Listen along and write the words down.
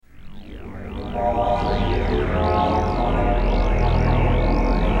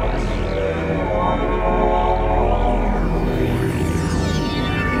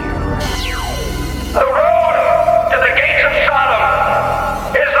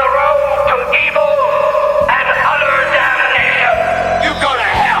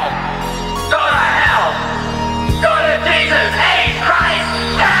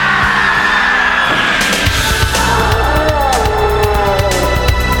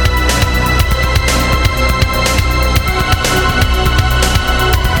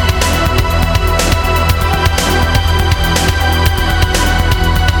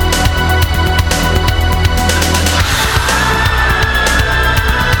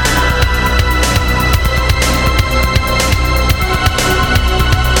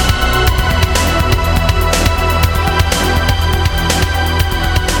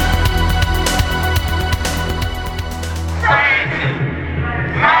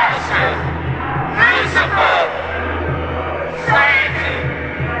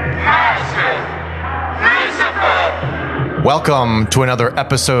Welcome to another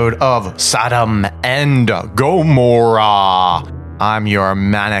episode of Sodom and Gomorrah. I'm your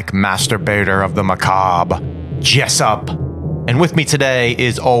manic masturbator of the macabre, Jessup. And with me today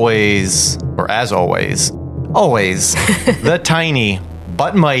is always, the tiny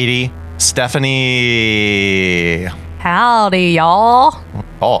but mighty Stephanie. Howdy, y'all.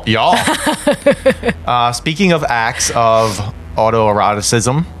 Oh, y'all. Speaking of acts of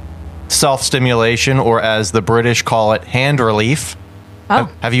autoeroticism, self-stimulation, or as the British call it, hand relief. Oh.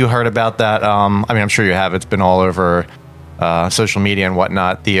 Have you heard about that? I'm sure you have. It's been all over social media and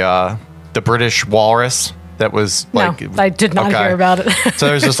whatnot. The British walrus that was like... No, I did not hear about it. So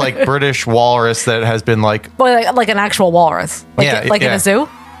there's this like British walrus that has been like... Well, like an actual walrus? Like in a zoo?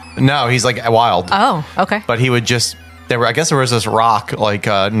 No, he's like wild. Oh, okay. But he would just... I guess there was this rock like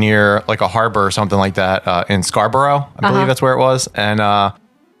near like a harbor or something like that in Scarborough. I believe that's where it was. And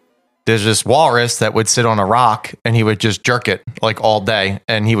there's this walrus that would sit on a rock and he would just jerk it like all day.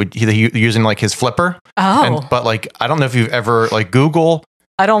 And he using like his flipper. Oh. But like, I don't know if you've ever like Google.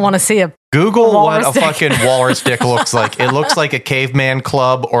 I don't want to see a Google what a dick. fucking walrus dick looks like. It looks like a caveman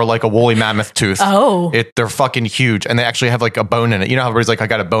club or like a woolly mammoth tooth. Oh. They're fucking huge. And they actually have like a bone in it. You know how everybody's like, I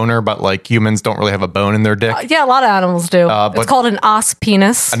got a boner, but like humans don't really have a bone in their dick. Yeah, a lot of animals do. It's called an os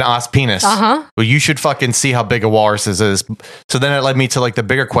penis. An os penis. Uh-huh. Well, you should fucking see how big a walrus is. So then it led me to like the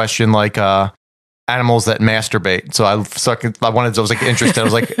bigger question, like animals that masturbate. So I was like interested. I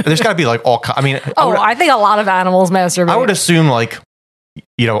was like, there's got to be like all. I think a lot of animals masturbate. I would assume like,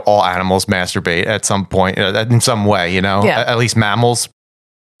 you know, all animals masturbate at some point in some way. You know, Yeah. At least mammals.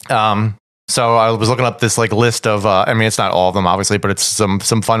 So I was looking up this like list of. It's not all of them, obviously, but it's some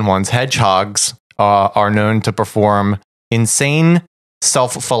fun ones. Hedgehogs are known to perform insane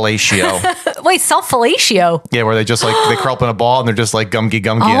self-fellatio. Wait, self-fellatio? Yeah, where they just like they curl up in a ball and they're just like gumgy.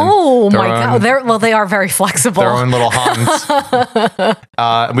 Oh my god! They are very flexible. Their own little Hans.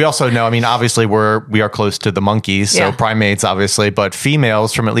 We also know. Obviously we are close to the monkeys, so primates, obviously, but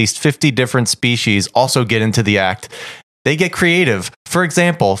females from at least 50 different species also get into the act. They get creative. For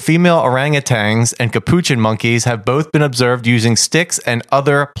example, female orangutans and capuchin monkeys have both been observed using sticks and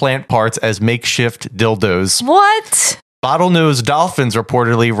other plant parts as makeshift dildos. What? Bottlenose dolphins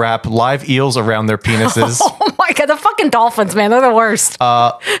reportedly wrap live eels around their penises. Oh my god, the fucking dolphins, man, they're the worst.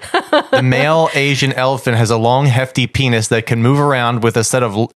 The male Asian elephant has a long, hefty penis that can move around with a set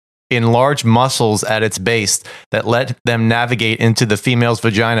of enlarged muscles at its base that let them navigate into the female's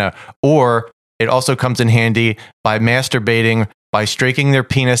vagina. Or it also comes in handy by masturbating by striking their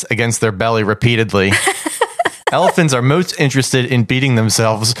penis against their belly repeatedly. Elephants are most interested in beating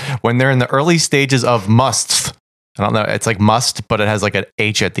themselves when they're in the early stages of musts. I don't know. It's like must, but it has like an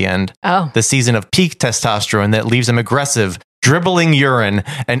H at the end. Oh. The season of peak testosterone that leaves them aggressive, dribbling urine,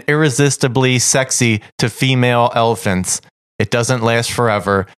 and irresistibly sexy to female elephants. It doesn't last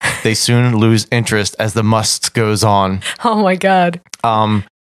forever. They soon lose interest as the must goes on. Oh my god. And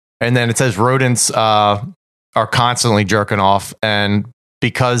then it says rodents are constantly jerking off, and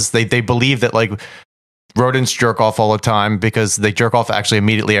because they believe that like rodents jerk off all the time because they jerk off actually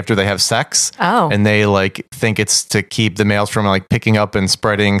immediately after they have sex. Oh. And they like think it's to keep the males from like picking up and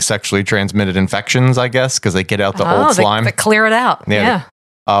spreading sexually transmitted infections, I guess, because they get out the old slime. They clear it out. Yeah.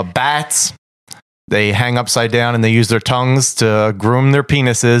 Bats, they hang upside down and they use their tongues to groom their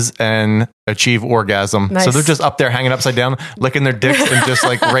penises and achieve orgasm. Nice. So they're just up there hanging upside down, licking their dicks and just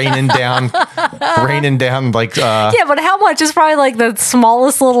like raining down like. Yeah, but how much is probably like the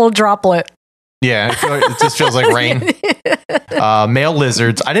smallest little droplet? Yeah, it just feels like rain. Male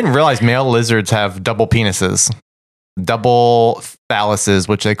lizards. I didn't realize male lizards have double penises. Double phalluses,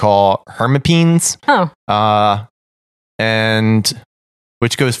 which they call hermipines. Oh. And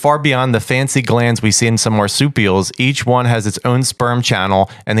which goes far beyond the fancy glands we see in some marsupials. Each one has its own sperm channel,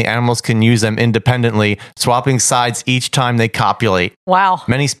 and the animals can use them independently, swapping sides each time they copulate. Wow.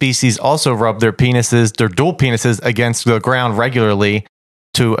 Many species also rub their dual penises against the ground regularly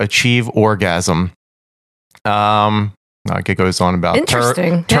to achieve orgasm. It goes on about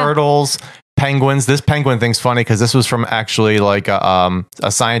interesting turtles, penguins. This penguin thing's funny because this was from actually like a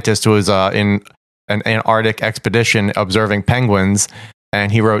scientist who was in an Antarctic expedition observing penguins,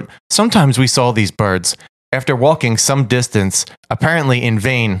 and he wrote, "Sometimes we saw these birds after walking some distance, apparently in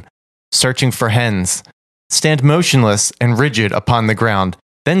vain, searching for hens, stand motionless and rigid upon the ground,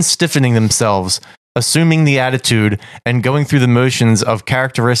 then stiffening themselves, assuming the attitude and going through the motions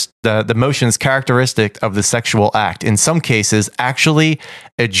characteristic of the sexual act. In some cases, actually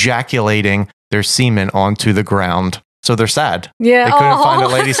ejaculating their semen onto the ground." So they're sad. Yeah. They couldn't find a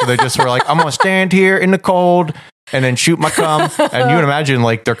lady, so they just were like, I'm going to stand here in the cold and then shoot my cum. And you would imagine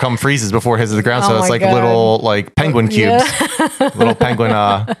like their cum freezes before it hits the ground. Oh So it's my like God. little like penguin cubes, Yeah. little penguin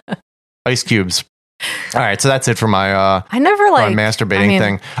ice cubes. All right. So that's it for my I never like masturbating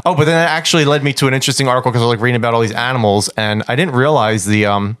thing. Oh, but then that actually led me to an interesting article because I was like reading about all these animals, and I didn't realize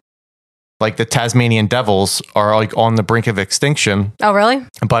the like the Tasmanian devils are like on the brink of extinction. Oh, really?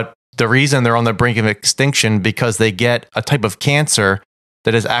 But the reason they're on the brink of extinction because they get a type of cancer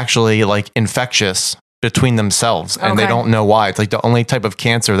that is actually like infectious between themselves, and they Okay. don't know why. It's like the only type of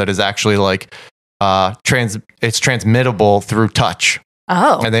cancer that is actually like it's transmittable through touch.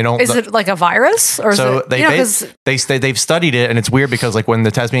 Oh, And they don't. Is it like a virus or So is it? they, 'cause- they've studied it, and it's weird because like when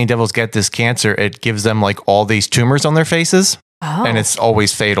the Tasmanian devils get this cancer, it gives them like all these tumors on their faces, oh. and it's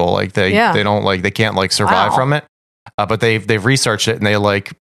always fatal. Like they don't like they can't like survive Wow. from it. But they've researched it, and they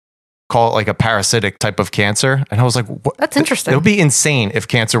like call it like a parasitic type of cancer. And I was like, what? That's interesting. It would be insane if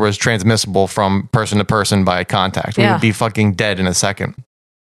cancer was transmissible from person to person by contact. We Yeah. would be fucking dead in a second.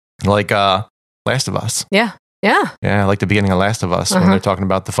 Like Last of Us. Yeah. Yeah. Yeah, like the beginning of Last of Us when Uh-huh. they're talking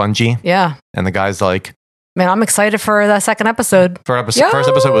about the fungi, Yeah. and the guy's like, Man, I'm excited for that second episode. first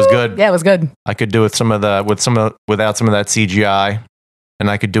episode was good. Yeah, it was good. I could do with without some of that CGI,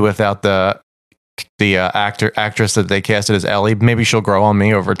 and I could do without the actress that they casted as Ellie. Maybe she'll grow on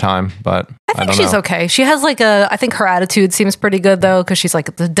me over time, but I think don't she's know. okay. She has like I think her attitude seems pretty good though, because she's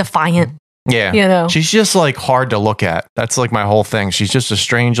like the defiant. Yeah, You know. she's just like hard to look at. That's like my whole thing. She's just a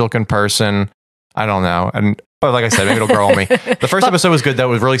strange looking person. I don't know, but like I said, maybe it'll grow on me. The first episode was good though.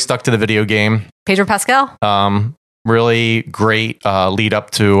 It was really stuck to the video game. Pedro Pascal. Really great lead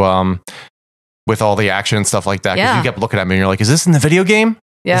up to with all the action and stuff like that. Because Yeah. you kept looking at me and you're like, "Is this in the video game?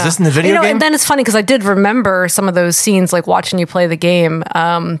 Yeah. Is this in the video game?" And then it's funny because I did remember some of those scenes, like watching you play the game.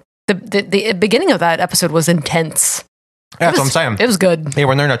 The beginning of that episode was intense. Yeah, that's what I'm saying. It was good. Yeah,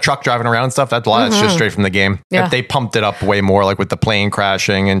 when they're in a truck driving around and stuff, that's a lot. That's just straight from the game. Yeah. They pumped it up way more, like with the plane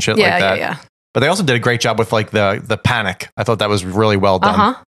crashing and shit Yeah, like that. yeah. But they also did a great job with like the panic. I thought that was really well done.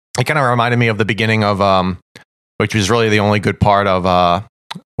 Uh-huh. It kind of reminded me of the beginning of which was really the only good part of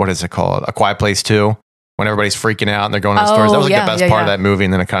what is it called? A Quiet Place 2. When everybody's freaking out and they're going to the stores. That was like yeah, the best yeah, part yeah. of that movie,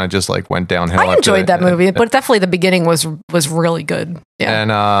 and then it kind of just like went downhill. I after enjoyed that movie, but definitely the beginning was really good. Yeah.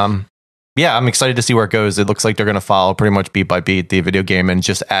 And yeah, I'm excited to see where it goes. It looks like they're going to follow pretty much beat by beat the video game and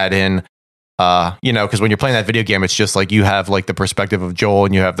just add in, because when you're playing that video game, it's just like you have like the perspective of Joel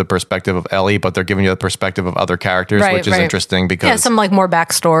and you have the perspective of Ellie, but they're giving you the perspective of other characters, Right, which is right. interesting because Yeah, some like more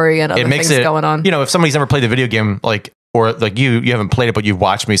backstory and other it makes things it going on. If somebody's never played the video game, like or like you haven't played it, but you've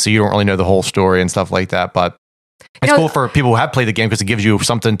watched me, so you don't really know the whole story and stuff like that. But it's cool for people who have played the game because it gives you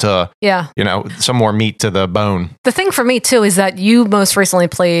something to, some more meat to the bone. The thing for me too is that you most recently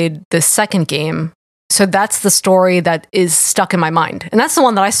played the second game. So that's the story that is stuck in my mind. And that's the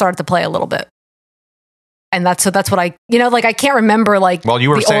one that I started to play a little bit. And that's what I can't remember like. Well, you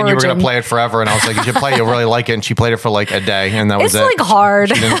were the saying you were going origin. to play it forever, and I was like, you should play it. You'll really like it. And she played it for like a day, and that was It's it. like hard.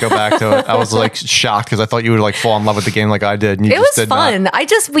 She didn't go back to it. I was like shocked because I thought you would like fall in love with the game like I did. And you It just was did not.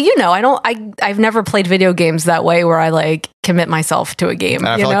 fun. I've never played video games that way where I like commit myself to a game. And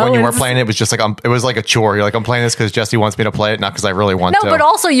I felt like when you were playing it was just like it was like a chore. You're like, I'm playing this because Jesse wants me to play it, not because I really want to. No, but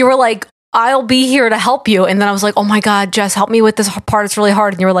also you were like, I'll be here to help you. And then I was like, oh my God, Jess, help me with this part. It's really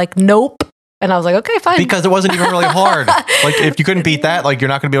hard. And you were like, nope. And I was like, okay, fine. Because it wasn't even really hard. Like if you couldn't beat that, like you're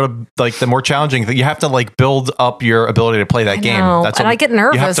not going to be able to like the more challenging thing. You have to like build up your ability to play that game. know. That's And I get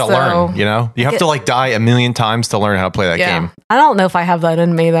nervous, You have to though. learn. You have to like die a million times to learn how to play that yeah. game. I don't know if I have that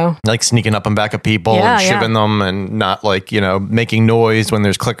in me though. Like sneaking up and back of people Yeah, and shivving them and not like making noise when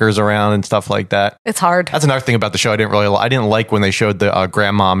there's clickers around and stuff like that. It's hard. That's another thing about the show I didn't like when they showed the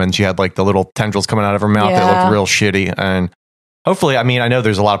grandmom and she had like the little tendrils coming out of her mouth. Yeah. They looked real shitty. And hopefully, I mean, I know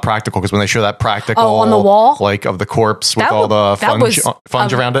there's a lot of practical because when they show that practical on the wall, like of the corpse with That all the that was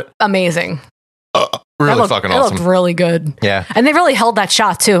funge around it, amazing. really fucking It awesome. looked really good. Yeah. And they really held that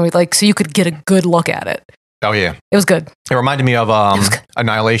shot too, like so you could get a good look at it. Oh yeah. It was good. It reminded me of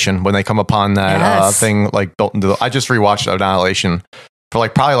Annihilation when they come upon that Yes. thing like built into I just rewatched Annihilation for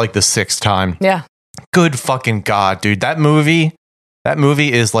like probably like the 6th time. Yeah. Good fucking God, dude. That movie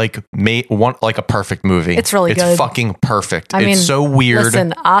is like like a perfect movie. It's really good. It's fucking perfect. I mean, it's so weird.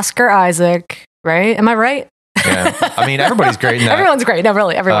 Listen, Oscar Isaac, right? Am I right? Yeah. I mean, everybody's great in that. Everyone's great. No,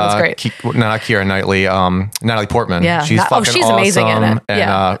 really, everyone's great. Not Keira Knightley, Natalie Portman. Yeah. She's fucking she's awesome. amazing in it. And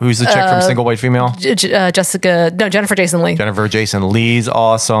Yeah. Who's the chick from Single White Female? Jennifer Jason Leigh. Jennifer Jason Leigh's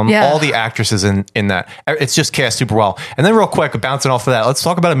awesome. Yeah. All the actresses in that. It's just cast super well. And then real quick, bouncing off of that, let's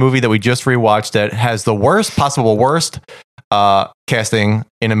talk about a movie that we just rewatched that has the worst casting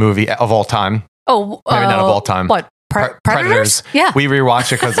in a movie of all time. Oh, maybe not of all time. What? Predators? Yeah. We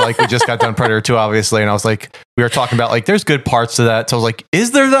rewatched it because like we just got done Predator 2, obviously, and I was like, we were talking about like there's good parts to that. So I was like,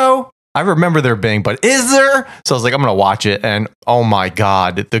 is there though? I remember there being, but is there? So I was like, I'm gonna watch it, and oh my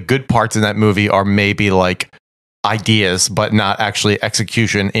god, the good parts in that movie are maybe like ideas, but not actually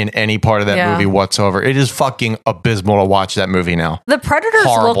execution in any part of that movie whatsoever. It is fucking abysmal to watch that movie now. The Predators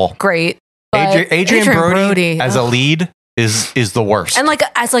look great. Adrian Brody as a lead is the worst. And like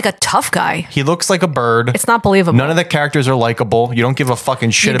as like a tough guy. He looks like a bird. It's not believable. None of the characters are likable. You don't give a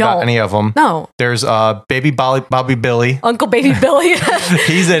fucking shit about any of them. No. There's Baby Bobby Billy. Uncle Baby Billy.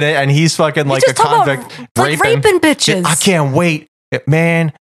 He's in it, and he's fucking like a convict raping bitches. I can't wait.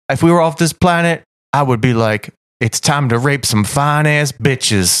 Man, if we were off this planet, I would be like, it's time to rape some fine ass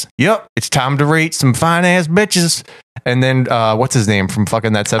bitches. Yep, it's time to rape some fine ass bitches. And then what's his name from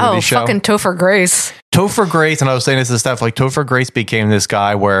fucking that 70s show? Fucking Topher Grace. Topher Grace, and I was saying this and stuff, like Topher Grace became this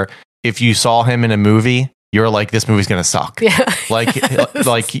guy where if you saw him in a movie, you're like, this movie's gonna suck. Yeah.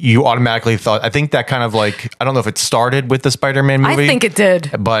 like you automatically thought. I think that kind of like, I don't know if it started with the Spider-Man movie. I think it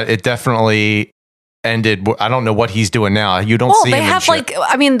did. But it definitely ended. I don't know what he's doing now. You don't see him. They have like,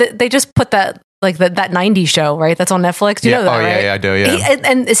 I mean, they just put that like that 90s show, right? That's on Netflix. Do you know that, right? Yeah, I do. Yeah.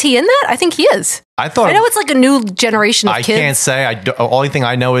 And is he in that? I think he is. I know it's like a new generation of kids. I can't say. Only thing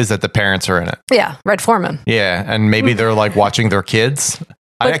I know is that the parents are in it. Yeah, Red Foreman. Yeah, and maybe they're like watching their kids.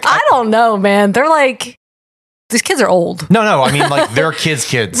 I don't know, man. They're like, these kids are old. No. I mean, like they're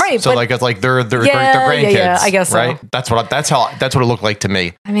kids, right? So like it's like they're grandkids. Yeah, I guess so. Right. That's what it looked like to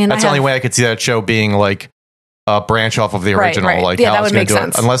me. I mean, that's the only way I could see that show being like a branch off of the original. Right. Like, yeah, that would make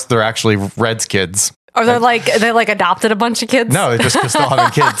sense. Unless they're actually Red's kids. Or they like adopted a bunch of kids? No, they just still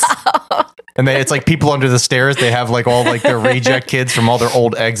having kids. And it's like people under the stairs. They have like all like their reject kids from all their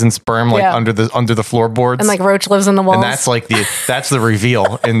old eggs and sperm like under the floorboards. And like Roach lives in the walls. And that's like that's the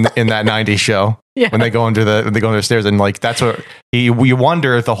reveal in that 90s show. Yeah. When they go under the stairs, and like that's what you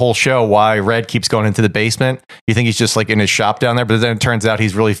wonder the whole show why Red keeps going into the basement. You think he's just like in his shop down there, but then it turns out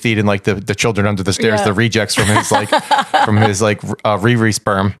he's really feeding like the children under the stairs, the rejects from his Riri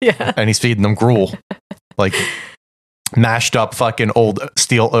sperm, and he's feeding them gruel, like mashed up fucking old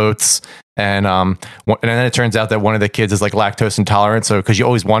steel oats. And then it turns out that one of the kids is like lactose intolerant. So, because you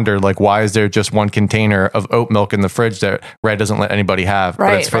always wonder, like, why is there just one container of oat milk in the fridge that Red doesn't let anybody have?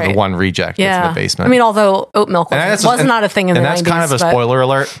 But it's for the one reject that's in the basement. I mean, although oat milk was not a thing in the 90s. And that's kind of a spoiler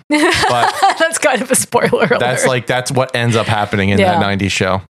alert. But that's kind of a spoiler alert. That's what ends up happening in that 90s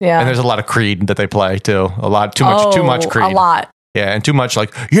show. Yeah. And there's a lot of Creed that they play too. Too much Creed. A lot. Yeah, and too much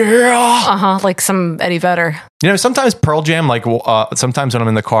like, like some Eddie Vedder. You know, sometimes Pearl Jam, like sometimes when I'm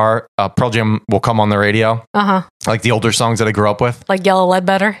in the car, Pearl Jam will come on the radio. Like the older songs that I grew up with. Like Yellow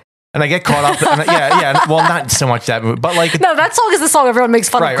Ledbetter. And I get caught up. Yeah. Well, not so much that, but like no, that song is the song everyone makes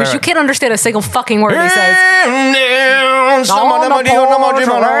fun of because you can't understand a single fucking word he says.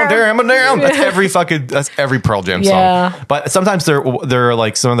 That's every Pearl Jam song. But sometimes they're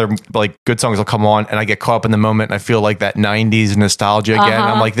like some of their like good songs will come on, and I get caught up in the moment, and I feel like that '90s nostalgia again.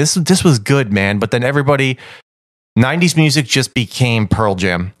 I'm like, this was good, man. But then 90s music just became Pearl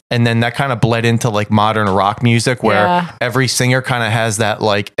Jam. And then that kind of bled into like modern rock music where every singer kind of has that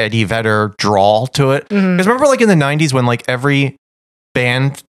like Eddie Vedder drawl to it. Because remember like in the 90s when like every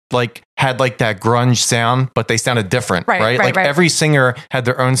band like had like that grunge sound, but they sounded different, right? Like every singer had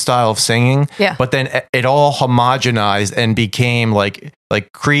their own style of singing, but then it all homogenized and became like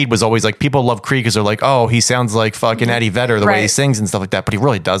Creed was always like, people love Creed because they're like, oh, he sounds like fucking Eddie Vedder the way he sings and stuff like that, but he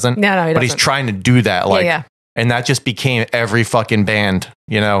really doesn't. No, he doesn't. But he's trying to do that. Like, and that just became every fucking band,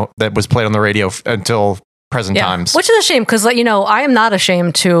 you know, that was played on the radio until present times. Which is a shame because, you know, I am not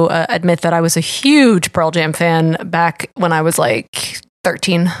ashamed to admit that I was a huge Pearl Jam fan back when I was like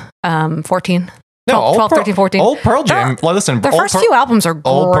 13, 14. 12, 13, 14. Old Pearl Jam. Listen, the first few albums are great.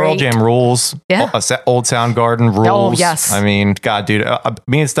 Old Pearl Jam rules. Yeah. Old Soundgarden rules. Oh, yes. I mean, God, dude,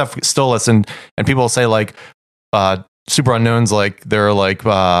 me and stuff still listen, and people say like, Super Unknown's like their like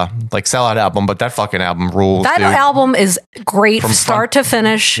sellout album, but that fucking album rules. That album is great from start to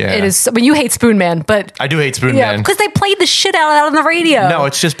finish. Yeah. It is. I mean, you hate Spoon Man, but I do hate Spoon Man because they played the shit out on the radio. No,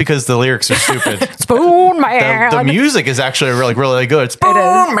 it's just because the lyrics are stupid. Spoon Man. The music is actually really good. Spoon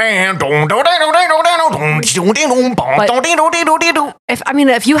Man.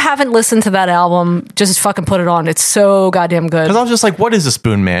 If you haven't listened to that album, just fucking put it on. It's so goddamn good. Because I was just like, what is a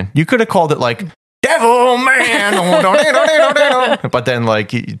Spoon Man? You could have called it like Devil Man. But then like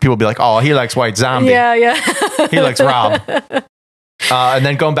people be like, oh, he likes White Zombie. Yeah. He likes Rob. And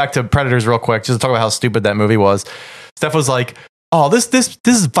then going back to Predators real quick, just to talk about how stupid that movie was. Steph was like, oh, this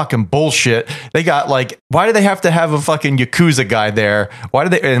is fucking bullshit. They got like, why do they have to have a fucking Yakuza guy there? Why do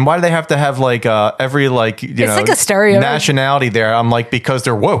they have to have like every like, you know, like a stereo nationality there? I'm like, because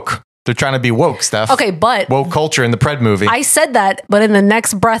they're woke. They're trying to be woke, Steph. Okay, but woke culture in the Pred movie. I said that, but in the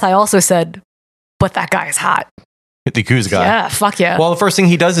next breath, I also said, but that guy is hot. The Yakuza guy. Yeah, fuck yeah. Well, the first thing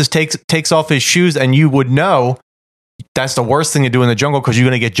he does is takes off his shoes, and you would know that's the worst thing to do in the jungle because you're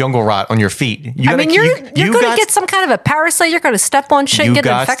going to get jungle rot on your feet. You're going to get some kind of a parasite. You're going to step on shit and get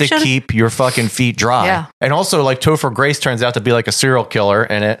an infection. You got to keep your fucking feet dry. Yeah. And also, like, Topher Grace turns out to be like a serial killer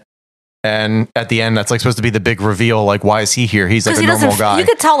in it. And at the end, that's like supposed to be the big reveal. Like, why is he here? He's like a normal guy. You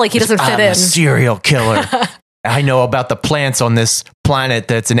could tell like he doesn't fit in. I'm a serial killer. I know about the plants on this planet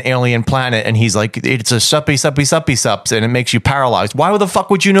that's an alien planet. And he's like, it's a sups, and it makes you paralyzed. Why the fuck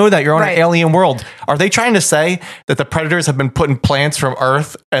would you know that? You're on an alien world. Are they trying to say that the predators have been putting plants from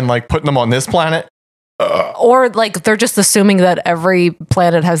Earth and like putting them on this planet? Or like they're just assuming that every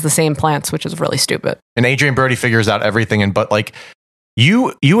planet has the same plants, which is really stupid. And Adrian Brody figures out everything. But like,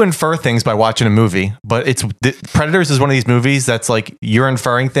 you infer things by watching a movie, but Predators is one of these movies that's like you're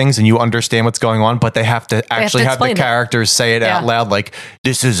inferring things and you understand what's going on, but they have to actually have the characters say it out loud, like,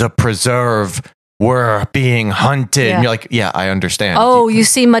 this is a preserve, we're being hunted. And you're like, yeah, I understand. Oh, you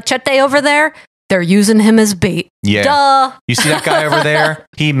see Machete over there? They're using him as bait. Yeah. Duh. You see that guy over there?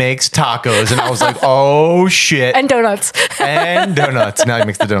 He makes tacos. And I was like, oh shit. And donuts. Now he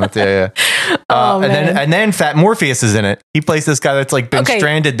makes the donuts. Yeah. And then Fat Morpheus is in it. He plays this guy that's like been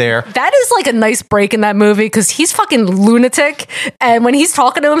stranded there. That is like a nice break in that movie because he's fucking lunatic. And when he's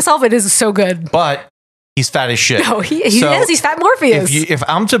talking to himself, it is so good. But he's fat as shit. No, he is. He's Fat Morpheus. If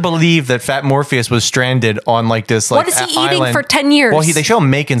I'm to believe that Fat Morpheus was stranded on like this, like, what is he eating for 10 years? Well, they show him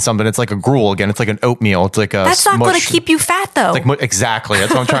making something. It's like a gruel again. It's like an oatmeal. It's like a. That's not going to keep you fat though. Exactly.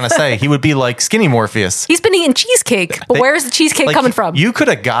 That's what I'm trying to say. He would be like skinny Morpheus. He's been eating cheesecake, but where's the cheesecake coming from? You could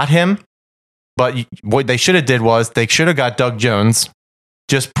have got him, but what they should have did was they should have got Doug Jones.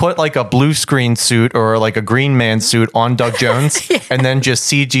 Just put like a blue screen suit or like a Green Man suit on Doug Jones and then just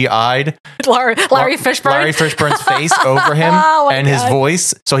CGI'd Larry Fishburne's face over him and his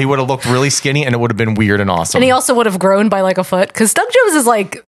voice. So he would have looked really skinny and it would have been weird and awesome. And he also would have grown by like a foot because Doug Jones is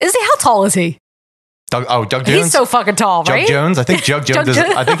like, how tall is he? Doug Jones? He's so fucking tall, right? Doug Jones? I think Doug Jones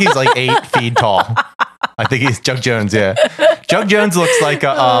I think he's like 8 feet tall. I think he's Doug Jones, yeah. Doug Jones looks like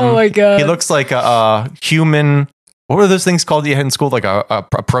a, oh my God. He looks like a human. What were those things called you had in school? Like a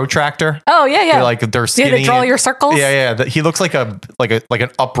protractor? Oh yeah. They're skinny. To draw your circles? Yeah. He looks like an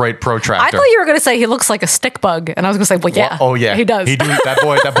upright protractor. I thought you were going to say he looks like a stick bug, and I was going to say, well, yeah. Oh yeah, he does.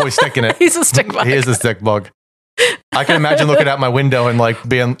 That boy's sticking it. He's a stick bug. He is a stick bug. I can imagine looking out my window and like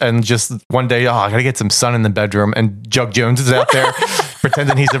and just one day, I gotta get some sun in the bedroom, and Doug Jones is out there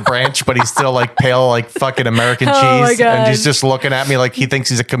pretending he's a branch, but he's still like pale, like fucking American cheese, and he's just looking at me like he thinks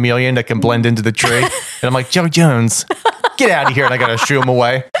he's a chameleon that can blend into the tree. And I'm like, Doug Jones, get out of here! And I gotta shoo him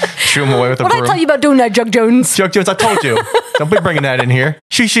away with a broom. What did I tell you about doing that, Doug Jones? Doug Jones, I told you, don't be bringing that in here.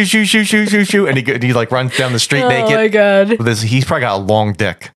 Shoo, and he like runs down the street naked. Oh my God! He's probably got a long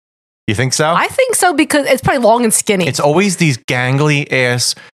dick. You think so? I think so because it's probably long and skinny. It's always these gangly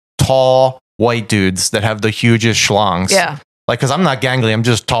ass, tall white dudes that have the hugest schlongs. Yeah. Like, because I'm not gangly, I'm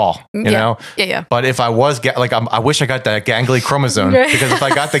just tall, you know? Yeah. But if I was, I wish I got that gangly chromosome. Because if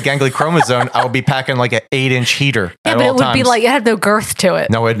I got the gangly chromosome, I would be packing like an 8-inch heater. Yeah, but it would be like, it had no girth to it.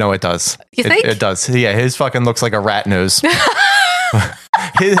 No, it does. You think? It does. Yeah, his fucking looks like a rat nose.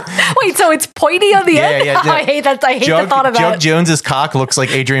 Wait, so it's pointy on the end? Yeah. I hate that. I hate the thought of that. Doug Jones's cock looks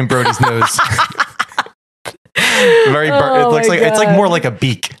like Adrian Brody's nose. It looks like it's like more like a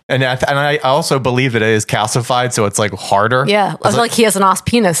beak, and I also believe that it is calcified, so it's like harder. Yeah, it's like he has an os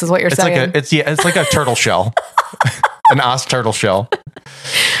penis, is what you're saying. It's like a turtle shell, an os turtle shell.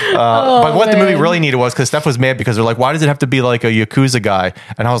 But what the movie really needed was, because Steph was mad because they're like, why does it have to be like a Yakuza guy?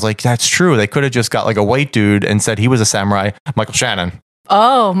 And I was like, that's true. They could have just got like a white dude and said he was a samurai, Michael Shannon.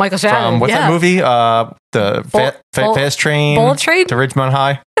 Oh, Michael Shannon. From what's that movie? The Fast Train. Bullet Train? To Ridgemont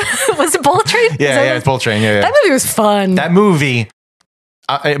High. Was it Bullet Train? Yeah, it's Bullet Train. Yeah. That movie was fun. That movie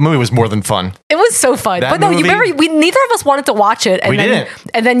was more than fun. It was so fun. That but no, movie, neither of us wanted to watch it. And didn't.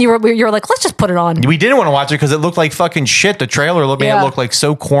 And then you were like, let's just put it on. We didn't want to watch it because it looked like fucking shit. The trailer looked like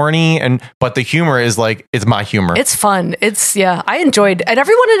so corny, but the humor is like, it's my humor. It's fun. I enjoyed, and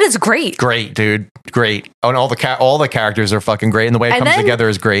everyone in it is great. Great, dude. Great. And all the characters are fucking great, and the way it comes together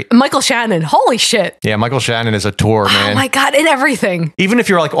is great. Michael Shannon, holy shit. Yeah, Michael Shannon is a tour, man. Oh my God, in everything. Even if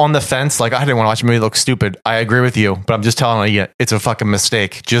you're like on the fence, like I didn't want to watch a movie that looks stupid. I agree with you, but I'm just telling you, it's a fucking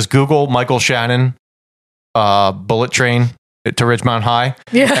mistake. Just Google Michael Shannon, Bullet Train to Ridgemont High.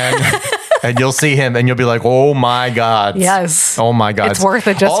 Yeah. and you'll see him and you'll be like, oh my God. Yes. Oh my God. It's worth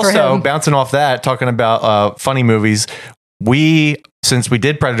it just also, for him. Also, bouncing off that, talking about funny movies, since we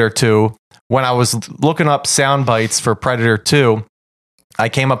did Predator 2, when I was looking up sound bites for Predator 2, I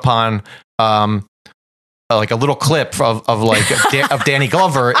came upon like a little clip of Danny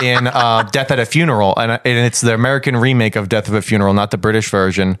Glover in Death at a Funeral, and it's the American remake of Death at a Funeral, not the British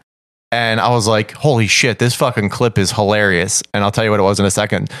version. And I was like, holy shit, this fucking clip is hilarious. And I'll tell you what it was in a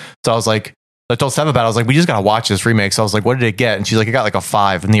second. So I was like, I told Steph about it. I was like, we just got to watch this remake. So I was like, what did it get? And she's like, it got like a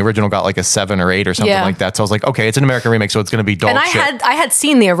 5. And the original got like a 7 or 8 or something like that. So I was like, okay, it's an American remake. So it's going to be dog shit. And I had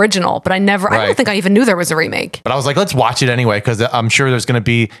seen the original, but I don't think I even knew there was a remake. But I was like, let's watch it anyway. Because I'm sure it's going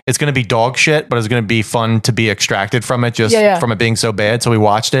to be dog shit, but it's going to be fun to be extracted from it from it being so bad. So we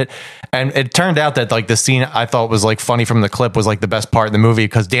watched it. And it turned out that like the scene I thought was like funny from the clip was like the best part in the movie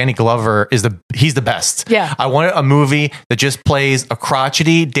because Danny Glover he's the best. Yeah. I wanted a movie that just plays a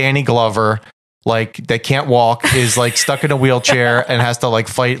crotchety Danny Glover, like that can't walk, is like stuck in a wheelchair and has to like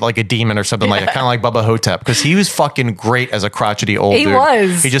fight like a demon or something like that, kind of like Bubba Hotep, because he was fucking great as a crotchety old dude. He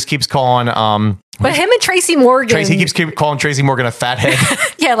was. He just keeps calling but him and Tracy Morgan. He keeps calling Tracy Morgan a fathead.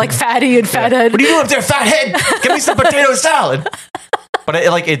 Yeah, like fatty and fathead. What are you doing up there, fathead? Give me some potato salad. But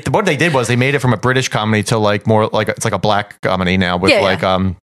what they did was they made it from a British comedy to like more like it's like a black comedy now with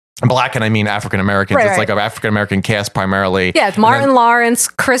black, and I mean African Americans. It's like an African American cast primarily. Yeah, it's Martin Lawrence,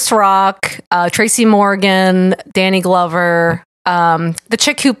 Chris Rock, Tracy Morgan, Danny Glover, the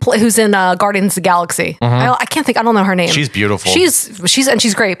chick who's in Guardians of the Galaxy. I can't think. I don't know her name. She's beautiful.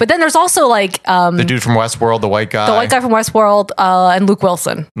 She's great. But then there's also like the dude from Westworld, the white guy from Westworld, and Luke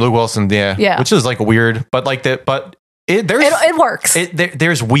Wilson. Yeah, which is like weird, but like that, but. It works.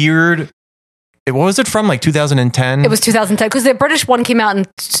 There's weird. What was it from? Like 2010? It was 2010 because the British one came out in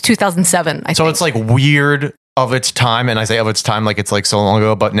 2007. I think. It's like weird of its time, and I say of its time like it's like so long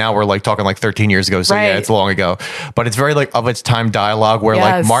ago, but now we're like talking like 13 years ago. So yeah, it's long ago. But it's very like of its time dialogue where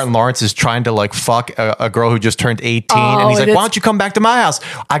like Martin Lawrence is trying to like fuck a girl who just turned 18, and he's like, "Why don't you come back to my house?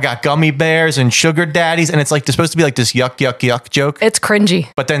 I got gummy bears and sugar daddies," and it's like they're supposed to be like this yuck joke. It's cringy.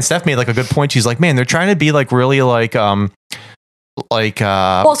 But then Steph made like a good point. She's like, "Man, they're trying to be like really like."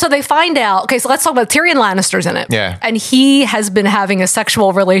 So they find out. Okay, so let's talk about Tyrion Lannister's in it. Yeah, and he has been having a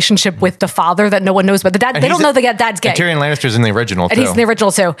sexual relationship with the father that no one knows about. The dad, they don't know the dad's gay. And Tyrion Lannister's in the original too. And he's in the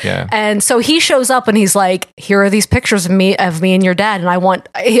original too. Yeah, and so he shows up and he's like, "Here are these pictures of me and your dad, and I want."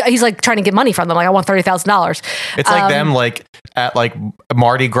 He's like trying to get money from them. Like, I want $30,000. It's like them like at like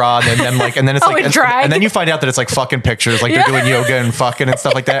Mardi Gras, and then like, and then it's like, and then you find out that it's like fucking pictures, like they're doing yoga and fucking and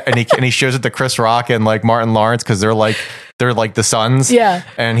stuff like that. And he shows it to Chris Rock and like Martin Lawrence because they're like the sons. Yeah.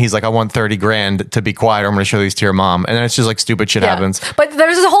 And he's like, I want 30 grand to be quiet, or I'm going to show these to your mom. And then it's just like stupid shit happens. But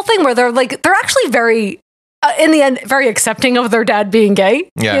there's a whole thing where they're actually very, in the end, very accepting of their dad being gay.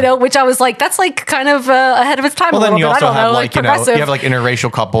 Yeah. You know, which I was like, that's like kind of ahead of its time. Well, a then you little bit. also have like, you progressive. have like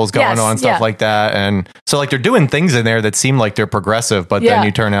interracial couples going on and stuff like that. And so like they're doing things in there that seem like they're progressive, but then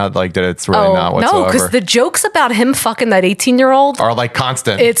you turn out like that it's really not whatsoever. No, because the jokes about him fucking that 18-year-old are like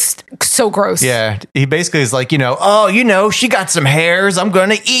constant. It's so gross. Yeah. He basically is like, she got some hairs. I'm going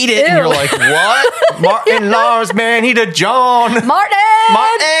to eat it. Ew. And you're like, what? Martin Lawrence, man, he did John. Martin.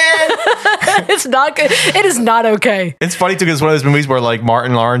 It's not good. It is not okay. It's funny too because it's one of those movies where like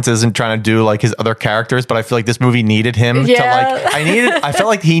Martin Lawrence isn't trying to do like his other characters, but I feel like this movie needed him to like. I felt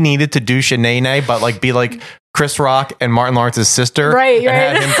like he needed to do Shanae, but like be like Chris Rock and Martin Lawrence's sister, and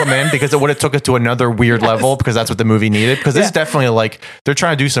have him come in because it would have took it to another weird level because that's what the movie needed. Because this is definitely like they're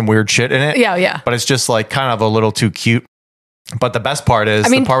trying to do some weird shit in it. Yeah. But it's just like kind of a little too cute. But the best part is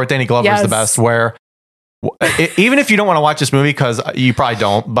the part with Danny Glover is the best where. Even if you don't want to watch this movie, because you probably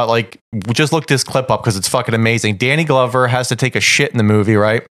don't, but like just look this clip up because it's fucking amazing. Danny Glover has to take a shit in the movie,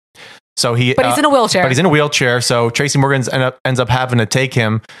 right? So he's in a wheelchair. So Tracy Morgan ends up having to take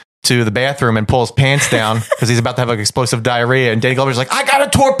him to the bathroom and pull his pants down because he's about to have like explosive diarrhea. And Danny Glover's like, I got a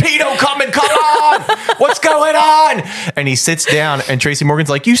torpedo coming. Come on. What's going on? And he sits down and Tracy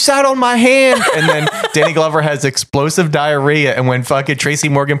Morgan's like, you sat on my hand. And then Danny Glover has explosive diarrhea. And when fucking Tracy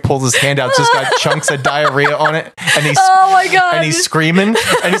Morgan pulls his hand out, it's just got chunks of diarrhea on it. And he's, oh my God. And he's screaming.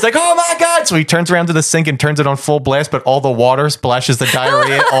 And he's like, oh my God. So he turns around to the sink and turns it on full blast, but all the water splashes the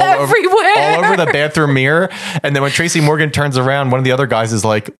diarrhea all over the bathroom mirror. And then when Tracy Morgan turns around, one of the other guys is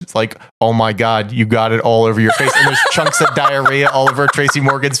like, oh my God, you got it all over your face. And there's chunks of diarrhea all over Tracy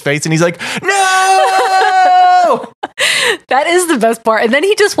Morgan's face. And he's like, no! That is the best part. And then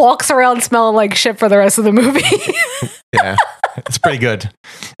he just walks around smelling like shit for the rest of the movie. Yeah, it's pretty good.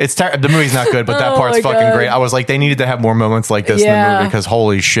 The movie's not good, but that part's fucking great. I was like, they needed to have more moments like this in the movie because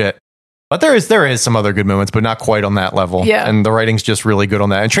holy shit. But there is some other good moments, but not quite on that level. Yeah. And the writing's just really good on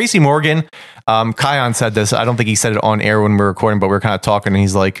that. And Tracy Morgan, Kion said this. I don't think he said it on air when we were recording, but we were kind of talking, and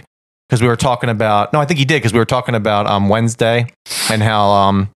he's like, because we were talking about, no, I think he did, because we were talking about Wednesday and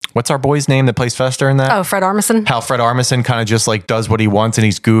how, what's our boy's name that plays Fester in that? Oh, Fred Armisen. How Fred Armisen kind of just like does what he wants, and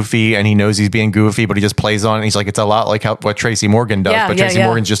he's goofy, and he knows he's being goofy, but he just plays on it. And he's like, it's a lot like what Tracy Morgan does, but Tracy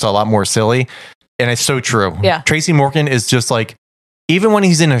Morgan's just a lot more silly. And it's so true. Yeah. Tracy Morgan is just like, even when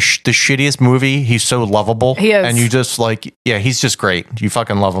he's in the shittiest movie, he's so lovable. He is. And you just like, yeah, he's just great. You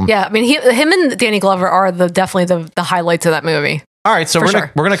fucking love him. Yeah, I mean, him and Danny Glover are definitely the highlights of that movie. All right, so we're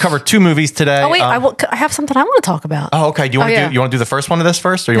gonna cover 2 movies today. Oh wait, I have something I want to talk about. Oh, okay. Do you want to do the first one of this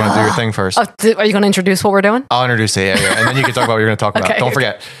first, or you want to do your thing first? Are you going to introduce what we're doing? I'll introduce it, yeah. And then you can talk about what you're going to talk about. Okay. Don't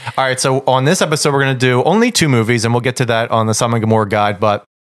forget. All right, so on this episode, we're going to do only 2 movies, and we'll get to that on the Sodom and Gomorrah guide. But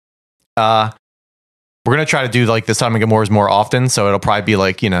we're going to try to do like the Sodom and Gomorrahs more often, so it'll probably be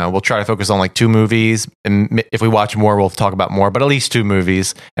like, we'll try to focus on like 2 movies, and if we watch more, we'll talk about more. But at least 2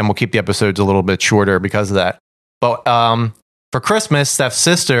 movies, and we'll keep the episodes a little bit shorter because of that. But for Christmas, Steph's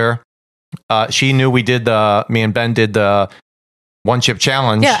sister, she knew me and Ben did the 1-chip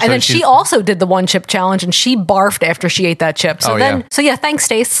challenge. Yeah, and then she also did the 1-chip challenge, and she barfed after she ate that chip. So thanks,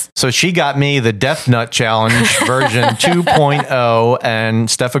 Stace. So she got me the Death Nut Challenge version 2.0,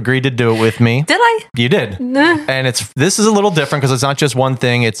 and Steph agreed to do it with me. Did I? You did. Nah. And this is a little different because it's not just one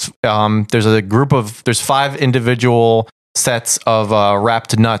thing. It's there's 5 individual sets of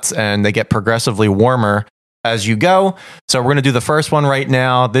wrapped nuts, and they get progressively warmer as you go. So we're going to do the first one right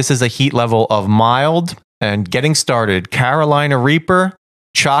now. This is a heat level of mild. And getting started, Carolina Reaper,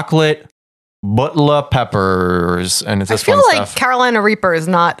 chocolate, butler peppers, and it's this fun stuff. I feel like stuff. Carolina Reaper is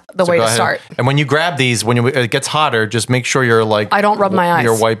not the way to start. And when you grab these, when it gets hotter, just make sure you're like... I don't rub my eyes.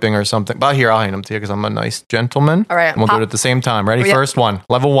 You're wiping or something. But here, I'll hand them to you because I'm a nice gentleman. All right. And we'll do it at the same time. Ready? Yep. First one.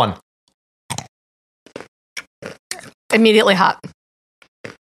 Level 1. Immediately hot.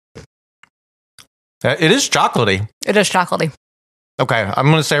 It is chocolatey. It is chocolatey. Okay. I'm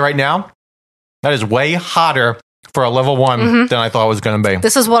going to say right now, that is way hotter for a level 1 than I thought it was going to be.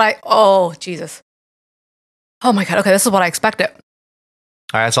 This is what oh, Jesus. Oh my God. Okay. This is what I expected. All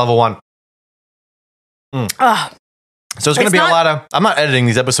right. That's level 1. So it's going to be a lot of, I'm not editing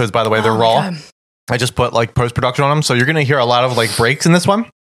these episodes, by the way. They're raw. God. I just put like post-production on them. So you're going to hear a lot of like breaks in this one.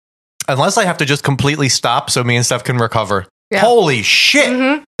 Unless I have to just completely stop so me and Steph can recover. Yeah. Holy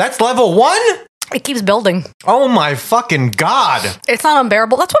shit. That's level 1? It keeps building. Oh my fucking God. It's not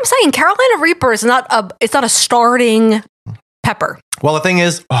unbearable. That's what I'm saying. Carolina Reaper is not a starting pepper. Well, the thing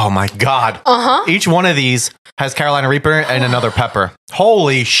is, oh my God. Each one of these has Carolina Reaper and another pepper.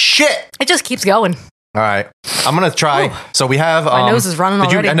 Holy shit. It just keeps going. All right. I'm going to try. Ooh. So we have... my nose is running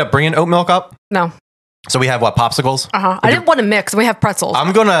already. Did you end up bringing oat milk up? No. So we have what? Popsicles? I didn't want to mix. We have pretzels.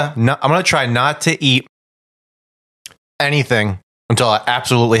 I'm going to try not to eat anything until I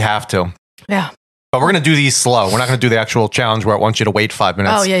absolutely have to. Yeah. But we're going to do these slow. We're not going to do the actual challenge where it wants you to wait 5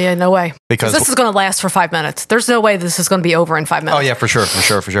 minutes. Oh, yeah, no way. Because this is going to last for 5 minutes. There's no way this is going to be over in 5 minutes. Oh, yeah, for sure. All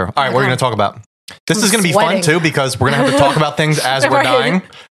right, what are we going to talk about? This is going to be fun, too, because we're going to have to talk about things as we're dying.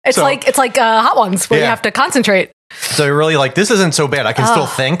 It's like Hot Ones, where you have to concentrate. So you're really like, this isn't so bad. I can still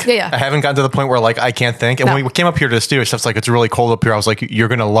think. Yeah. I haven't gotten to the point where like I can't think. And when we came up here to the studio, Steph's like, it's really cold up here. I was like, you're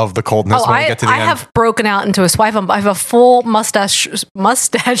going to love the coldness when we get to the end. I have broken out into a sweat. I have a full mustache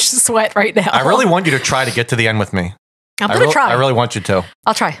sweat right now. I really want you to try to get to the end with me. I'm going to try. I really want you to.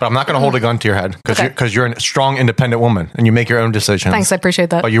 I'll try. But I'm not going to hold a gun to your head because you're a strong, independent woman and you make your own decisions. Thanks. I appreciate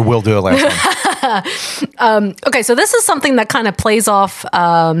that. But you will do it last time. Okay. So this is something that kind of plays off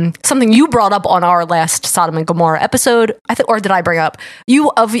something you brought up on our last Sodom and Gomorrah episode. Or did I bring up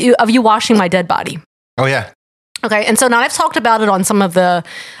you washing my dead body? Oh, yeah. Okay. And so now I've talked about it on some of the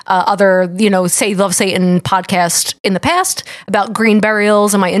other, Say Love Satan podcast in the past about green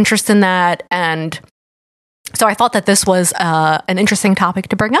burials and my interest in that. And so I thought that this was an interesting topic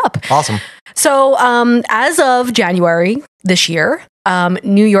to bring up. Awesome. So as of January this year,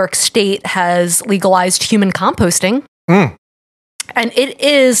 New York State has legalized human composting. And it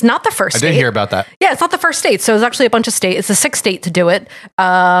is not the first state. I did hear about that. Yeah, it's not the first state. So it's actually a bunch of states. It's the 6th state to do it.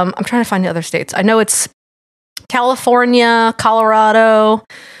 I'm trying to find the other states. I know it's California, Colorado,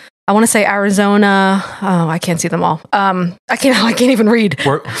 I want to say Arizona. Oh, I can't see them all. I can't even read.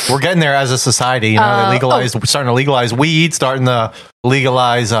 We're getting there as a society. They starting to legalize weed, starting to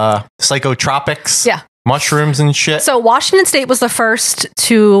legalize psychotropics. Yeah. Mushrooms and shit. So Washington State was the first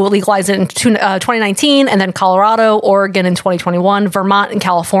to legalize it in 2019, and then Colorado, Oregon in 2021, Vermont and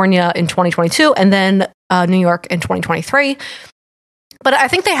California in 2022, and then New York in 2023. But I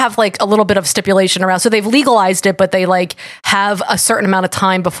think they have like a little bit of stipulation around. So they've legalized it, but they like have a certain amount of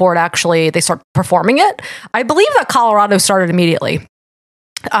time before they start performing it. I believe that Colorado started immediately.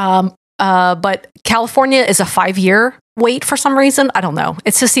 But California is a 5-year wait for some reason. I don't know.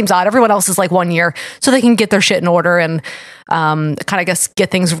 It just seems odd. Everyone else is like 1 year, so they can get their shit in order and kind of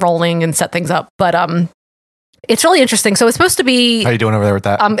get things rolling and set things up. But it's really interesting. So it's supposed to be. How you doing over there with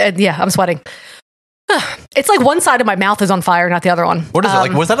that? Yeah, I'm sweating. It's like one side of my mouth is on fire, not the other one. What is it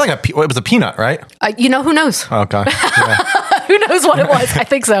like? Was that like it was a peanut, right? Who knows? Okay. Yeah. Who knows what it was? I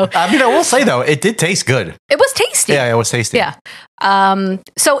think so. I mean, I will say though, it did taste good. It was tasty. Yeah, it was tasty. Yeah.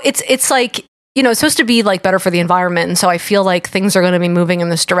 So it's like, it's supposed to be like better for the environment. And so I feel like things are going to be moving in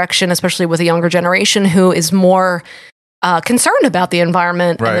this direction, especially with a younger generation who is more concerned about the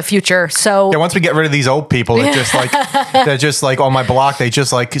environment in the future. So yeah, once we get rid of these old people that just like they're just like on my block, they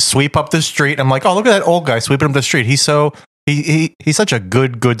just like sweep up the street. I'm like, oh, look at that old guy sweeping up the street. He's he's such a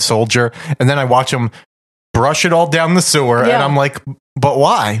good soldier. And then I watch him brush it all down the sewer, and I'm like, but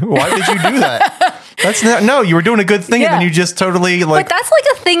why? Why did you do that? That's not, you were doing a good thing, and then you just totally like. But that's like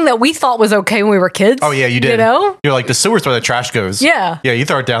a thing that we thought was okay when we were kids. Oh yeah, you did. You're like, the sewer's where the trash goes. Yeah, you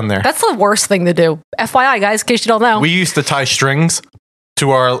throw it down there. That's the worst thing to do. FYI, guys, in case you don't know, we used to tie strings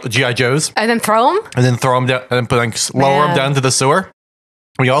to our GI Joes and then throw them, down, and then lower them down to the sewer.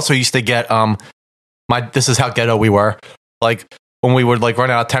 We also used to get this is how ghetto we were. Like when we would like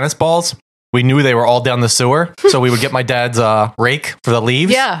run out of tennis balls. We knew they were all down the sewer, so we would get my dad's rake for the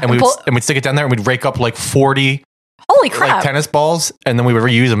leaves, and we'd stick it down there, and we'd rake up like 40 holy crap like tennis balls, and then we would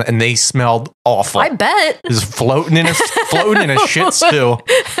reuse them, and they smelled awful. I bet just floating in a shit stew.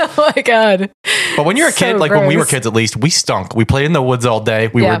 Oh my god! But when you're a kid, like when we were kids, at least we stunk. We played in the woods all day.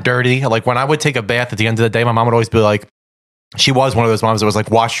 We were dirty. Like when I would take a bath at the end of the day, my mom would always be like. She was one of those moms that was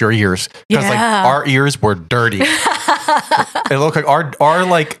like, wash your ears. Because like our ears were dirty. It looked like our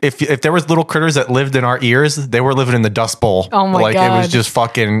like if there was little critters that lived in our ears, they were living in the dust bowl. Oh my God. It was just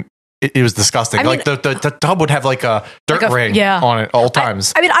fucking it was disgusting. I mean, like the tub would have like a dirt ring on it all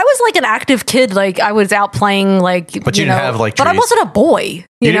times. I mean, I was like an active kid. Like I was out playing like but you didn't have like trees. But I wasn't a boy,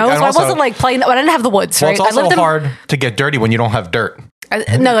 so I wasn't like playing I didn't have the woods, right? It's also hard to get dirty when you don't have dirt.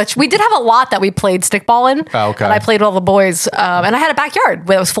 No, we did have a lot that we played stickball in. Oh, okay. And I played with all the boys. And I had a backyard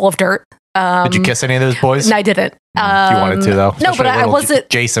that was full of dirt. Did you kiss any of those boys? No, I didn't. You wanted to, though. No, but I wasn't.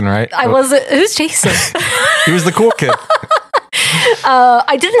 Jason, right? I wasn't. Who's Jason? He was the cool kid.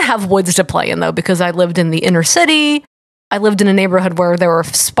 I didn't have woods to play in, though, because I lived in the inner city. I lived in a neighborhood where there were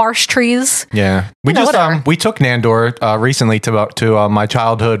sparse trees. Yeah. We took Nandor recently to my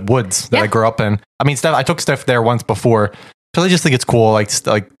childhood woods that I grew up in. I mean, I took Steph there once before. So I just think it's cool, like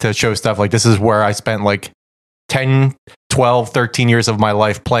to show stuff like this is where I spent like 10, 12, 13 years of my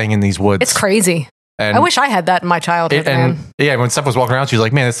life playing in these woods. It's crazy. And I wish I had that in my childhood, man. Yeah, when Steph was walking around, she was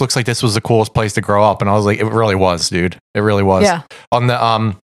like, man, this looks like this was the coolest place to grow up. And I was like, it really was, dude. It really was. Yeah. On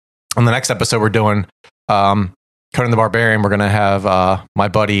the next episode we're doing, Conan the Barbarian, we're going to have my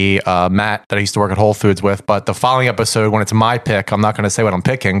buddy Matt that I used to work at Whole Foods with. But the following episode, when it's my pick, I'm not going to say what I'm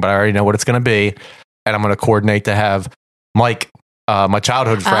picking, but I already know what it's going to be. And I'm going to coordinate to have Mike, my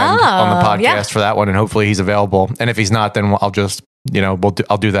childhood friend, on the podcast for that one, and hopefully he's available. And if he's not, then I'll just, I'll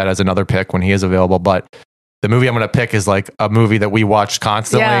do that as another pick when he is available. But the movie I'm going to pick is like a movie that we watched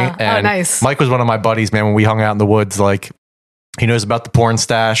constantly. Yeah. And nice. Mike was one of my buddies, man. When we hung out in the woods, like he knows about the porn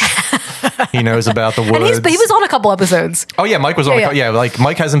stash. He knows about the woods. And he was on a couple episodes. Oh yeah, Mike was on. Like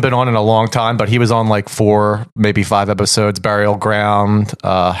Mike hasn't been on in a long time, but he was on like 4, maybe 5 episodes. Burial Ground,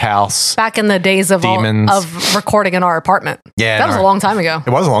 House. Back in the days of Demons. Of recording in our apartment. Yeah, that was a long time ago. It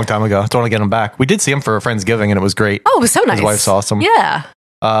was a long time ago. I want to get him back. We did see him for Friendsgiving, and it was great. Oh, it was so nice. His wife's awesome. Yeah.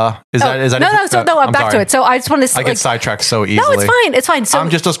 Is that No, I'm back to it. So I just want to. I get sidetracked so easily. No, it's fine. So I'm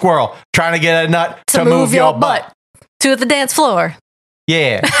just a squirrel trying to get a nut to move your butt to the dance floor.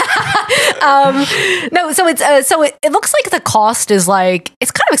 Yeah. No, so it looks like the cost is like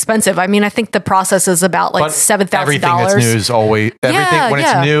it's kind of expensive. I mean, I think the process is about like $7,000. Everything that's new is always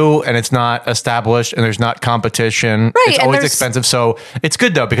it's new and it's not established and there's not competition. Right, it's always expensive. So it's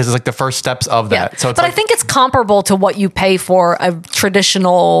good though because it's like the first steps of that. So I think it's comparable to what you pay for a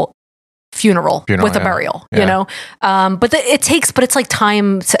traditional funeral with a burial, but it's like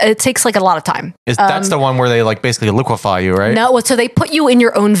time. It takes like a lot of time. That's the one where they like basically liquefy you, right? No, so they put you in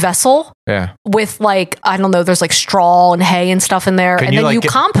your own vessel. Yeah. With like, I don't know, there's like straw and hay and stuff in there. And then you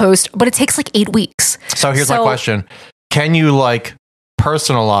compost, but it takes like 8 weeks. So here's my question. Can you like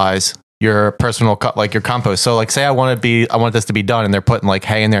personalize your personal like your compost? So like say I want this to be done and they're putting like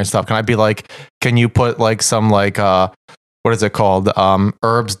hay in there and stuff. Can I be like, can you put like some like what is it called?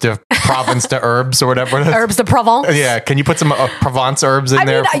 Herbs de Provence de herbs or whatever. Herbs de Provence. Yeah, can you put some Provence herbs in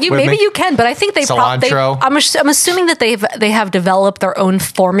there? Maybe you can, but I think they cilantro. I'm assuming that they have developed their own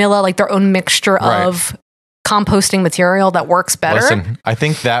formula, like their own mixture of composting material that works better. Listen, I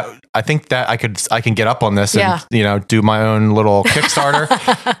think that I can get up on this and do my own little Kickstarter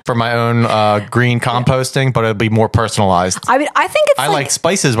for my own green composting, but it'll be more personalized. I mean, I think I like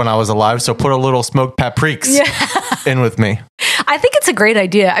spices when I was alive, so put a little smoked paprikas in with me. I think it's a great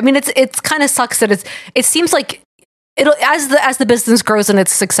idea. I mean, it's kind of sucks that it seems like it'll as the business grows and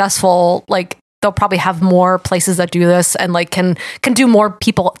it's successful, like they'll probably have more places that do this and like can do more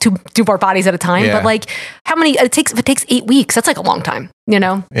people to do more bodies at a time. Yeah. But like how many if it takes 8 weeks, that's like a long time, you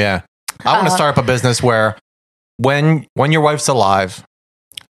know? Yeah. I want to start up a business where when your wife's alive,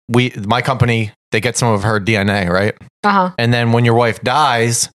 my company, they get some of her DNA, right? Uh-huh. And then when your wife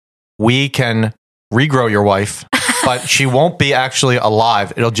dies, we can regrow your wife, but she won't be actually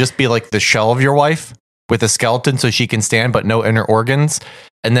alive. It'll just be like the shell of your wife with a skeleton so she can stand, but no inner organs.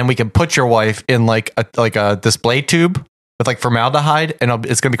 And then we can put your wife in like a display tube with like formaldehyde, and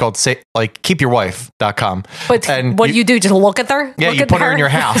it's going to be called keepyourwife.com. But what do you do? Just look at her? Yeah, you put her in your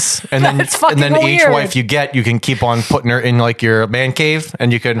house, and then each wife you can keep on putting her in like your man cave,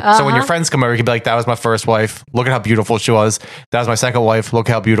 and you can. So when your friends come over, you can be like, "That was my first wife. Look at how beautiful she was. That was my second wife. Look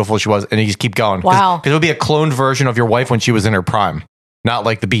how beautiful she was," and you just keep going. Wow, because it would be a cloned version of your wife when she was in her prime. Not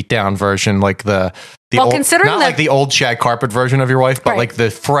like the beat down version, like the old, like the old shag carpet version of your wife, but like the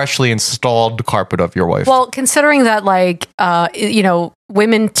freshly installed carpet of your wife. Well, considering that like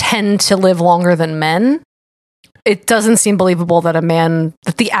women tend to live longer than men, it doesn't seem believable that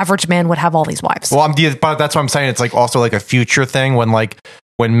that the average man would have all these wives. Well, but that's what I'm saying. It's like also like a future thing when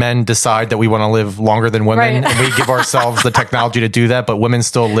men decide that we want to live longer than women, and we give ourselves the technology to do that, but women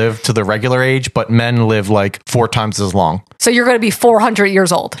still live to the regular age, but men live like 4 times as long. So you're going to be 400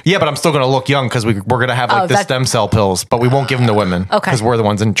 years old. Yeah, but I'm still going to look young because we're going to have like the stem cell pills, but we won't give them to women because we're the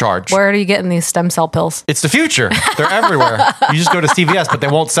ones in charge. Where are you getting these stem cell pills? It's the future. They're everywhere. You just go to CVS, but they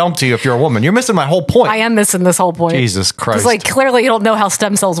won't sell them to you if you're a woman. You're missing my whole point. I am missing this whole point. Jesus Christ. It's like clearly you don't know how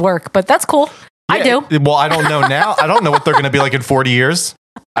stem cells work, but that's cool. Yeah, I do. Well, I don't know now. I don't know what they're going to be like in 40 years.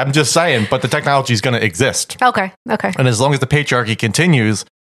 I'm just saying, but the technology is going to exist. Okay. And as long as the patriarchy continues,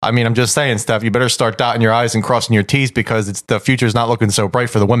 I mean, I'm just saying, Steph, you better start dotting your I's and crossing your T's because the future's not looking so bright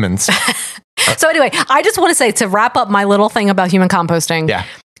for the women's. So anyway, I just want to say, to wrap up my little thing about human composting,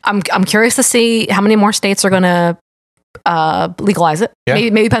 I'm curious to see how many more states are going to legalize it. Yeah.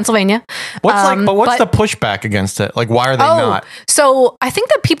 Maybe Pennsylvania. What's the pushback against it? Like, why are they not? So I think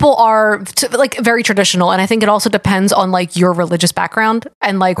that people are like very traditional, and I think it also depends on like your religious background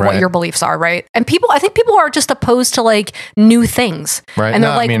and like what your beliefs are, right? And I think people are just opposed to like new things, right? And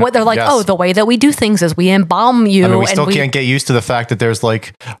they're oh, the way that we do things is we embalm you. I mean, we still can't get used to the fact that there's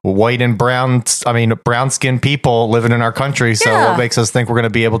like white and brown skinned people living in our country. So what makes us think we're going to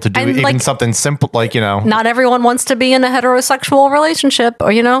be able to do even something simple, like, not everyone wants to be in a heterosexual relationship,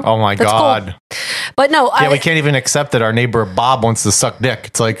 or oh my God. Cool. But no, we can't even accept that our neighbor Bob wants to suck dick.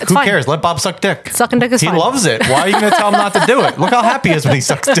 It's like, who cares? Let Bob suck dick. Sucking dick is fine. He loves it. Why are you going to tell him not to do it? Look how happy he is when he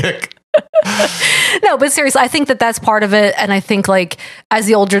sucks dick. No, but seriously, I think that that's part of it, and I think like as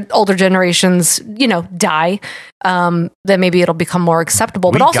the older generations, die, then maybe it'll become more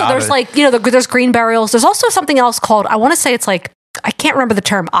acceptable. But also, there's there's green burials. There's also something else called, I want to say it's like, I can't remember the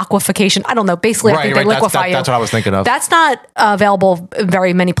term, aquafication. I don't know. Basically, I think they liquefy you. That's what I was thinking of. That's not available in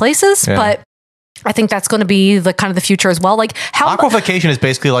very many places, but I think that's going to be the kind of the future as well. Like aquafication is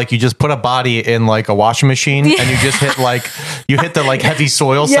basically like you just put a body in like a washing machine and you just hit the like heavy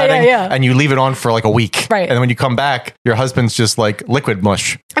soil setting and you leave it on for like a week. Right. And then when you come back, your husband's just like liquid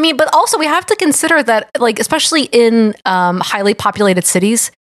mush. I mean, but also we have to consider that, like, especially in highly populated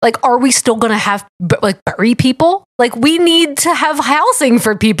cities, like, are we still going to have bury people? Like, we need to have housing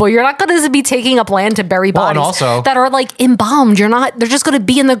for people. You're not going to be taking up land to bury bodies that are like embalmed. They're just going to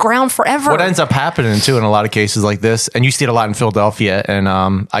be in the ground forever. What ends up happening too in a lot of cases like this, and you see it a lot in Philadelphia, and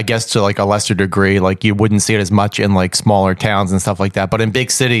I guess to like a lesser degree, like you wouldn't see it as much in like smaller towns and stuff like that. But in big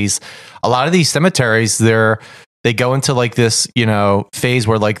cities, a lot of these cemeteries, they go into like this, phase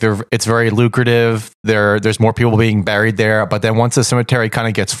where like it's very lucrative. There's more people being buried there. But then once the cemetery kind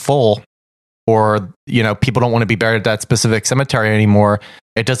of gets full, or, people don't want to be buried at that specific cemetery anymore,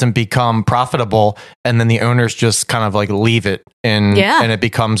 it doesn't become profitable. And then the owners just kind of like leave it and it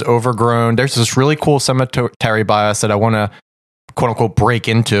becomes overgrown. There's this really cool cemetery by us that I want to quote unquote break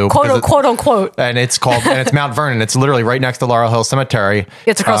into, quote unquote. And it's Mount Vernon. It's literally right next to Laurel Hill Cemetery.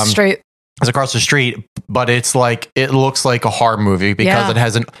 It's across the street. It's across the street, but it's like it looks like a horror movie because it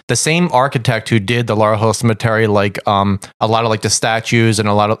has the same architect who did the Laurel Hill Cemetery, like a lot of like the statues and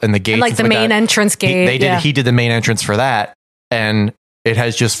a lot of and the gates, and like the main entrance gate. He did the main entrance for that, and it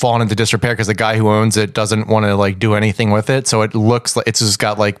has just fallen into disrepair because the guy who owns it doesn't want to like do anything with it. So it looks like it's just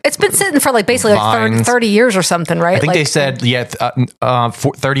got like it's been sitting for like basically like 30 years or something, right? I think like, they said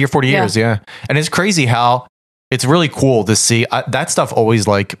 30 or 40 years, yeah. And it's crazy how it's really cool to see that stuff. Always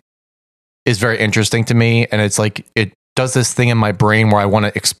like is very interesting to me, and it's like it does this thing in my brain where I want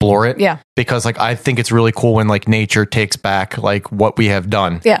to explore it. Yeah. Because like I think it's really cool when like nature takes back like what we have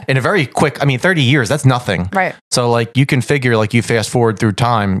done. Yeah. In a very quick, I mean 30 years, that's nothing. Right. So like you can figure like you fast forward through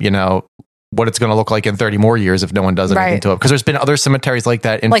time, you know, what it's going to look like in 30 more years if no one does anything to it. Because there's been other cemeteries like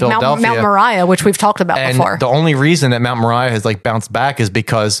that in Philadelphia. Mount Moriah, which we've talked about before. The only reason that Mount Moriah has like bounced back is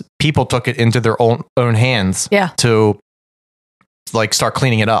because people took it into their own hands to like start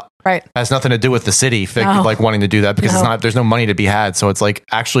cleaning it up. Right. It has nothing to do with the city like wanting to do that because there's no money to be had. So it's like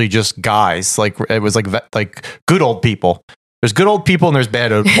actually just guys. Like it was like good old people. There's good old people and there's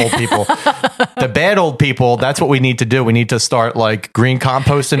bad old people. The bad old people, that's what we need to do. We need to start like green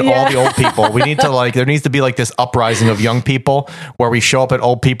composting all the old people. We need to like, there needs to be like this uprising of young people where we show up at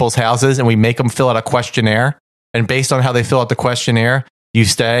old people's houses and we make them fill out a questionnaire. And based on how they fill out the questionnaire, you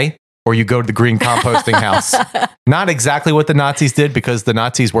stay or you go to the green composting house. Not exactly what the Nazis did because the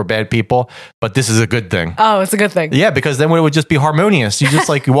Nazis were bad people, but this is a good thing. Oh, it's a good thing. Yeah, because then it would just be harmonious. You just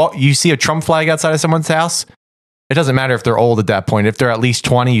like, you see a Trump flag outside of someone's house. It doesn't matter if they're old at that point. If they're at least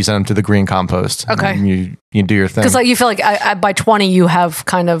 20, you send them to the green compost. Okay. And you do your thing. Because like you feel like by 20, you have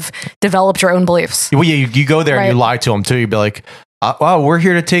kind of developed your own beliefs. Well, you go there and you lie to them too. You'd be like, wow, we're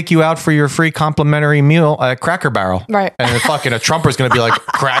here to take you out for your free complimentary meal at Cracker Barrel. Right. And then fucking a Trumper's going to be like,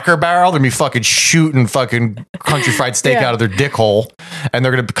 Cracker Barrel? They're going to be fucking shooting fucking country fried steak out of their dick hole. And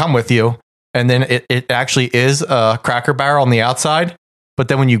they're going to come with you. And then it actually is a Cracker Barrel on the outside. But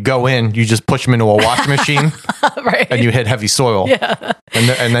then when you go in, you just push them into a washing machine and you hit heavy soil. Yeah.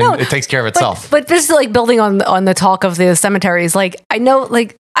 And then it takes care of itself. But this is like building on the talk of the cemeteries. Like I know,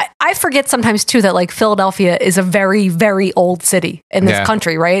 like I forget sometimes too that like Philadelphia is a very, very old city in this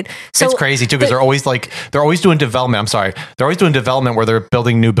country, right? So it's crazy too because they're always doing development. I'm sorry, they're always doing development where they're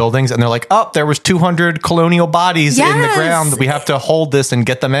building new buildings and they're like, oh, there was 200 colonial bodies in the ground. We have to hold this and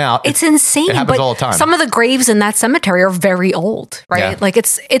get them out. It's insane. It happens all the time. Some of the graves in that cemetery are very old, right? Yeah. Like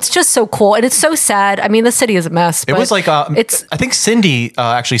it's just so cool and it's so sad. I mean, the city is a mess. It was like I think Cindy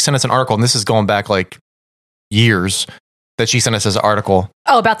actually sent us an article, and this is going back like years. That she sent us as an article.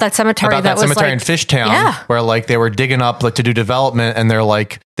 Oh, about that cemetery. About that cemetery in Fishtown, where like they were digging up like to do development, and they're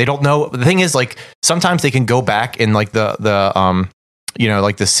like they don't know. The thing is, like sometimes they can go back in like the you know,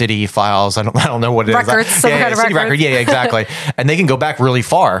 like the city files. I don't know what it records, is. Some kind of city record. Yeah, exactly. And they can go back really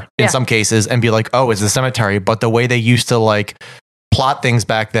far in some cases and be like, oh, it's a cemetery. But the way they used to like plot things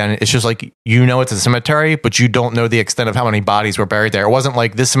back then, it's just like, you know, it's a cemetery, but you don't know the extent of how many bodies were buried there. It wasn't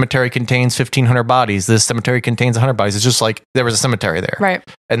like this cemetery contains 1,500 bodies. This cemetery contains 100 bodies. It's just like there was a cemetery there. Right.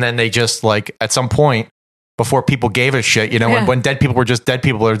 And then they just like at some point before people gave a shit, you know, when dead people were just dead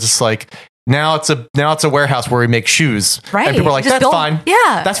people, they're just like, now it's a warehouse where we make shoes. Right. And people are like, that's fine.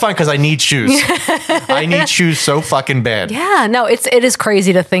 Yeah. That's fine because I need shoes. I need shoes so fucking bad. Yeah. No, it is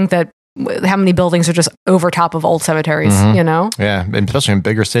crazy to think that how many buildings are just over top of old cemeteries, you know? Yeah, especially in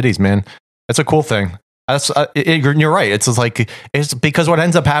bigger cities, man. It's a cool thing. That's you're right. It's just like it's because what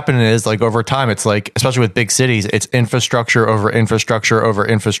ends up happening is like over time, it's like especially with big cities, it's infrastructure over infrastructure over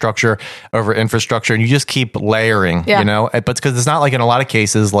infrastructure over infrastructure, and you just keep layering, you know. But because it's not like in a lot of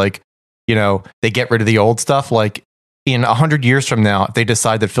cases, like you know, they get rid of the old stuff, like. In 100 years from now, if they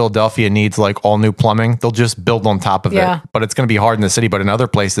decide that Philadelphia needs like all new plumbing, they'll just build on top of it. But it's going to be hard in the city. But in other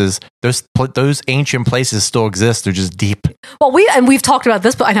places, those ancient places still exist. They're just deep. Well, we've talked about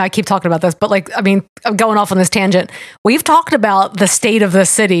this, but I know I keep talking about this, but like, I mean, I'm going off on this tangent. We've talked about the state of the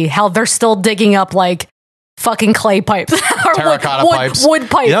city, how they're still digging up like fucking clay pipes, or terracotta pipes, wood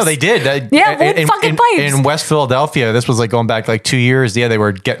pipes. You know, they did. Fucking pipes in West Philadelphia. This was like going back like 2 years. Yeah, they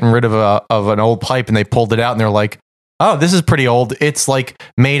were getting rid of an old pipe, and they pulled it out, and they're like, oh, this is pretty old. It's like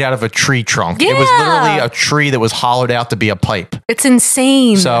made out of a tree trunk. It was literally a tree that was hollowed out to be a pipe. It's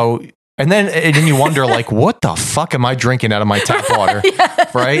insane. So, and then you wonder, like, what the fuck am I drinking out of my tap water?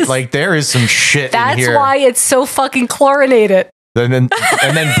 Right? Like, there is some shit in here. That's why it's so fucking chlorinated. And then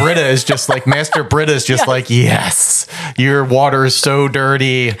Brita is just like, Master Brita is just like, yes, your water is so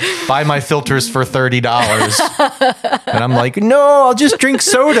dirty. Buy my filters for $30. And I'm like, no, I'll just drink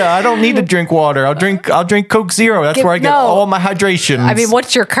soda. I don't need to drink water. I'll drink Coke Zero. That's where I get all my hydration. I mean,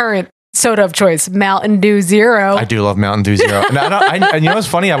 what's your current soda of choice, Mountain Dew Zero. I do love Mountain Dew Zero. And you know what's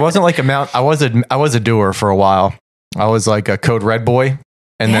funny? I wasn't like I was a doer for a while. I was like a Code Red boy.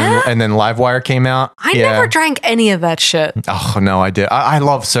 And then Livewire came out. I never drank any of that shit. Oh no, I did. I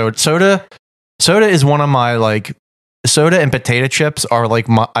love soda. Soda is one of my like. Soda and potato chips are like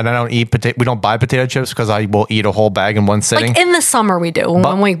and I don't eat potato. We don't buy potato chips because I will eat a whole bag in one sitting. Like in the summer, we do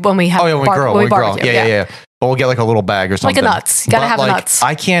when we have when we grill. Yeah. But we'll get like a little bag or something. Like a nuts. You gotta have nuts.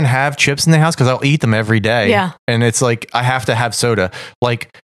 I can't have chips in the house because I'll eat them every day. Yeah. And it's like I have to have soda.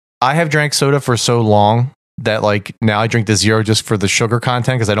 Like I have drank soda for so long that like now I drink the zero just for the sugar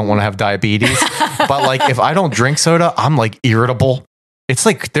content because I don't want to have diabetes. But like if I don't drink soda, I'm like irritable. It's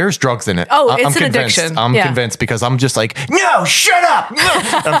like there's drugs in it. Oh, it's I'm an convinced. addiction. I'm convinced because I'm just like, no, shut up. No.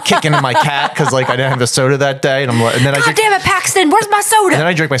 And I'm kicking my cat because like I didn't have a soda that day, and then God damn it, Paxton, where's my soda? And then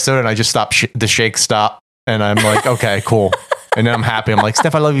I drink my soda and I just stop. The shake stop, and I'm like, okay, cool. And then I'm happy. I'm like,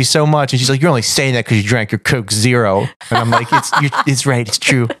 Steph, I love you so much. And she's like, you're only saying that because you drank your Coke Zero. And I'm like, it's right. It's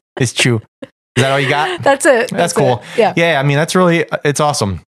true. It's true. Is that all you got? That's it. That's cool. It. Yeah. I mean, it's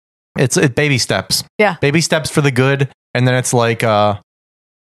awesome. It's baby steps. Yeah. Baby steps for the good, and then it's like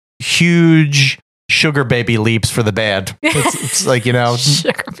huge sugar baby leaps for the bad. It's like, you know,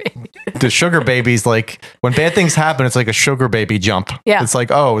 sugar baby. The sugar babies, like when bad things happen, it's like a sugar baby jump. Yeah. It's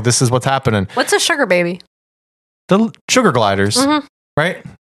like, oh, this is what's happening. What's a sugar baby? The sugar gliders, right?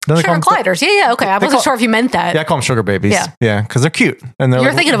 Sugar gliders. Yeah. Okay. I wasn't sure if you meant that. Yeah, I call them sugar babies. Yeah. Yeah. Because they're cute. And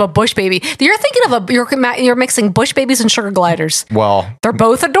you're thinking of a bush baby. You're thinking of you're mixing bush babies and sugar gliders. Well, they're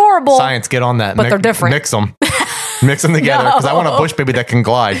both adorable. Science, get on that. But they're different. Mix them. Mix them together because I want a bush baby that can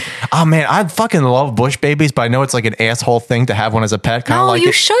glide. Oh man, I fucking love bush babies, but I know it's like an asshole thing to have one as a pet.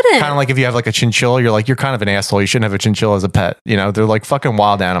 You shouldn't. Kind of like if you have like a chinchilla, you're kind of an asshole. You shouldn't have a chinchilla as a pet. You know, they're like fucking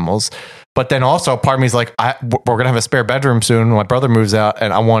wild animals. But then also part of me is like, we're gonna have a spare bedroom soon. My brother moves out,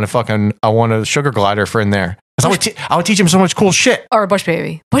 and I want a sugar glider for in there. I would teach him so much cool shit. Or a bush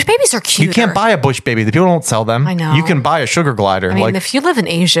baby. Bush babies are cute. You can't buy a bush baby. The people don't sell them. I know. You can buy a sugar glider. I mean, like, if you live in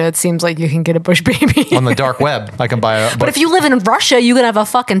Asia, it seems like you can get a bush baby. On the dark web, I can buy a... But if you live in Russia, you can have a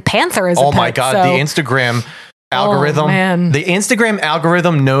fucking panther as a pet. Oh my God, the Instagram algorithm. The Instagram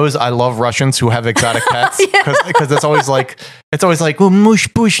algorithm knows I love Russians who have exotic pets because it's always like mush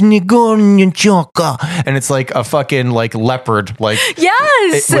push nigornyanchoka, and it's like a fucking like leopard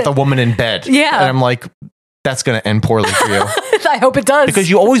with a woman in bed. Yeah. And I'm like, that's going to end poorly for you. I hope it does. Because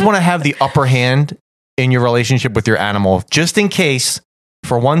you always want to have the upper hand in your relationship with your animal, just in case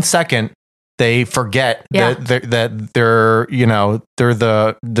for 1 second they forget that they're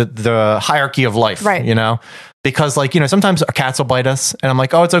the hierarchy of life, right? You know, because like, you know, sometimes our cats will bite us, and I'm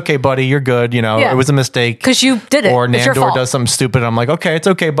like, oh, it's okay, buddy, you're good. You know, it was a mistake because you did it. Or Nandor does something stupid, and I'm like, okay, it's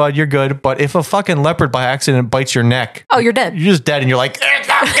okay, bud, you're good. But if a fucking leopard by accident bites your neck, oh, you're dead. You're just dead, and you're like, it's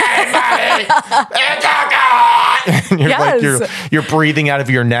okay, buddy, it's okay. And you're like, you're breathing out of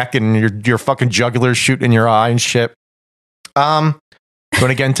your neck, and your fucking jugular's shooting in your eye and shit. You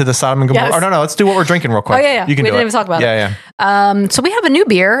want to get into the Sodom and Gomorrah? Yes. Oh, no, let's do what we're drinking real quick. Oh, yeah. You can we do didn't even talk about it. Yeah. So we have a new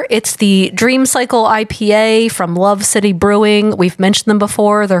beer. It's the Dream Cycle IPA from Love City Brewing. We've mentioned them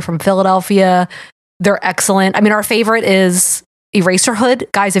before. They're from Philadelphia. They're excellent. I mean, our favorite is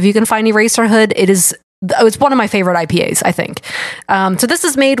Eraserhood. Guys, if you can find Eraserhood, it's one of my favorite IPAs, I think. So this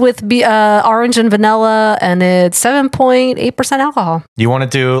is made with orange and vanilla, and it's 7.8% alcohol. You want to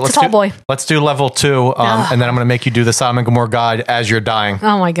do... Let's do level 2, and then I'm going to make you do the Sodom and Gomorrah guide as you're dying.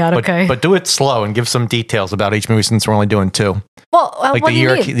 Oh my God, okay. But do it slow and give some details about each movie since we're only doing 2. Well, like the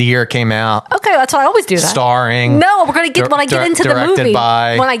year it came out. Okay, that's what I always do. That. Starring. No, we're gonna get when I get into the movie.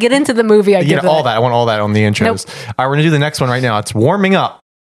 When I get into the movie, I give all that. I want all that on the intros. Nope. All right, we're gonna do the next one right now. It's warming up.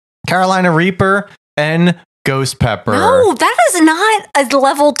 Carolina Reaper and Ghost Pepper. No, that is not a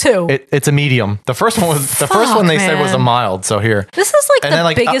level 2. It's a medium. The first one they said was a mild. So here, this is like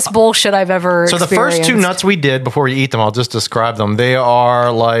the biggest bullshit I've ever. So the first 2 nuts we did before you eat them, I'll just describe them. They are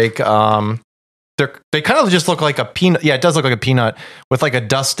like they kind of just look like a peanut. Yeah, it does look like a peanut with like a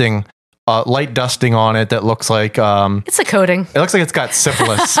dusting, light dusting on it that looks like it's a coating. It looks like it's got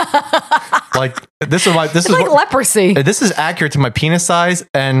syphilis. Like this is like leprosy. This is accurate to my penis size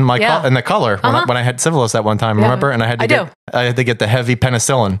and my and the color when I had syphilis that one time. Remember? And I had to get the heavy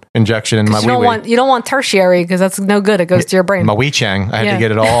penicillin injection in my wee. You don't want tertiary because that's no good. It goes to your brain. My wee chang. I had to get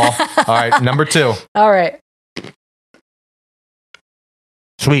it all. All right, number 2. All right.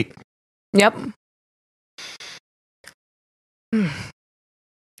 Sweet. Yep. I'm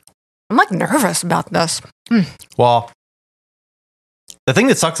like nervous about this. Well, the thing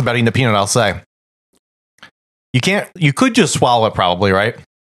that sucks about eating the peanut, I'll say, you could just swallow it probably, right?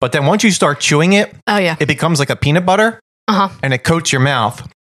 But then once you start chewing it, it becomes like a peanut butter and it coats your mouth.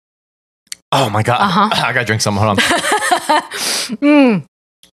 Oh my God. I gotta drink some. Hold on. Mm.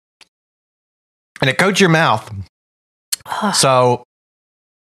 And it coats your mouth. So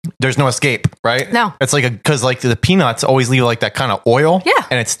there's no escape, right? No. It's like because like the peanuts always leave like that kind of oil. Yeah.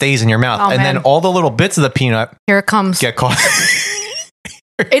 And it stays in your mouth. Oh, and man. then all the little bits of the peanut Here it comes. get caught.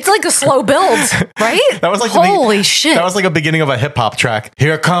 It's like a slow build, right? That was like holy shit. That was like a beginning of a hip hop track.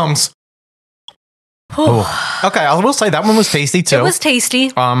 Here it comes. Ooh. Okay, I will say that one was tasty too. It was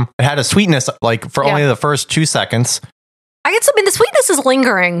tasty. It had a sweetness like for only the first 2 seconds. I get something. The sweetness is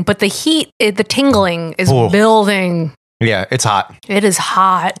lingering, but the heat, the tingling is building. Yeah, it's hot. It is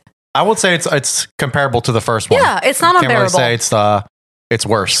hot. I would say it's comparable to the first one. Yeah, it's not unbearable. Can't really say it's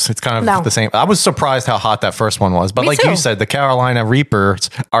worse. It's kind of the same. I was surprised how hot that first one was, but Me like too. you said, the Carolina Reapers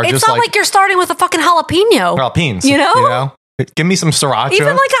are It's just not like you're starting with a fucking jalapeno. jalapenos. You know? Give me some sriracha.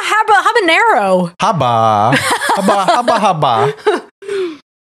 Even like a habanero. Haba, haba, haba.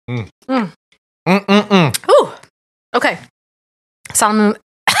 Ooh. Okay. Sodom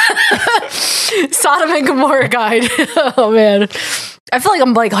and Gomorrah guide. Oh man, I feel like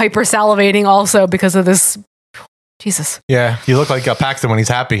I'm like hyper salivating also because of this. Jesus. Yeah, you look like Paxton when he's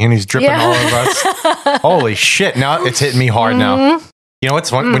happy and he's dripping all over us. Holy shit! Now it's hitting me hard now. You know what's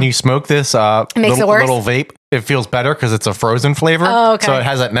fun? When you smoke this it makes it worse. little vape, it feels better because it's a frozen flavor. Oh, okay. So it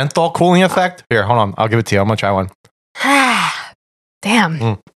has that menthol cooling effect. Here, hold on. I'll give it to you. I'm going to try one.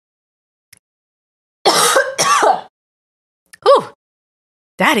 Damn. Ooh.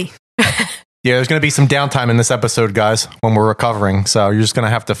 Daddy. Yeah, there's going to be some downtime in this episode, guys, when we're recovering. So you're just going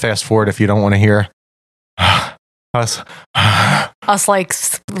to have to fast forward if you don't want to hear us. Us like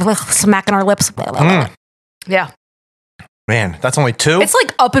smacking our lips. Yeah. Man, that's only 2? It's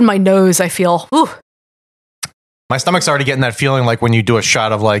like up in my nose, I feel. Ooh. My stomach's already getting that feeling like when you do a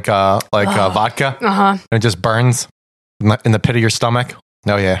shot of vodka. Uh-huh. And it just burns in the pit of your stomach.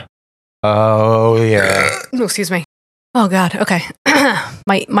 Oh, yeah. Oh, yeah. Oh, excuse me. Oh, God. Okay.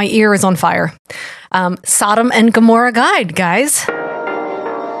 my ear is on fire. Sodom and Gomorrah guide, guys.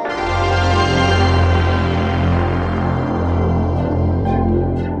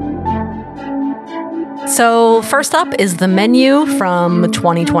 So first up is the menu from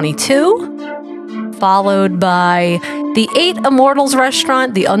 2022, followed by the 8 Immortals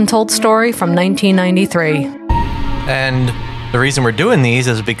restaurant, The Untold Story from 1993. And the reason we're doing these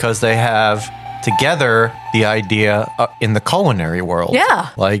is because they have together the idea in the culinary world.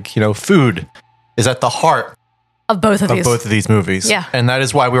 Yeah. Like, food is at the heart of both of these movies. Yeah. And that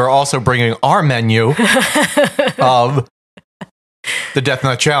is why we were also bringing our menu of the Death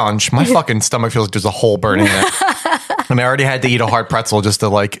Nut Challenge. My fucking stomach feels like there's a hole burning in it. I mean, I already had to eat a hard pretzel just to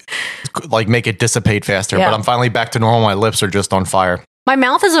like make it dissipate faster. Yeah. But I'm finally back to normal. My lips are just on fire. My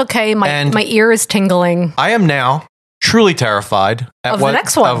mouth is okay. My ear is tingling. I am now truly terrified of the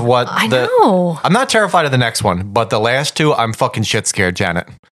next one. Of what I know. I'm not terrified of the next one, but the last 2, I'm fucking shit scared, Janet.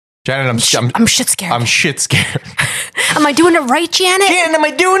 Janet, I'm shit scared. I'm shit scared. Am I doing it right, Janet? Janet, am I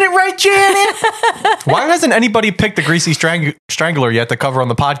doing it right, Janet? Why hasn't anybody picked the Greasy Strangler yet to cover on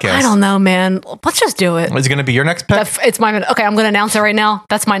the podcast? I don't know, man. Let's just do it. Is it going to be your next pick? It's mine. Okay, I'm going to announce it right now.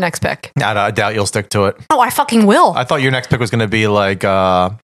 That's my next pick. I doubt you'll stick to it. Oh, I fucking will. I thought your next pick was going to be like,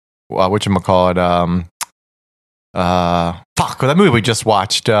 whatchamacallit? That movie we just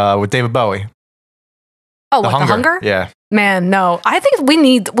watched with David Bowie. Oh, The Hunger? Yeah. Man, no. I think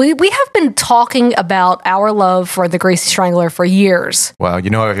we have been talking about our love for the Greasy Strangler for years. Well,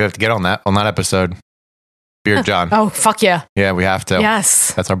 you have to get on that episode. Beard John. Oh, fuck yeah. Yeah, we have to.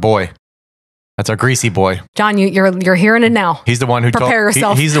 Yes. That's our boy. That's our greasy boy. John, you're hearing it now. He's the one who Prepare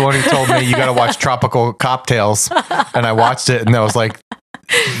yourself. He's the one who told me you got to watch Tropical Cocktails, and I watched it, and that was like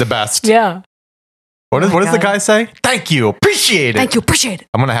the best. Yeah. What does the guy say? Thank you, appreciate it. Thank you, appreciate it.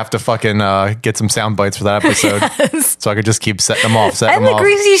 I'm gonna have to fucking get some sound bites for that episode, Yes. so I could just keep setting them off. And the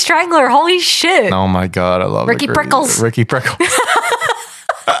Greasy Strangler, holy shit! Oh my god, I love Ricky Prickles. Ricky Prickles.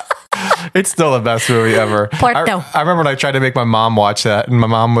 It's still the best movie ever. Puerto. I remember when I tried to make my mom watch that, and my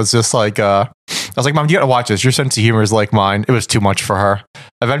mom was just like, I was like, Mom, you gotta watch this. Your sense of humor is like mine. It was too much for her.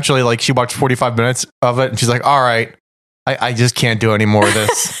 Eventually, like, she watched 45 minutes of it, and she's like, all right, I just can't do any more of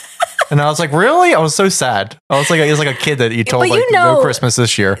this. And I was like, really? I was so sad. I was like a kid that you told, like, no Christmas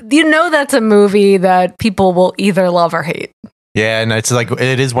this year. You know that's a movie that people will either love or hate. Yeah, and it's like,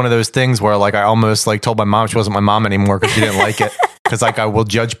 it is one of those things where, like, I almost, like, told my mom she wasn't my mom anymore because she didn't like it. Because, like, I will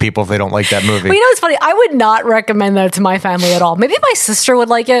judge people if they don't like that movie. But you know what's funny? I would not recommend that to my family at all. Maybe my sister would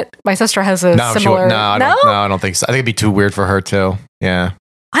like it. My sister has a similar... I don't think so. I think it'd be too weird for her, too. Yeah.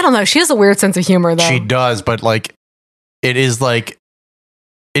 I don't know. She has a weird sense of humor, though. She does, but, like, it is, like...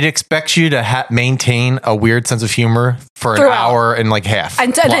 it expects you to maintain a weird sense of humor for an Throughout. hour and like half.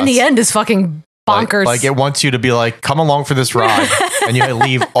 And then the end is fucking bonkers. Like it wants you to be like, come along for this ride, and you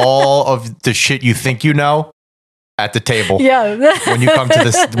leave all of the shit you think you know at the table. Yeah. when you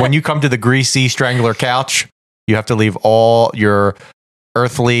come to the greasy strangler couch, you have to leave all your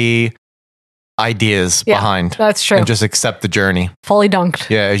earthly ideas behind. That's true. And just accept the journey. Fully dunked.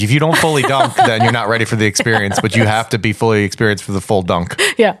 Yeah, if you don't fully dunk, then you're not ready for the experience, but you have to be fully experienced for the full dunk.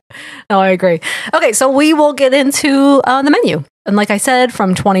 Yeah. No, I agree. Okay, so we will get into the menu. And like I said,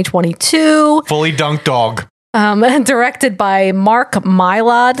 from 2022. Fully dunked dog. Directed by Mark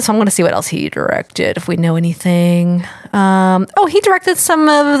Mylod. So I'm going to see what else he directed, if we know anything. He directed some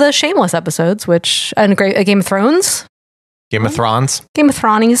of the Shameless episodes, and Game of Thrones. Game of Thrones. Game of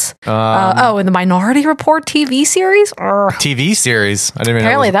Thrones. And the Minority Report TV series. TV series. I didn't even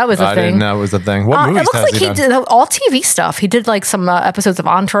Apparently that was a thing. I didn't know it was a thing. What movies it looks like he did all TV stuff. He did like some episodes of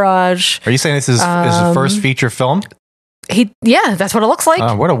Entourage. Are you saying this is his first feature film? That's what it looks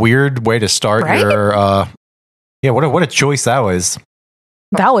like. What a weird way to start your... what a choice that was.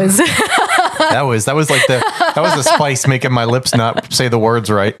 That was... that was like the spice making my lips not say the words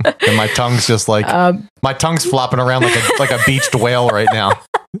right, and my tongue's just like my tongue's flopping around like a beached whale right now.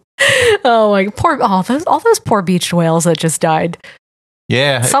 Oh my all those poor beached whales that just died.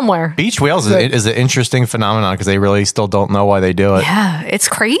 Yeah, somewhere. Beached whales is an interesting phenomenon because they really still don't know why they do it. Yeah, it's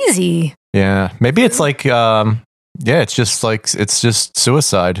crazy. Yeah, maybe it's like it's just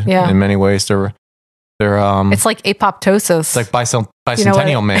suicide. Yeah. In many ways they're it's like apoptosis. It's like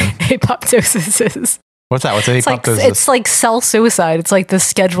bicentennial man. Apoptosis is. What's that? What's apoptosis? It's like cell suicide. It's like the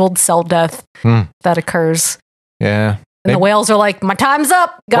scheduled cell death that occurs. Yeah. And the whales are like, my time's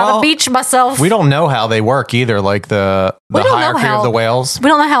up. Gotta beach myself. We don't know how they work either. Like the hierarchy of the whales. We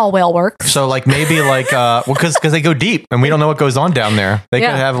don't know how a whale works. So like maybe like because they go deep and we don't know what goes on down there. They could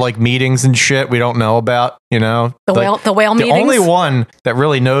have like meetings and shit we don't know about. You know, the whale meetings. The only one that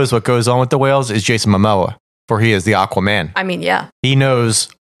really knows what goes on with the whales is Jason Momoa, for he is the Aquaman. I mean, yeah, he knows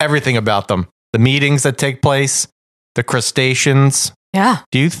everything about them. The meetings that take place, the crustaceans. Yeah.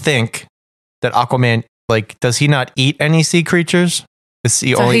 Do you think that Aquaman? Like, does he not eat any sea creatures?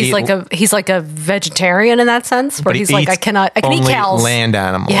 He's like a vegetarian in that sense, where he's like, I can eat cows, land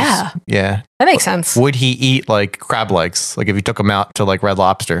animals. Yeah, that makes sense. Would he eat like crab legs? Like if you took him out to like Red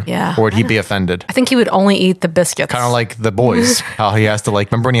Lobster, or would he be offended? I think he would only eat the biscuits, kind of like the boys. How he has to like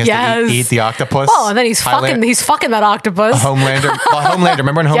remember when he has to eat the octopus. Oh, and then he's fucking that octopus. Homelander.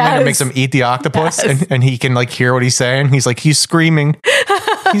 Remember when Homelander makes him eat the octopus, and he can like hear what he's saying. He's screaming,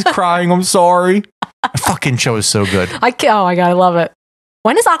 he's crying. I'm sorry. The fucking show is so good. Oh my god, I love it.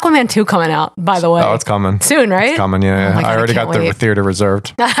 When is Aquaman 2 coming out, by the way? Oh, it's coming. Soon, right? It's coming, yeah. Oh God, I already got the theater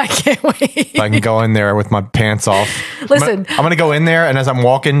reserved. I can't wait. I can go in there with my pants off. Listen. I'm going to go in there, and as I'm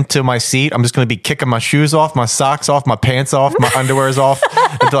walking to my seat, I'm just going to be kicking my shoes off, my socks off, my pants off, my underwear's off,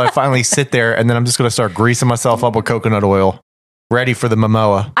 until I finally sit there, and then I'm just going to start greasing myself up with coconut oil. Ready for the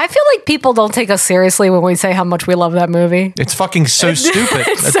Momoa. I feel like people don't take us seriously when we say how much we love that movie. It's fucking so stupid.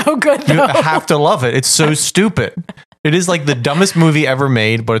 It's so good, though. You have to love it. It's so stupid. It is like the dumbest movie ever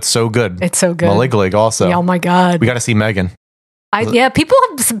made, but it's so good. It's so good. Maliglig also. Yeah, oh my God. We got to see Megan. People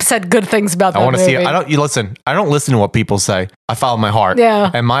have said good things about that movie. I want to see it. I don't listen to what people say. I follow my heart.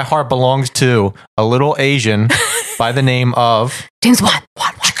 Yeah. And my heart belongs to a little Asian by the name of James Wan.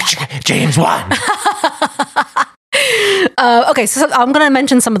 James Wan. Okay, so I'm going to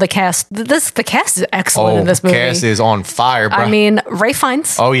mention some of the cast. The cast is excellent in this movie. The cast is on fire, bro. I mean, Ralph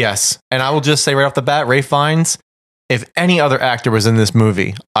Fiennes. Oh, yes. And I will just say right off the bat, Ralph Fiennes, if any other actor was in this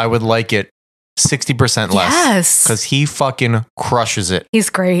movie, I would like it 60% less. Yes. Because he fucking crushes it. He's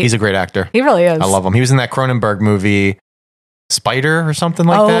great. He's a great actor. He really is. I love him. He was in that Cronenberg movie, Spider or something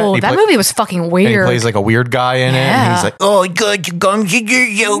like that. Oh, that movie was fucking weird. And he plays like a weird guy in it. And he's like, oh, good, you come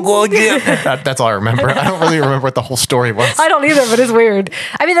here. That's all I remember. I don't really remember what the whole story was. I don't either, but it's weird.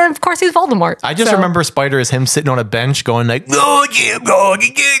 I mean, and of course, he's Voldemort. I just remember Spider as him sitting on a bench going like, oh,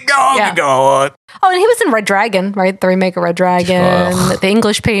 Oh, and he was in Red Dragon, right? The remake of Red Dragon, The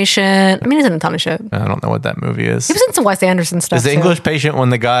English Patient. I mean, he's in a ton of shit. I don't know what that movie is. He was in some Wes Anderson stuff. Is The English Patient when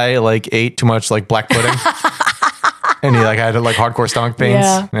the guy like ate too much like black pudding? And he like had like hardcore stomach pains.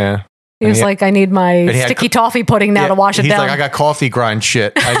 Yeah. He was like, I need my sticky toffee pudding now to wash it down. He's like, I got coffee grind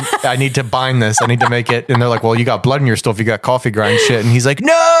shit. I need to bind this. I need to make it. And they're like, well, you got blood in your stool if you got coffee grind shit. And he's like,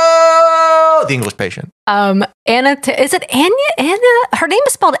 no, The English Patient. Anna, is it Anya? Anna? Her name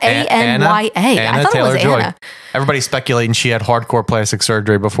is spelled Anya. I thought it was Anna. Everybody's speculating she had hardcore plastic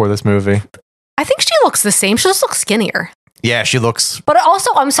surgery before this movie. I think she looks the same. She just looks skinnier. Yeah, she looks. But also,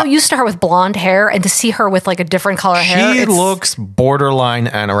 I'm so used to her with blonde hair, and to see her with like a different color hair. She looks borderline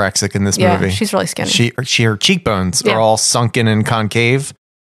anorexic in this movie. She's really skinny. Her cheekbones are all sunken and concave.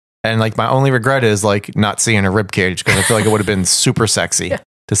 And like my only regret is like not seeing her rib cage, because I feel like it would have been super sexy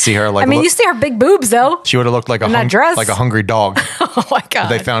to see her. Like, I mean, you see her big boobs though. She would have looked like like a hungry dog. Oh my god! That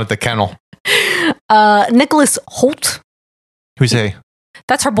they found at the kennel. Nicholas Hoult. Who's he?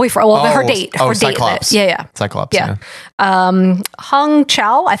 That's her boyfriend. Well, her date. Her Cyclops. date. Yeah. Cyclops. Yeah. Hung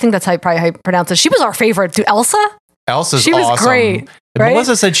Chow. I think that's how you pronounce it. She was our favorite too. Elsa's she was awesome. Great. Right?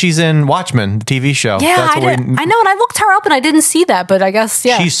 Melissa said she's in Watchmen, the TV show. Yeah, I know, and I looked her up and I didn't see that, but I guess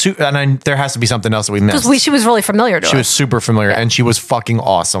she's there has to be something else that we missed. Because she was really familiar to us. She was super familiar, and she was fucking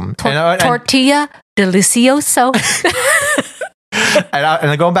awesome. Tortilla delicioso.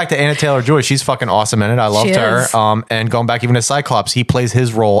 And going back to Anna Taylor-Joy, she's fucking awesome in it. I loved her. And going back even to Cyclops, he plays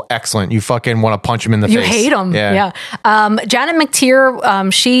his role excellent. You fucking want to punch him in the face. You hate him. Yeah. Janet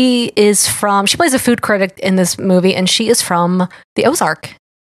McTeer, she plays a food critic in this movie, and she is from The Ozarks.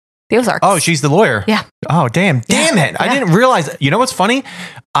 Oh, she's the lawyer. Yeah. Oh, damn it. Yeah. I didn't realize. You know what's funny?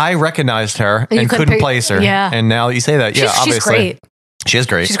 I recognized her and couldn't place her. Yeah. And now that you say that, obviously. She's great. She is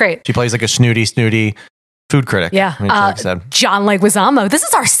great. She's great. She plays like a snooty food critic. Yeah. Like said. John Leguizamo. This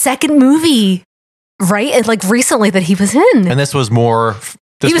is our second movie, right? And like recently that he was in. And this was more.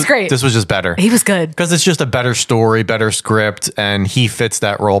 He was great. This was just better. He was good. Because it's just a better story, better script, and he fits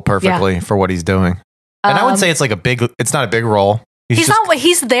that role perfectly for what he's doing. And I would say it's not a big role. He's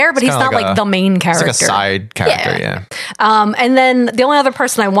there, but he's not like the main character. It's like a side character, yeah. And then the only other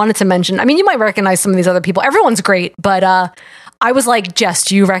person I wanted to mention, I mean, you might recognize some of these other people. Everyone's great, but I was like, Jess,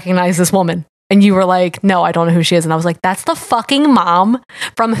 do you recognize this woman? And you were like, no, I don't know who she is. And I was like, that's the fucking mom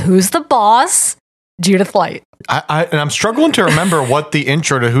from Who's the Boss? Judith Light. And I'm struggling to remember what the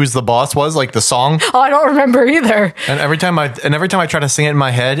intro to Who's the Boss was, like the song. Oh, I don't remember either. And every time I try to sing it in my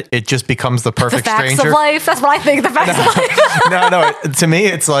head, it just becomes the perfect stranger. The facts of life. That's what I think. The facts of life. No. To me,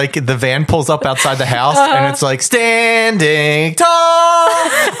 it's like the van pulls up outside the house, and it's like standing tall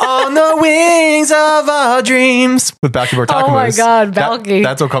on the wings of our dreams with Balky Bartakamus. Oh my god, Balky.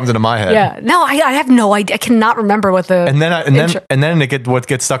 That's what comes into my head. Yeah. No, I have no idea. I cannot remember what the and then what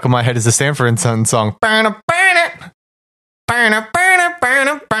gets stuck in my head is the Sanford and Son song. And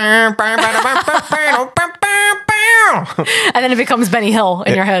then it becomes Benny Hill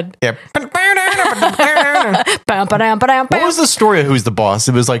in your head. Yeah. What was the story of Who's the Boss?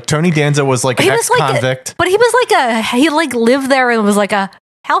 It was like Tony Danza was like an ex-convict. But he was he lived there and was like a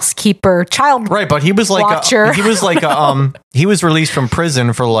housekeeper, child. Right, but he was like watcher. He was released from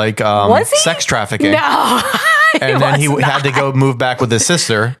prison for like sex trafficking. No. And then he had to go move back with his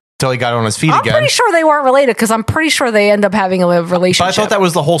sister. Till he got on his feet again. I'm pretty sure they weren't related because I'm pretty sure they end up having a relationship. But I thought that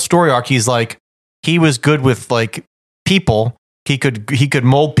was the whole story arc. He's like, he was good with like people. He could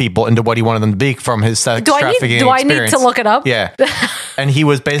mold people into what he wanted them to be from his sex trafficking experience. Do I need to look it up? Yeah. And he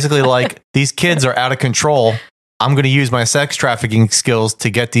was basically like, these kids are out of control. I'm going to use my sex trafficking skills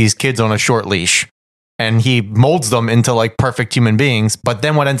to get these kids on a short leash. And he molds them into like perfect human beings. But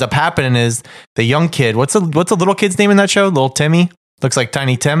then what ends up happening is the young kid, what's the little kid's name in that show? Little Timmy? Looks like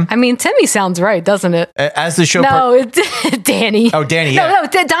Tiny Tim. I mean, Timmy sounds right, doesn't it? As the show... No, it's Danny. Oh, Danny, yeah. No,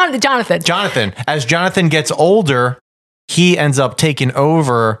 Jonathan. Jonathan. As Jonathan gets older, he ends up taking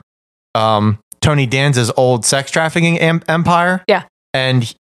over Tony Danza's old sex trafficking empire. Yeah.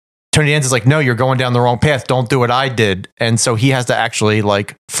 And Tony Danza's like, no, you're going down the wrong path. Don't do what I did. And so he has to actually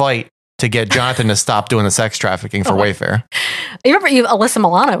like fight to get Jonathan to stop doing the sex trafficking for Wayfair. You remember Alyssa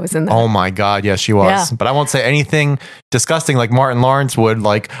Milano was in there. Oh my God, yes, she was. Yeah. But I won't say anything disgusting like Martin Lawrence would,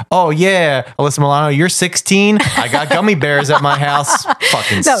 like, oh yeah, Alyssa Milano, you're 16. I got gummy bears at my house.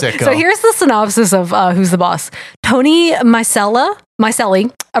 Fucking sicko. So here's the synopsis of Who's the Boss. Tony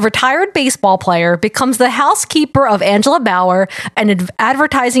Micelli, a retired baseball player, becomes the housekeeper of Angela Bauer, an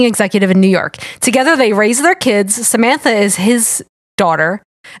advertising executive in New York. Together they raise their kids. Samantha is his daughter.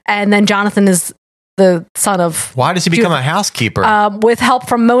 And then Jonathan is the son of. Why does he become a housekeeper? With help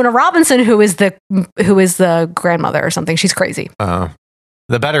from Mona Robinson, who is the grandmother or something. She's crazy. The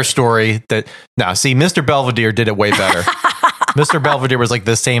better story Mr. Belvedere did it way better. Mr. Belvedere was like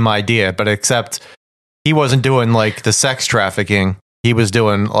the same idea, but except he wasn't doing like the sex trafficking. He was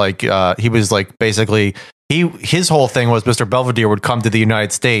doing like he was like basically his whole thing was Mr. Belvedere would come to the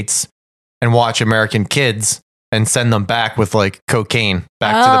United States and watch American kids and send them back with like cocaine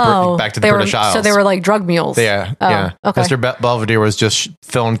back to the British Isles. So they were like drug mules. Yeah, yeah. Okay. Mr. Belvedere was just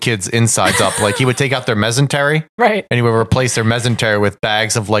filling kids' insides up. Like he would take out their mesentery, right, and he would replace their mesentery with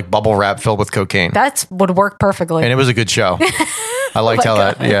bags of like bubble wrap filled with cocaine. That would work perfectly. And it was a good show. I liked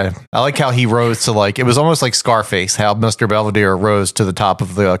I like how he rose to like, it was almost like Scarface, how Mr. Belvedere rose to the top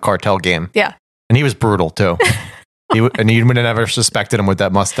of the cartel game. Yeah. And he was brutal too. You would have never suspected him with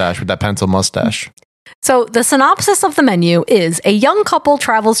that mustache, with that pencil mustache. So the synopsis of the menu is: a young couple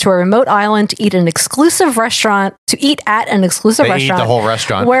travels to a remote island to eat at an exclusive restaurant. They eat the whole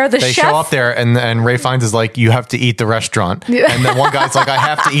restaurant. Where they show up there, and Ray Fiennes is like, "You have to eat the restaurant." Yeah. And then one guy's like, "I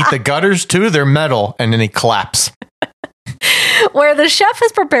have to eat the gutters too. They're metal." And then he claps. Where the chef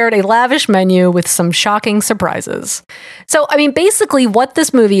has prepared a lavish menu with some shocking surprises. So, I mean, basically what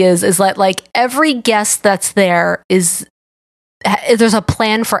this movie is that like every guest that's there's a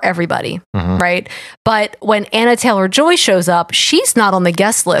plan for everybody, right? But when Anna Taylor-Joy shows up, she's not on the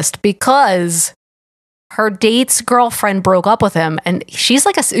guest list because her date's girlfriend broke up with him, and she's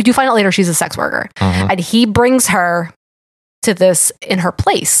like you find out later she's a sex worker, and he brings her to this in her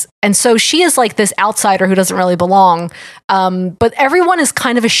place. And so she is like this outsider who doesn't really belong. But everyone is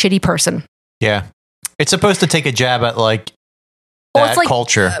kind of a shitty person. Yeah. It's supposed to take a jab at like that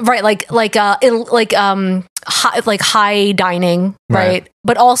culture. Right. Like high dining. Right.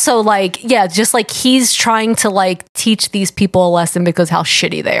 But also like, yeah, just like he's trying to like teach these people a lesson because how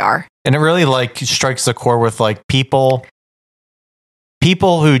shitty they are. And it really like strikes the core with like people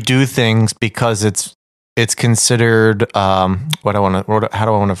who do things because it's considered how do I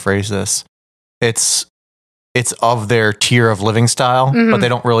want to phrase this? It's of their tier of living style, but they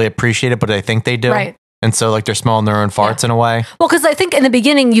don't really appreciate it, but they think they do. Right. And so like they're smelling their own farts in a way. Well, because I think in the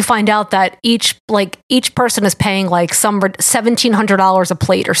beginning you find out that each person is paying like some $1,700 a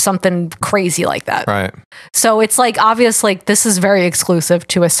plate or something crazy like that. Right. So it's like obvious, like this is very exclusive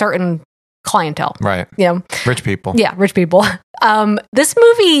to a certain clientele. Right. You know? Rich people. Yeah, rich people. This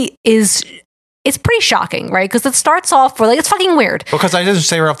movie it's pretty shocking, right? Because it starts off where like it's fucking weird. Because I just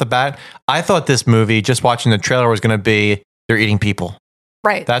say right off the bat, I thought this movie, just watching the trailer, was going to be they're eating people.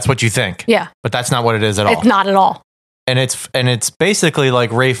 Right. That's what you think. Yeah. But that's not what it is at all. It's not at all. And it's basically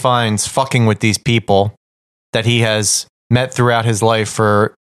like Ray Fiennes fucking with these people that he has met throughout his life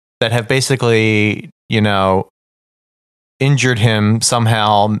that have basically, you know, injured him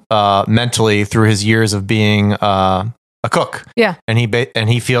somehow mentally through his years of being a cook. Yeah. And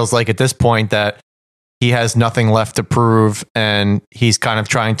he feels like at this point that he has nothing left to prove, and he's kind of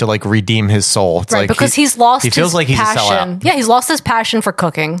trying to like redeem his soul. It's right, like because he's lost he feels his like he's passion. a sellout. Yeah, he's lost his passion for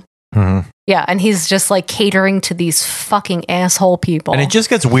cooking. Yeah, and he's just like catering to these fucking asshole people. And it just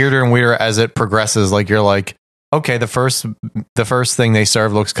gets weirder and weirder as it progresses. Like you're like, okay, the first thing they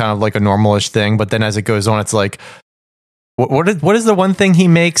serve looks kind of like a normalish thing, but then as it goes on, it's like, what is the one thing he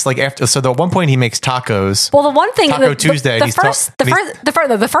makes like after? So at one point he makes tacos. Well, the one thing Taco Tuesday. The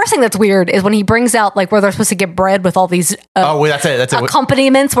first thing that's weird is when he brings out like where they're supposed to get bread with all these that's it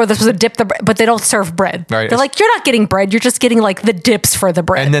accompaniments where they're supposed to dip the bread, but they don't serve bread. Right. They're like, you're not getting bread, you're just getting like the dips for the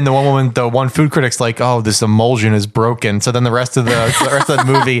bread. And then the one food critic's like, oh, this emulsion is broken. So then the rest of the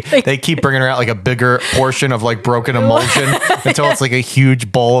movie they keep bringing her out like a bigger portion of like broken emulsion until it's like a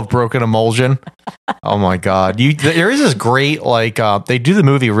huge bowl of broken emulsion. Oh my god! There is this great like they do the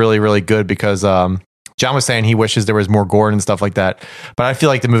movie really really good because John was saying he wishes there was more gore and stuff like that, but I feel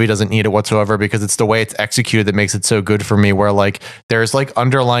like the movie doesn't need it whatsoever because it's the way it's executed that makes it so good for me. Where like there's like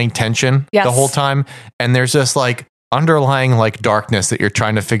underlying tension the whole time, and there's just like underlying like darkness that you're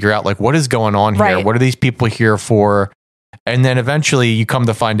trying to figure out like what is going on here, what are these people here for, and then eventually you come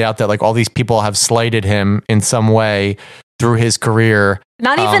to find out that like all these people have slighted him in some way through his career.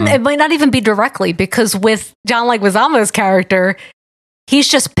 It might not even be directly, because with John Leguizamo's character, he's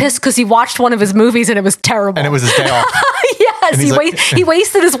just pissed because he watched one of his movies and it was terrible. And it was his day off. Yes, he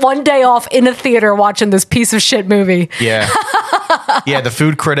wasted his one day off in a theater watching this piece of shit movie. Yeah. Yeah, the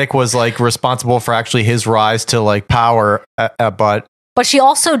food critic was like responsible for actually his rise to like power, but she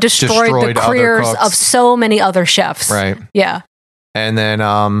also destroyed the careers of so many other chefs. Right. Yeah. And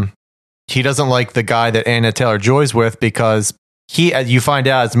then he doesn't like the guy that Anna Taylor-Joy's with because you find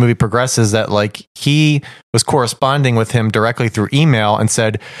out as the movie progresses that like he was corresponding with him directly through email and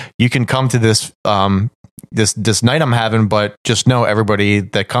said, you can come to this this night I'm having, but just know everybody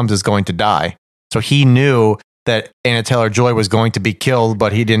that comes is going to die. So he knew that Anna Taylor-Joy was going to be killed,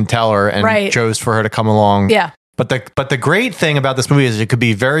 but he didn't tell her and chose for her to come along. Yeah. But the great thing about this movie is it could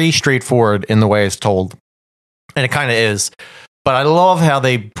be very straightforward in the way it's told. And it kind of is. But I love how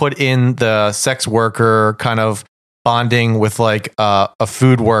they put in the sex worker kind of bonding with like a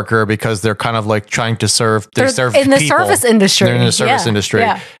food worker because they're kind of like trying to serve. They serve in the people. service industry. They're in the service industry.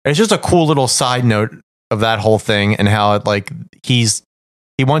 Yeah. And it's just a cool little side note of that whole thing and how it like he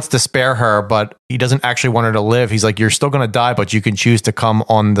wants to spare her, but he doesn't actually want her to live. He's like, you're still going to die, but you can choose to come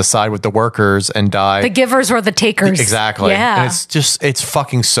on the side with the workers and die. The givers or the takers. Exactly. Yeah. And it's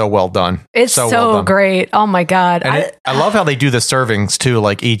fucking so well done. It's so well done. great. Oh my God. And I love how they do the servings too,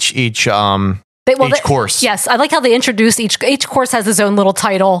 like each course. Yes, I like how they introduce each course has its own little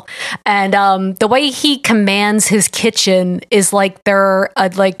title, and the way he commands his kitchen is like they're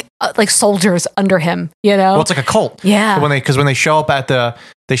like soldiers under him. You know, well, it's like a cult. Yeah, when they show up at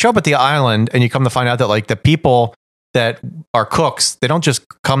the island, and you come to find out that like the people that are cooks, they don't just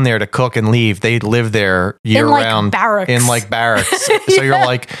come there to cook and leave. They live there year round in like barracks. So you're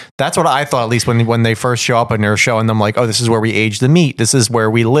like, that's what I thought, at least when they first show up and they're showing them like, oh, this is where we age the meat. This is where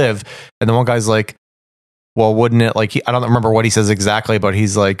we live. And the one guy's like, well, wouldn't it like, I don't remember what he says exactly, but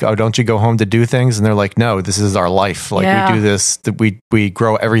he's like, oh, don't you go home to do things? And they're like, no, this is our life. Like we do this, we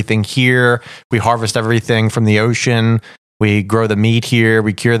grow everything here. We harvest everything from the ocean. We grow the meat here.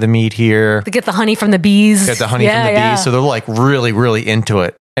 We cure the meat here. They get the honey from the bees. Bees. So they're like really, really into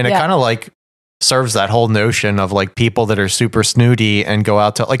it. And it kind of like serves that whole notion of like people that are super snooty and go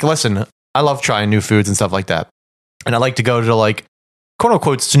out to like, listen, I love trying new foods and stuff like that. And I like to go to like quote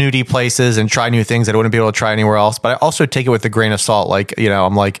unquote snooty places and try new things that I wouldn't be able to try anywhere else. But I also take it with a grain of salt. Like, you know,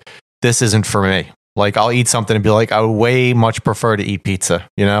 I'm like, this isn't for me. Like I'll eat something and be like, I would way much prefer to eat pizza,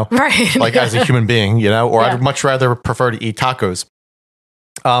 you know? Right. Like as a human being, you know, or I'd much rather prefer to eat tacos.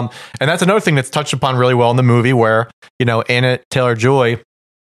 And that's another thing that's touched upon really well in the movie where, you know, Anya Taylor-Joy,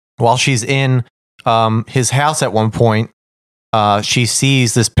 while she's in his house at one point, she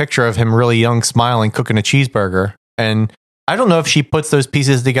sees this picture of him really young, smiling, cooking a cheeseburger. And I don't know if she puts those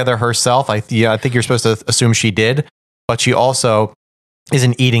pieces together herself. I think you're supposed to assume she did, but she also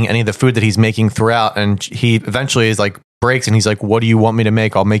isn't eating any of the food that he's making throughout. And he eventually is like breaks and he's like, what do you want me to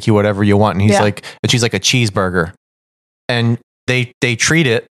make? I'll make you whatever you want. And he's like, and she's like a cheeseburger. And they treat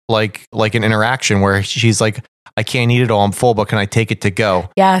it like an interaction where she's like, I can't eat it all. I'm full, but can I take it to go?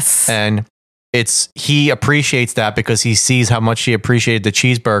 Yes. And he appreciates that because he sees how much she appreciated the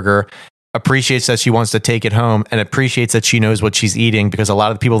cheeseburger, appreciates that she wants to take it home, and appreciates that she knows what she's eating, because a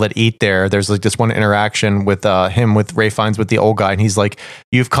lot of the people that eat there's like this one interaction with him with Ralph Fiennes with the old guy, and he's like,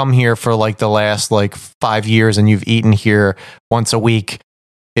 you've come here for like the last like 5 years and you've eaten here once a week.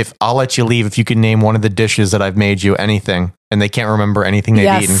 If I'll let you leave if you can name one of the dishes that I've made you, anything. And they can't remember anything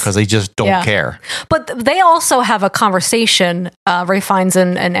they've eaten because they just don't care. But they also have a conversation, Ralph Fiennes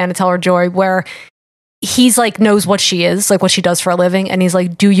and Anya Taylor-Joy, where he's like knows what she is, like what she does for a living, and he's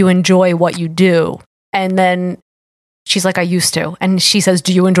like, do you enjoy what you do? And then she's like, I used to. And she says,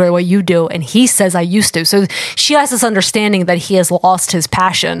 do you enjoy what you do? And he says, I used to. So she has this understanding that he has lost his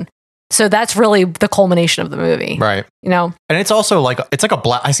passion. So that's really the culmination of the movie. Right. You know? And it's also like, it's like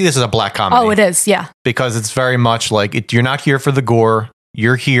I see this as a black comedy. Oh, it is. Yeah. Because it's very much like, you're not here for the gore.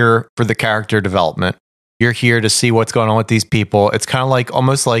 You're here for the character development. You're here to see what's going on with these people. It's kind of like,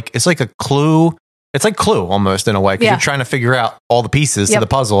 almost like, it's like a Clue. It's like Clue almost in a way, because you're trying to figure out all the pieces to the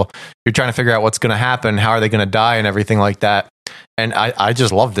puzzle. You're trying to figure out what's going to happen, how are they going to die, and everything like that. And I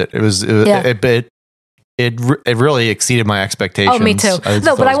just loved it. It really exceeded my expectations. Oh, me too.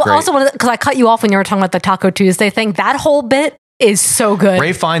 No, but I also wanted, because I cut you off when you were talking about the Taco Tuesday thing. That whole bit is so good.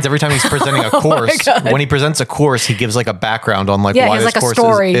 Ralph Fiennes, every time he's presenting a course, when he presents a course, he gives like a background on like why this course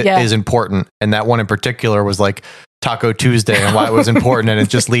is important. And that one in particular was like Taco Tuesday and why it was important. And it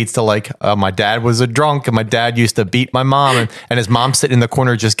just leads to like, my dad was a drunk and my dad used to beat my mom, and his mom sitting in the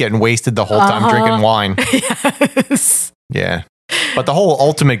corner just getting wasted the whole time drinking wine. Yes. Yeah. But the whole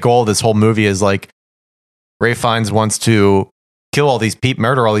ultimate goal of this whole movie is like, Ralph Fiennes wants to kill all these people,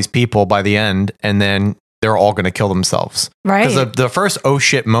 murder all these people by the end, and then they're all going to kill themselves. Right. Because the first oh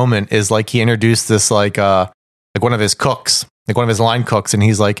shit moment is like he introduced this like one of his cooks, like one of his line cooks, and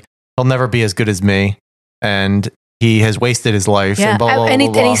he's like, he'll never be as good as me, and he has wasted his life. Yeah. And, blah, blah, and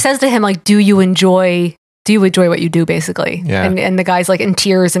he says to him like, do you enjoy what you do, basically? Yeah. And the guy's like in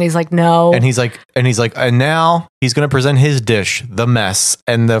tears, and he's like, no. And he's like, and now he's going to present his dish, the mess.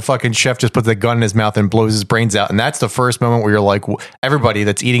 And the fucking chef just puts the gun in his mouth and blows his brains out. And that's the first moment where you're like, everybody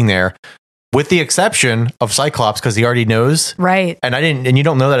that's eating there, with the exception of Cyclops, because he already knows. Right. And you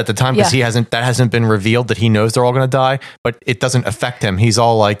don't know that at the time because that hasn't been revealed that he knows they're all going to die, but it doesn't affect him. He's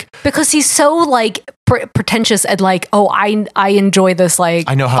all like, because he's so like pretentious and like, oh, I enjoy this, like,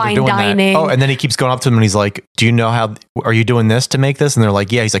 I know how fine they're doing dining. that. Oh, and then he keeps going up to them and he's like, do you know how, are you doing this to make this? And they're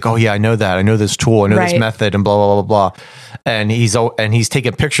like, yeah. He's like, oh yeah, I know that. I know this tool. I know this method and blah, blah, blah, blah. And he's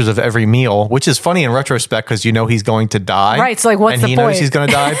taking pictures of every meal, which is funny in retrospect because you know he's going to die. Right. So like, what's and the he point? knows he's going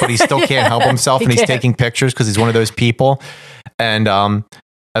to die, but he still can't help himself. And he's taking pictures because he's one of those people. And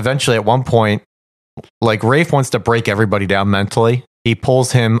eventually at one point, like Rafe wants to break everybody down mentally. He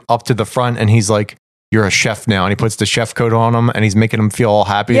pulls him up to the front and he's like, you're a chef now. And he puts the chef coat on him and he's making him feel all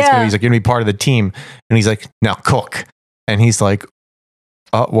happy. He's like, you're going to be part of the team. And he's like, now cook. And he's like,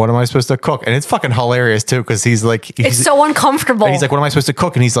 what am I supposed to cook? And it's fucking hilarious too. Cause he's like, it's so uncomfortable. And he's like, what am I supposed to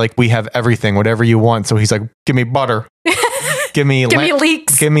cook? And he's like, we have everything, whatever you want. So he's like, give me butter. Give me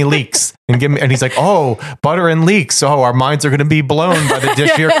leeks. Give me leeks. And he's like, oh, butter and leeks. Oh, our minds are going to be blown by the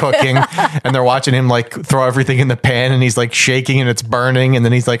dish you're cooking. And they're watching him like throw everything in the pan and he's like shaking and it's burning. And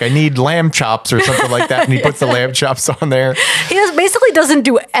then he's like, I need lamb chops or something like that. And he puts the lamb chops on there. He basically doesn't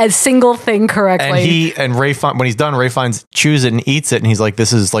do a single thing correctly. And Ray, when he's done, Ray finds, chews it and eats it. And he's like,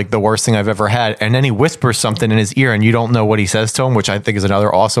 this is like the worst thing I've ever had. And then he whispers something in his ear and you don't know what he says to him, which I think is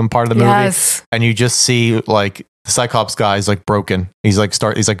another awesome part of the movie. Yes. And you just see like, the Cyclops guy is like broken. He's like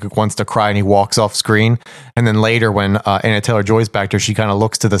wants to cry and he walks off screen. And then later when Anna Taylor-Joy's back there, she kind of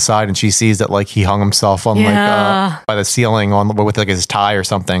looks to the side and she sees that like he hung himself on like by the ceiling on with like his tie or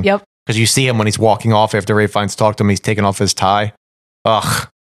something. Yep. Because you see him when he's walking off after Ray finds talked to him, he's taking off his tie. Ugh.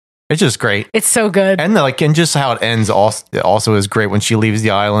 It's just great. It's so good. And and just how it ends also is great when she leaves the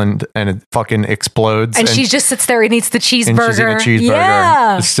island and it fucking explodes. And she just sits there and eats the cheeseburger. And she's eating a cheeseburger.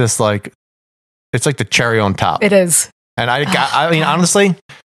 Yeah. It's just like, it's like the cherry on top. It is. And I mean, honestly,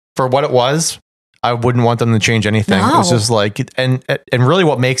 for what it was, I wouldn't want them to change anything. No. It was just like, and really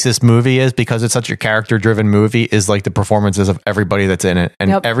what makes this movie is because it's such a character driven movie is like the performances of everybody that's in it.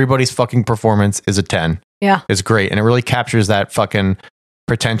 And everybody's fucking performance is a 10. Yeah. It's great. And it really captures that fucking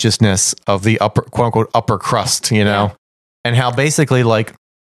pretentiousness of the upper, quote unquote, upper crust, you know, and how basically like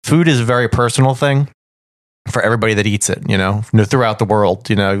food is a very personal thing for everybody that eats it, you know, throughout the world,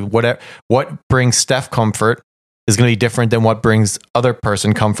 you know, what brings Steph comfort is going to be different than what brings other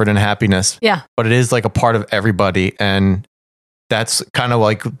person comfort and happiness. Yeah. But it is like a part of everybody. And that's kind of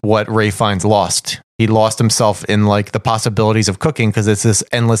like what Ray finds lost. He lost himself in like the possibilities of cooking because it's this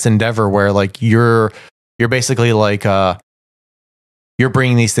endless endeavor where like you're basically like, you're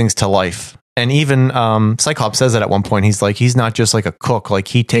bringing these things to life. And even Cyclops says that at one point. He's like, he's not just like a cook. Like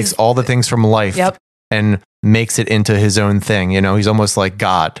he takes all the things from life and makes it into his own thing. You know, he's almost like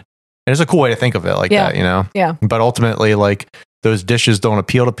God. And it's a cool way to think of it like that, you know? Yeah. But ultimately, like those dishes don't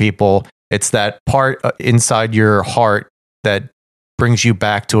appeal to people. It's that part inside your heart that brings you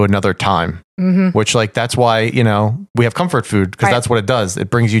back to another time, which like, that's why, you know, we have comfort food because that's what it does. It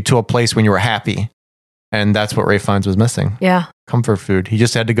brings you to a place when you were happy. And that's what Ray finds was missing. Yeah. Comfort food. He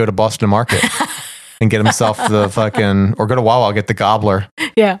just had to go to Boston Market and get himself the fucking, or go to Wawa, get the gobbler.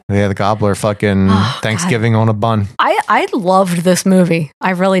 Yeah. Yeah, the gobbler fucking Thanksgiving on a bun. I loved this movie. I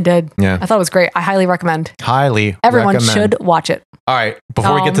really did. Yeah. I thought it was great. I highly recommend. Everyone should watch it. All right.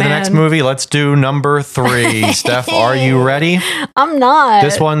 Before we get to the next movie, let's do number 3. Steph, are you ready? I'm not.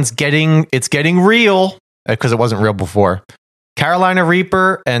 This one's getting real because it wasn't real before. Carolina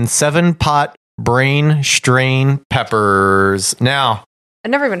Reaper and 7-pot brain strain peppers. Now, I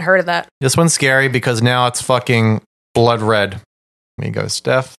never even heard of that. This one's scary because now it's fucking blood red. There you go,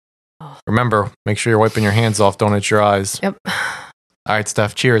 Steph. Remember, make sure you're wiping your hands off. Don't itch your eyes. Yep. All right,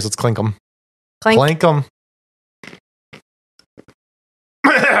 Steph. Cheers. Let's clink them. Clink them.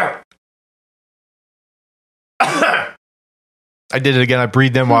 I did it again. I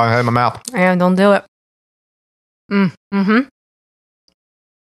breathed in while I had in my mouth. Yeah, don't do it. Mm-hmm.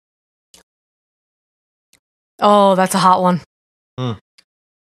 Oh, that's a hot one.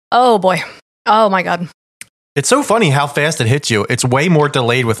 Oh, boy. Oh, my God. It's so funny how fast it hits you. It's way more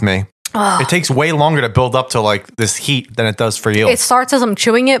delayed with me. It takes way longer to build up to like this heat than it does for you. It starts as I'm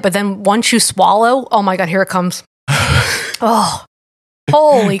chewing it, but then once you swallow, oh my God, here it comes. Oh,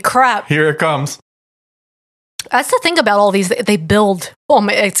 holy crap. Here it comes. That's the thing about all these. They build. Oh,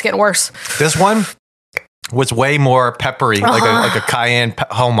 it's getting worse. This one was way more peppery, like a cayenne.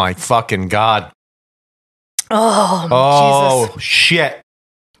 Oh my fucking God. Oh, Jesus. Shit.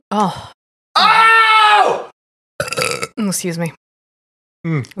 Oh. Excuse me.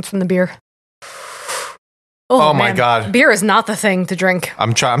 It's from the beer. Oh my God. Beer is not the thing to drink.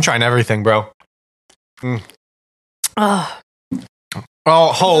 I'm trying everything, bro. Oh,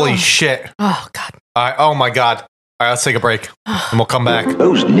 holy shit. Oh, God. Oh my God. All right, let's take a break, and we'll come back.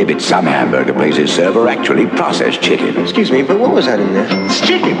 Those Nibbit some hamburger places serve are actually processed chicken. Excuse me, but what was that in there? It's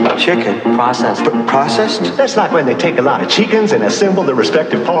chicken. Chicken. Processed. Processed? That's like when they take a lot of chickens and assemble the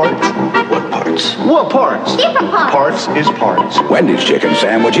respective parts. What parts? What parts? Different parts. Parts is parts. Wendy's chicken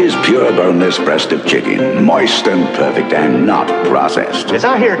sandwiches, pure boneless breast of chicken, moist and perfect and not processed. As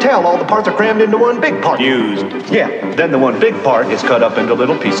I hear tell, all the parts are crammed into one big part. Used. Yeah, then the one big part is cut up into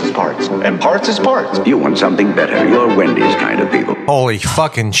little pieces parts. And parts is parts. You want something better. You're Wendy's kind of people. Holy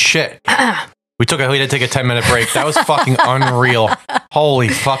fucking shit. We did take a 10-minute break. That was fucking unreal. Holy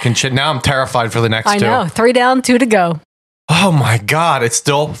fucking shit. Now I'm terrified for the next two. I know. 3 down, 2 to go. Oh my God. It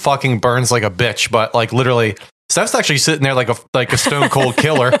still fucking burns like a bitch, but like literally, Steph's actually sitting there like a stone cold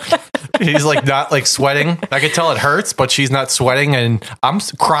killer. He's like not like sweating. I could tell it hurts, but she's not sweating, and I'm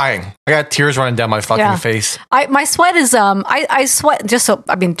crying. I got tears running down my fucking face. My sweat is I sweat just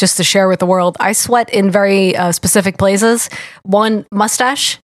to share with the world. I sweat in very specific places. One,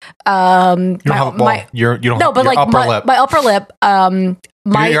 mustache. You don't have your upper lip. My upper lip.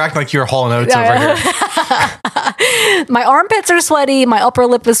 You're acting like you're Hall & Oates over here. My armpits are sweaty, my upper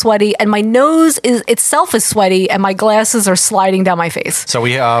lip is sweaty, and my nose itself is sweaty, and my glasses are sliding down my face. So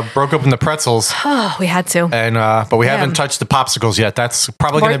we broke open the pretzels. Oh, we had to. And but we haven't touched the popsicles yet. That's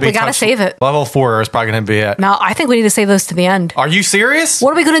probably going to be we gotta save it. Level 4 is probably going to be it. No, I think we need to save those to the end. Are you serious?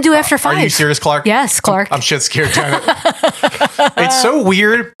 What are we going to do after 5? Are you serious, Clark? Yes, Clark. I'm shit scared, Janet. It's so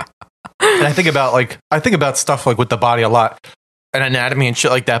weird. And I think about stuff like with the body a lot. And anatomy and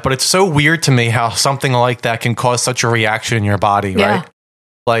shit like that, but it's so weird to me how something like that can cause such a reaction in your body, right?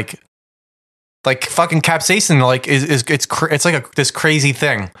 Like fucking capsaicin, like it's like this crazy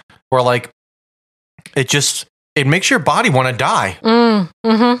thing where like it makes your body want to die.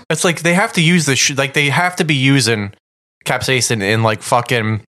 Mm-hmm. It's like they have to use they have to be using capsaicin in like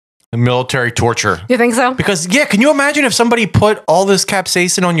fucking military torture. You think so? Because can you imagine if somebody put all this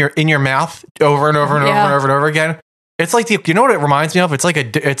capsaicin in your mouth over and over and over and over and over again? It's like you know what it reminds me of? It's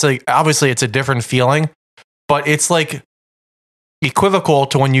like obviously it's a different feeling, but it's like equivocal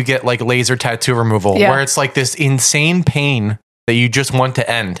to when you get like laser tattoo removal, where it's like this insane pain that you just want to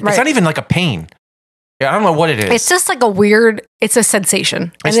end. Right. It's not even like a pain. I don't know what it is. It's just like it's a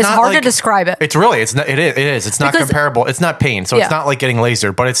sensation, and it's hard to describe it. It is. It's not comparable. It's not pain, so it's not like getting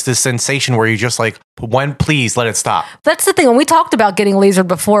lasered, but it's this sensation where you just like, please let it stop. That's the thing. When we talked about getting lasered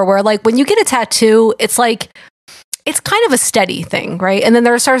before, where like when you get a tattoo, it's like. It's kind of a steady thing, right? And then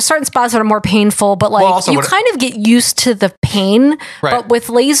there are certain spots that are more painful, but like you kind of get used to the pain. Right. But with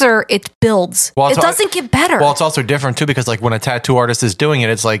laser, it builds. It doesn't get better. Well, it's also different too, because like when a tattoo artist is doing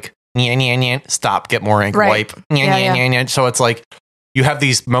it, it's like, stop, get more ink, wipe. So it's like you have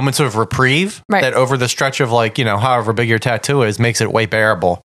these moments of reprieve that over the stretch of like, however big your tattoo is, makes it way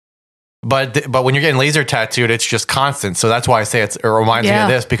bearable. But when you're getting laser tattooed, it's just constant. So that's why I say it reminds me of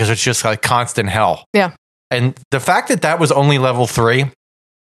this, because it's just like constant hell. Yeah. And the fact that was only level 3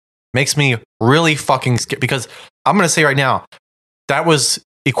 makes me really fucking scared, because I'm going to say right now, that was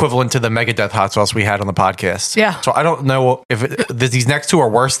equivalent to the Megadeth hot sauce we had on the podcast. Yeah. So I don't know if these next 2 are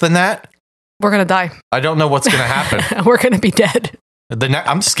worse than that. We're going to die. I don't know what's going to happen. We're going to be dead.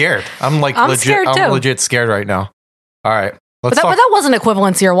 I'm scared. I'm legit scared too. I'm legit scared right now. All right. But that wasn't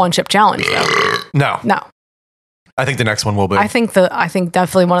equivalent to your 1-chip challenge, though. No. I think the next one will be. I think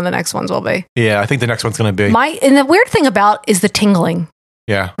definitely one of the next ones will be. Yeah, I think the next one's going to be. And the weird thing is the tingling.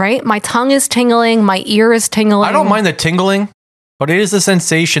 Yeah. Right? My tongue is tingling. My ear is tingling. I don't mind the tingling, but it is the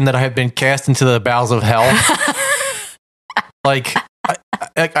sensation that I have been cast into the bowels of hell. Like,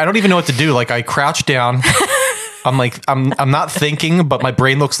 I don't even know what to do. Like, I crouch down. I'm like, I'm not thinking, but my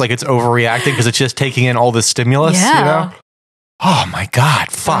brain looks like it's overreacting because it's just taking in all this stimulus, Oh my God,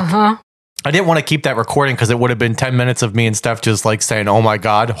 fuck. Uh-huh. I didn't want to keep that recording because it would have been 10 minutes of me and Steph just like saying, oh my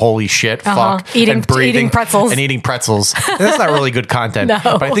God, holy shit, fuck. And breathing pretzels. And eating pretzels. That's not really good content. No.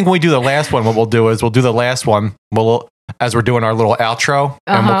 But I think when we do the last one, what we'll do is we'll do the last one as we're doing our little outro.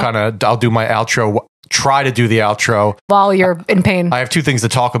 And I'll do my outro, try to do the outro. While you're in pain. I have 2 things to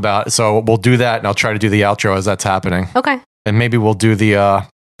talk about. So we'll do that and I'll try to do the outro as that's happening. Okay. And maybe we'll do the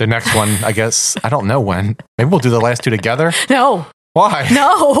next one, I guess. I don't know when. Maybe we'll do the last 2 together. No. Why?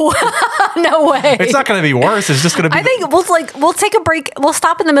 No, no way. It's not going to be worse. It's just going to be. I think we'll take a break. We'll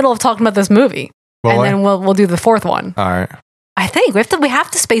stop in the middle of talking about this movie, then we'll do the 4th one. All right. I think we have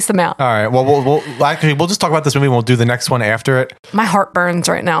to space them out. All right. Well, we'll just talk about this movie. And we'll do the next one after it. My heart burns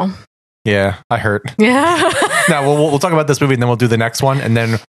right now. Yeah, I hurt. Yeah. No, we'll talk about this movie and then we'll do the next one and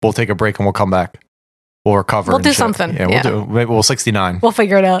then we'll take a break and we'll come back. we'll recover. We'll and do shit. something. Yeah, Yeah. maybe we'll 69. We'll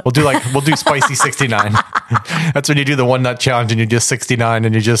figure it out. We'll do spicy 69. That's when you do the one nut challenge and you just 69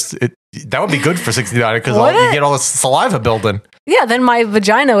 and that would be good for 69 because Would you it? get all the saliva building. Yeah, then my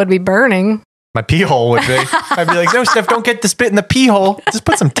vagina would be burning. My pee hole would be. I'd be like, no, Steph, don't get the spit in the pee hole. Just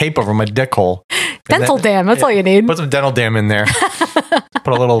put some tape over my dick hole. Dental dam. That's all you need. Put some dental dam in there. Put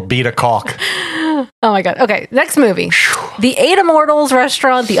a little bead of caulk. Oh my God. Okay, next movie. The Eight Immortals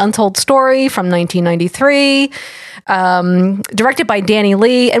Restaurant, The Untold Story from 1993. Directed by Danny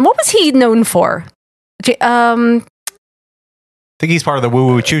Lee. And what was he known for? I think he's part of the Woo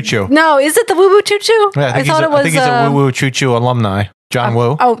Woo Choo Choo. No, is it the Woo Woo Choo Choo? Yeah, I think he's a Woo Woo Choo Choo alumni. John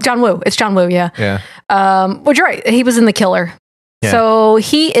Woo. Oh, John Woo. It's John Woo, yeah. Yeah. Well, you're right. He was in The Killer. Yeah. So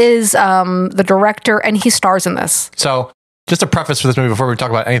he is the director and he stars in this. So just a preface for this movie before we talk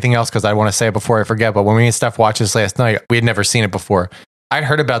about anything else, because I want to say it before I forget, but when me and Steph watched this last night, we had never seen it before. I'd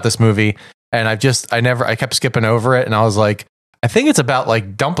heard about this movie and I kept skipping over it and I was like, I think it's about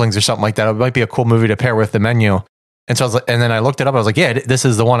like dumplings or something like that. It might be a cool movie to pair with the menu. And so I was like, and then I looked it up. I was like, yeah, this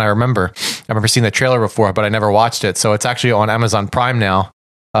is the one I remember. I remember seeing the trailer before, but I never watched it. So it's actually on Amazon Prime now.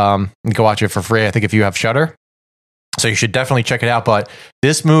 You can watch it for free, I think, if you have Shudder. So you should definitely check it out. But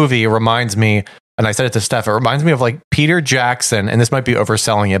this movie reminds me, and I said it to Steph, it reminds me of like Peter Jackson, and this might be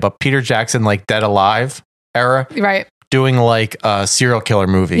overselling it, but Peter Jackson, like Dead Alive era, Right. doing like a serial killer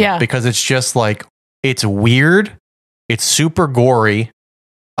movie. Yeah. Because it's just like, it's weird, it's super gory.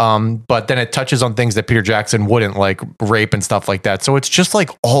 But then it touches on things that Peter Jackson wouldn't, like rape and stuff like that. So it's just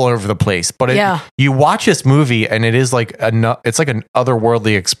like all over the place. But you watch this movie and it is like it's like an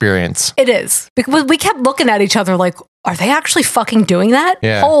otherworldly experience. It is. Because we kept looking at each other like, are they actually fucking doing that?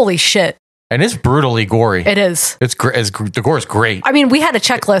 Yeah. Holy shit. And it's brutally gory. It is. It's great. The gore is great. I mean, we had a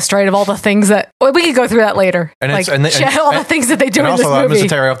checklist, right, of all the things that we could go through that later. And like, it's all the things that they do and in also, this I'm movie. just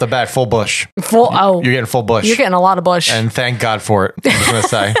tell you right off the bat, full bush. You're getting full bush. You're getting a lot of bush. And thank God for it. I'm just gonna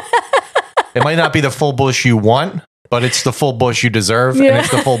say, it might not be the full bush you want, but it's the full bush you deserve, and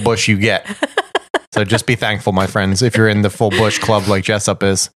it's the full bush you get. So just be thankful, my friends, if you're in the full bush club like Jessup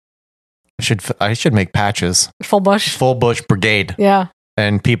is. I should make patches. Full bush. Full bush brigade. Yeah.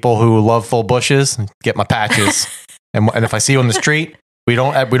 And people who love full bushes get my patches. and if I see you on the street, we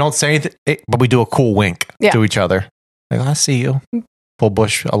don't say anything, but we do a cool wink to each other. Like, I see you, full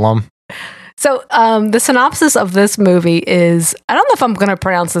bush alum. So the synopsis of this movie is, I don't know if I'm going to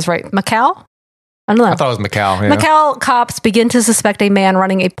pronounce this right. Macau? I don't know. I thought it was Macau. Yeah. Macau cops begin to suspect a man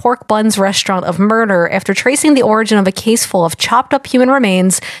running a pork buns restaurant of murder after tracing the origin of a case full of chopped up human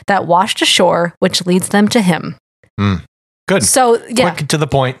remains that washed ashore, which leads them to him. Good. So, yeah. Quick to the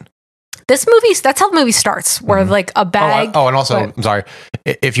point. This movie, that's how the movie starts, where like a bag. And also, I'm sorry,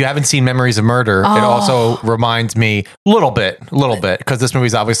 if you haven't seen Memories of Murder, it also reminds me a little bit, because this movie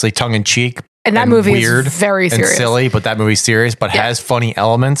is obviously tongue in cheek. And that movie weird is very serious. And silly, but that movie's serious, but has funny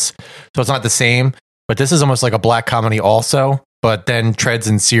elements. So it's not the same, but this is almost like a black comedy also, but then treads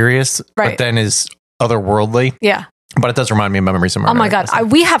in serious, but then is otherworldly. Yeah. But it does remind me of Memories of Murder. Oh my God.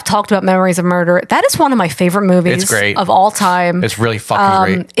 We have talked about Memories of Murder. That is one of my favorite movies It's great. of all time. It's really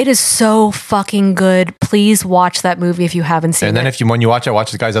fucking great. It is so fucking good. Please watch that movie if you haven't seen it. And then when you watch it,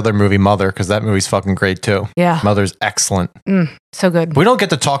 watch the guy's other movie, Mother, because that movie's fucking great too. Yeah. Mother's excellent. So good. We don't get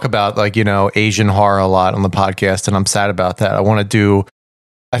to talk about Asian horror a lot on the podcast, and I'm sad about that.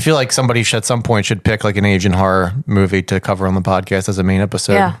 I feel like somebody at some point should pick like an Asian horror movie to cover on the podcast as a main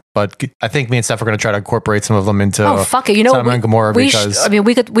episode. Yeah. But I think me and Steph are going to try to incorporate some of them into fuck it. You know, Sodom and Gomorrah because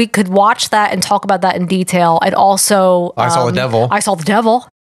we could watch that and talk about that in detail. I'd also I Saw the Devil. I Saw the Devil.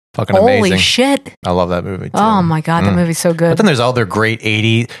 Fucking Holy amazing. shit. I love that movie too. Oh my God, that movie's so good. But then there's other great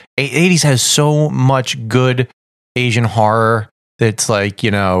 80s has so much good Asian horror that's like,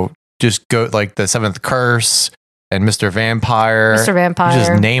 just go like The Seventh Curse and Mr. Vampire. Mr. Vampire. You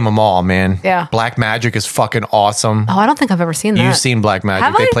just name them all, man. Yeah. Black Magic is fucking awesome. Oh, I don't think I've ever seen that. You've seen Black Magic.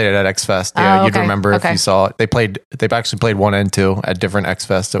 Have They I? played it at X Fest. Yeah, Oh, you'd okay. remember if Okay. you saw it. They've actually played 1 and 2 at different X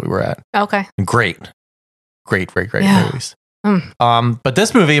Fests that we were at. Okay. Great Yeah. movies. But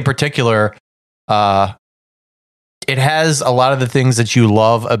this movie in particular, it has a lot of the things that you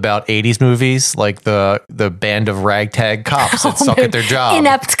love about 80s movies, like the band of ragtag cops that suck at their job.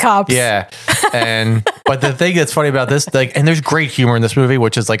 Inept cops. Yeah. But the thing that's funny about this, and there's great humor in this movie,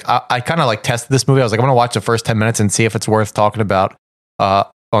 which is like, I kind of like tested this movie. I was like, I'm going to watch the first 10 minutes and see if it's worth talking about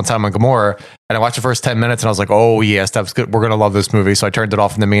on Sodom and Gomorrah. And I watched the first 10 minutes and I was like, oh yeah, Steph's good. We're going to love this movie. So I turned it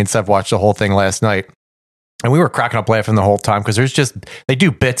off and then me and Steph watched the whole thing last night. And we were cracking up laughing the whole time because they do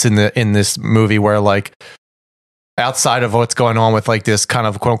bits in this movie where like, outside of what's going on with like this kind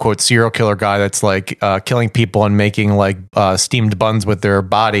of quote unquote serial killer guy that's like killing people and making like steamed buns with their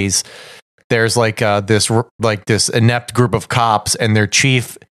bodies, there's like this inept group of cops, and their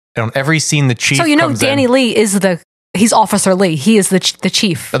chief. And on every scene, the chief. So you know, comes Danny in. Lee is he's Officer Lee. He is the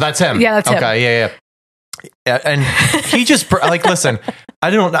chief. Oh, that's him. Yeah, that's him. Okay, yeah. And he just like listen.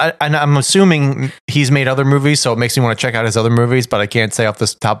 I'm assuming he's made other movies, so it makes me want to check out his other movies, but I can't say off the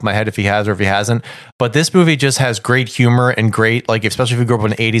top of my head if he has or if he hasn't. But this movie just has great humor and great, like, especially if you grew up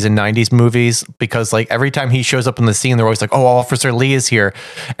in 80s and 90s movies, because like every time he shows up in the scene, they're always like, oh, Officer Lee is here.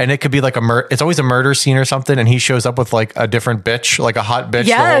 And it could be like it's always a murder scene or something, and he shows up with like a different bitch, like a hot bitch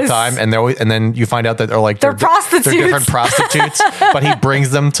the whole time. And then you find out that they're prostitutes. They're different prostitutes, but he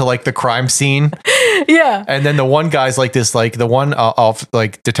brings them to like the crime scene. Yeah. And then the one guy's like this, like the one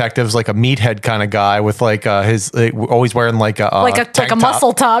like detective's like a meathead kind of guy with like his always wearing like a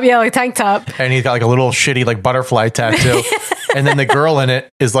muscle top, yeah, like tank top, and he's got like a little shitty like butterfly tattoo. And then the girl in it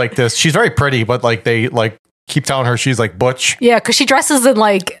is like this. She's very pretty, but like they like keep telling her she's like butch. Yeah, because she dresses in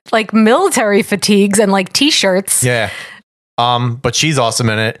like military fatigues and like t-shirts. Yeah, but she's awesome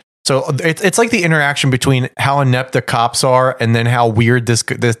in it. So it's like the interaction between how inept the cops are and then how weird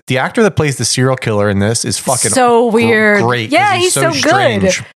the actor that plays the serial killer in this is fucking so weird. Great. Yeah, he's so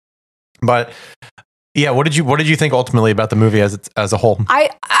good. But yeah, what did you think ultimately about the movie as a whole?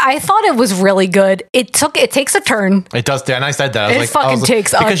 I thought it was really good. It takes a turn. It does, and I said that.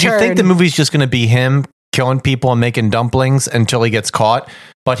 Takes a turn. Because you think the movie's just going to be him killing people and making dumplings until he gets caught.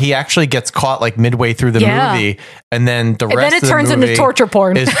 But he actually gets caught like midway through the movie, and then the rest of the turns movie into torture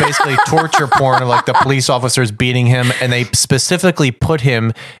porn. Is basically torture porn of like the police officers beating him, and they specifically put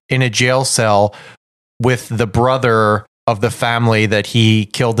him in a jail cell with the brother of the family that he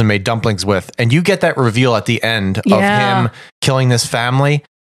killed and made dumplings with. And you get that reveal at the end of him killing this family.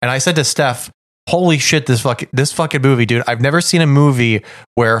 And I said to Steph, holy shit, this fucking movie, dude. I've never seen a movie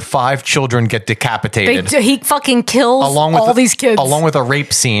where 5 children get decapitated. He fucking kills all these kids. Along with a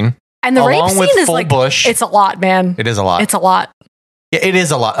rape scene. And the rape scene is like, it's a lot, man. It is a lot. It's a lot. Yeah, it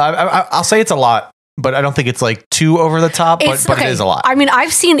is a lot. I'll say it's a lot, but I don't think it's like too over the top, but it is a lot. I mean,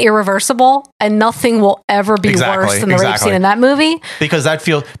 I've seen Irreversible, and nothing will ever be worse than the rape scene in that movie.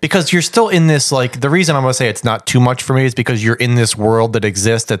 Because you're still in this, like, the reason I'm going to say it's not too much for me is because you're in this world that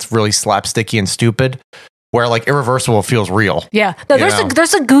exists that's really slapsticky and stupid, where like Irreversible feels real. Yeah. No, there's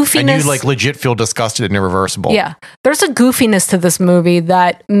a goofiness. And you like legit feel disgusted in Irreversible. Yeah. There's a goofiness to this movie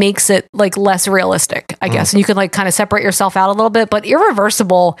that makes it like less realistic, I guess. And you can like kind of separate yourself out a little bit, but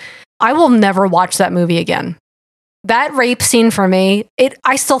Irreversible, I will never watch that movie again. That rape scene for me,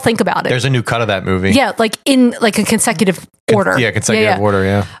 I still think about it. There's a new cut of that movie. Yeah, like in like a consecutive order. Consecutive order,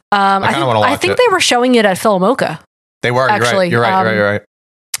 yeah. I kind of want to watch it. I think they were showing it at Philomoka. They were, actually. You're right.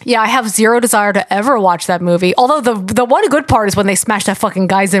 Yeah, I have zero desire to ever watch that movie. Although the one good part is when they smash that fucking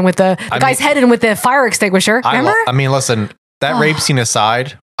guy's in with guy's head in with the fire extinguisher. Remember? Listen, that rape scene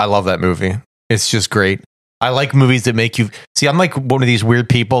aside, I love that movie. It's just great. I like movies that make you see. I'm like one of these weird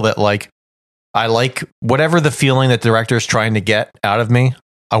people that like, I like whatever the feeling that the director is trying to get out of me.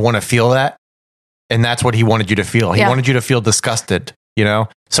 I want to feel that. And that's what he wanted you to feel. He wanted you to feel disgusted, you know?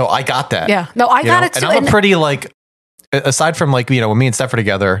 So I got that. Yeah. No, I got it too. And I'm a pretty like, aside from like, when me and Steph are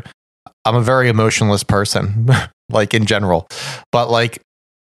together, I'm a very emotionless person, like in general. But like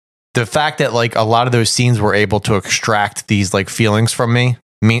the fact that like a lot of those scenes were able to extract these like feelings from me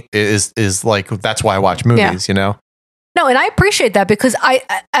is like, that's why I watch movies, you know? No, and I appreciate that because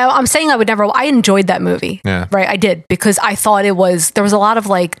I'm saying I would never. I enjoyed that movie, right? I did because I thought there was a lot of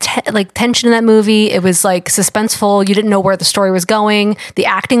like tension in that movie. It was like suspenseful. You didn't know where the story was going. The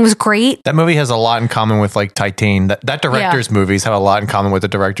acting was great. That movie has a lot in common with like Titane. That director's movies have a lot in common with the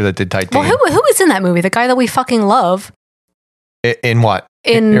director that did Titane. Well, who is in that movie? The guy that we fucking love. In what?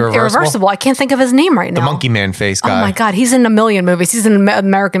 In Irreversible. I can't think of his name right now. The monkey man face guy. Oh my god, he's in a million movies. He's in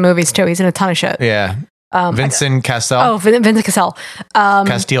American movies too. He's in a ton of shit. Yeah. Vincent Cassel. Oh, Vincent Cassel.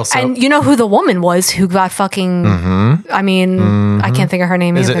 Castile. And you know who the woman was who got fucking... I mean, I can't think of her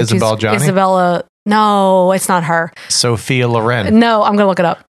name. Is it Isabella Johnny? Isabella... No, it's not her. Sophia Loren. No, I'm going to look it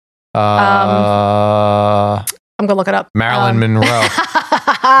up. I'm going to look it up. Marilyn Monroe. No,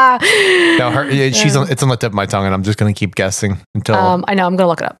 it's on the tip of my tongue, and I'm just going to keep guessing until... I know, I'm going to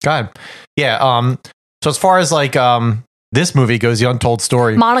look it up. God. Yeah. So as far as like... this movie goes, The Untold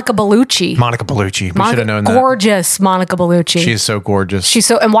Story. Monica Bellucci. We should have known that. Gorgeous Monica Bellucci. She's so gorgeous.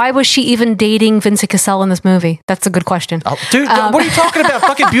 And why was she even dating Vincent Cassel in this movie? That's a good question. Oh, dude, what are you talking about?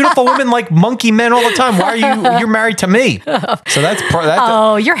 Fucking beautiful women like monkey men all the time. Why are you're married to me? So that's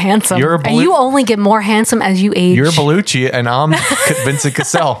you're handsome. And you only get more handsome as you age. You're Bellucci and I'm Vincent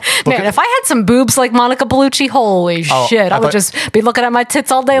Cassel. Man, if I had some boobs like Monica Bellucci, holy shit, I would just be looking at my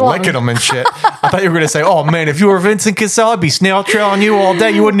tits all day long. Licking them and shit. I thought you were going to say, oh man, if you were Vincent Cassel, cell. I'd be snail trailing you all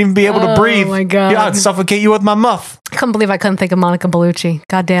day. You wouldn't even be able to breathe. Oh my God. Yeah, I'd suffocate you with my muff. I couldn't believe I couldn't think of Monica Bellucci.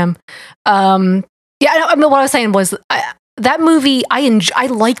 Goddamn. Yeah, I mean, what I was saying was that movie. I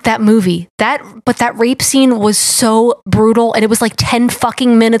liked that movie. But that rape scene was so brutal, and it was like 10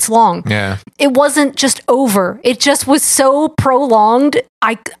 fucking minutes long. Yeah, it wasn't just over. It just was so prolonged.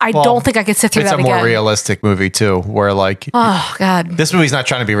 I don't think I could sit through that again. It's a more realistic movie too, where like, oh God, this movie's not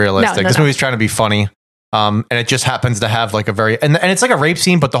trying to be realistic. This movie's trying to be funny. And it just happens to have like a very and it's like a rape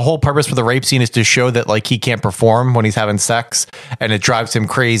scene, but the whole purpose for the rape scene is to show that like he can't perform when he's having sex, and it drives him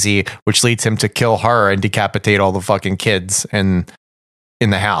crazy, which leads him to kill her and decapitate all the fucking kids in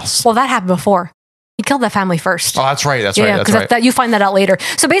the house. Well, that happened before. He killed that family first. Oh, that's right. That's yeah, right. That's right. You find that out later.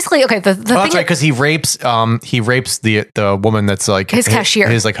 So basically, okay, the thing that's right, because he rapes the woman that's like his cashier,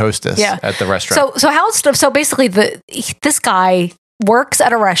 his like hostess at the restaurant. So basically, this guy works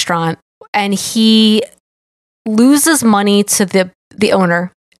at a restaurant and he loses money to the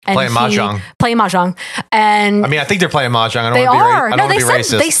owner. And playing mahjong, and I mean, I think they're playing mahjong. They are. I don't want to be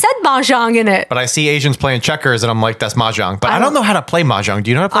racist. They said mahjong in it, but I see Asians playing checkers, and I'm like, that's mahjong. But I don't know how to play mahjong. Do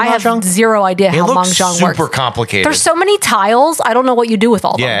you know how to play mahjong? I have zero idea how mahjong works. Super complicated. There's so many tiles. I don't know what you do with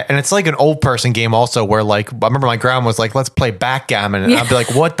all of them. Yeah, and it's like an old person game also, where like I remember my grandma was like, let's play backgammon, and I'd be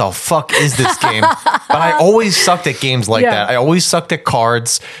like, what the fuck is this game? But I always sucked at games like that. I always sucked at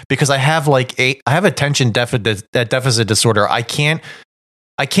cards because I have attention deficit disorder. I can't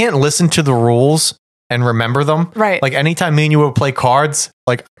listen to the rules and remember them. Right. Like anytime me and you would play cards,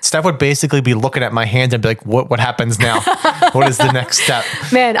 like Steph would basically be looking at my hands and be like, what happens now? What is the next step?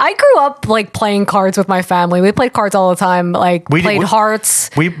 Man, I grew up like playing cards with my family. We played cards all the time. Like we played hearts.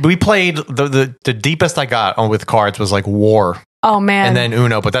 We played the deepest I got on with cards was like War. Oh man. And then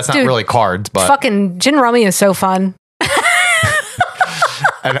Uno, but that's not really cards, but fucking gin rummy is so fun.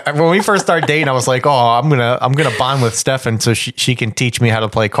 And when we first started dating, I was like, "Oh, I'm gonna bond with Stefan so she can teach me how to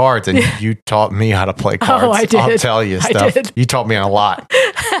play cards." And you taught me how to play cards. Oh, I did. I'll tell you, Steph. You taught me a lot.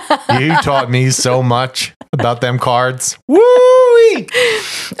 You taught me so much about them cards. Woo!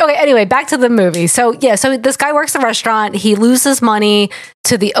 Okay. Anyway, back to the movie. So this guy works at a restaurant. He loses money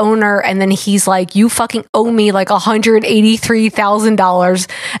to the owner, and then he's like, "You fucking owe me like $183,000,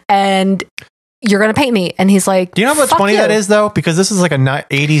 and you're going to pay me." And he's like, do you know how much money that is though? Because this is like a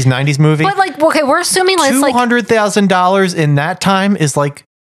 80s, 90s movie. But like, okay, we're assuming like $200,000 in that time is like,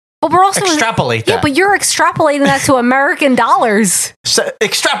 but we're also extrapolate that. Yeah, but you're extrapolating that to American dollars. So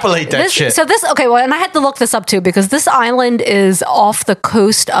extrapolate that shit. So this, okay, well, and I had to look this up too because this island is off the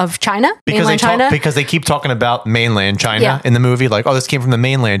coast of China, mainland China. Because they keep talking about mainland China in the movie, like, oh, this came from the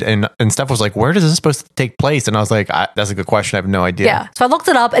mainland, and Steph was like, where is this supposed to take place? And I was like, that's a good question. I have no idea. Yeah, so I looked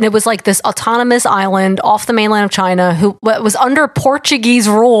it up, and it was like this autonomous island off the mainland of China who was under Portuguese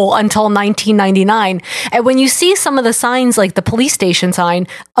rule until 1999. And when you see some of the signs, like the police station sign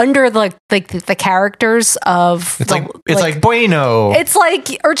under the characters of it's like bueno. It's like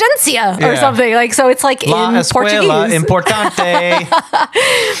urgencia or something. Like, so it's like La in escuela Portuguese. Importante.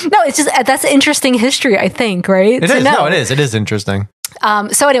 No, it's just that's interesting history, I think, right? It is. No, it is. It is interesting.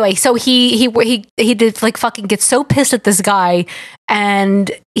 So anyway, so he did like fucking get so pissed at this guy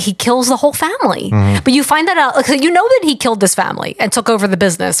and he kills the whole family. Mm-hmm. But you find that out, so you know that he killed this family and took over the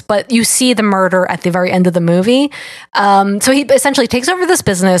business, but you see the murder at the very end of the movie. So he essentially takes over this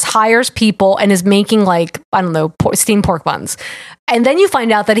business, hires people, and is making like, I don't know, steamed pork buns. And then you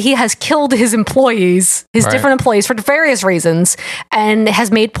find out that he has killed his employees, different employees for various reasons, and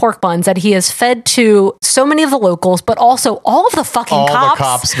has made pork buns that he has fed to so many of the locals, but also all of the fucking all cops. The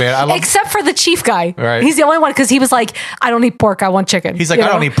cops, man. Except for the chief guy. Right. He's the only one because he was like, I don't eat pork, I want chicken. He's like, I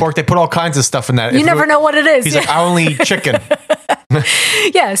don't eat pork. They put all kinds of stuff in that. You never know what it is. He's like, I only eat chicken.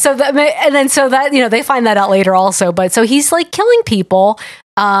 Yeah. So that, and then so that, you know, they find that out later also. But so he's like killing people.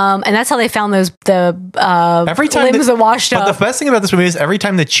 And that's how they found every time limbs that washed up. But the best thing about this movie is every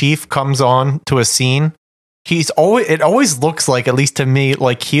time the chief comes on to a scene, it always looks like, at least to me,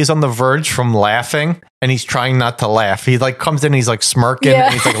 like he is on the verge from laughing and he's trying not to laugh. He like comes in and he's like smirking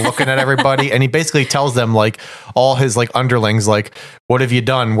and he's like looking at everybody and he basically tells them, like, all his like underlings, like, what have you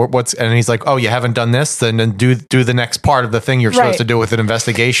done? And he's like, oh, you haven't done this? Then do the next part of the thing you're supposed to do with an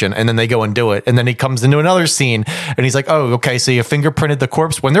investigation. And then they go and do it. And then he comes into another scene and he's like, oh, okay, so you fingerprinted the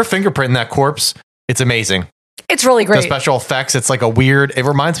corpse. When they're fingerprinting that corpse, it's amazing. It's really great. The special effects, it's like it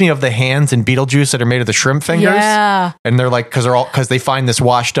reminds me of the hands in Beetlejuice that are made of the shrimp fingers. Yeah. And they're like, because they find this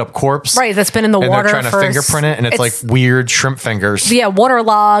washed up corpse. Right, that's been in the water. And they're trying to fingerprint it, and it's like weird shrimp fingers. Yeah,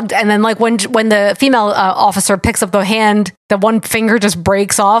 waterlogged. And then like when the female officer picks up the hand the one finger just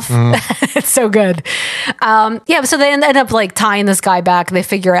breaks off. It's so good. So they end up like tying this guy back. They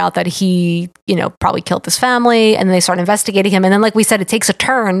figure out that he, probably killed his family, and they start investigating him. And then, like we said, it takes a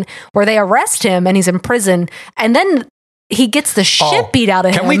turn where they arrest him and he's in prison. And then he gets the shit beat out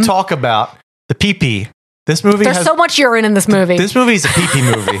of him. Can we talk about the pee-pee? This movie There's so much urine in this movie. This movie is a pee-pee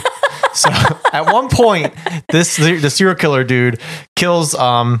movie. So at one point, the serial killer dude kills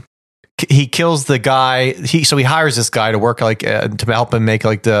he kills the guy. He hires this guy to work to help him make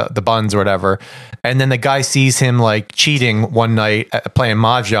like the buns or whatever. And then the guy sees him like cheating one night at playing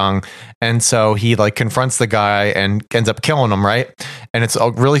mahjong, and so he like confronts the guy and ends up killing him, right? And it's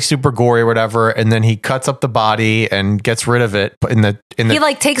really super gory or whatever. And then he cuts up the body and gets rid of it he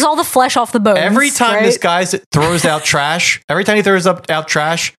like takes all the flesh off the bones. Every time this guy throws out trash, every time he throws out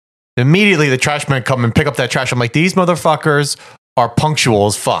trash, immediately the trash men come and pick up that trash. I'm like, these motherfuckers are punctual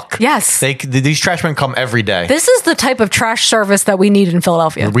as fuck. Yes. These trash men come every day. This is the type of trash service that we need in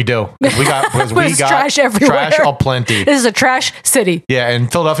Philadelphia. We do. We got trash everywhere. Trash aplenty. This is a trash city. Yeah,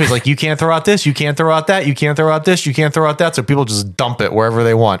 and Philadelphia's like, you can't throw out this, you can't throw out that, you can't throw out this, you can't throw out that. So people just dump it wherever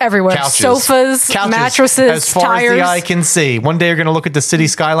they want. Everywhere. Couches, Mattresses, as far tires. as the eye can see. One day you're going to look at the city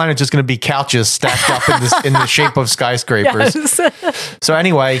skyline, it's just going to be couches stacked up in the shape of skyscrapers. Yes. So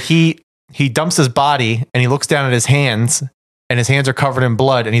anyway, he dumps his body and he looks down at his hands, and his hands are covered in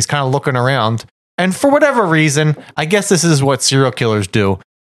blood, and he's kind of looking around. And for whatever reason, I guess this is what serial killers do.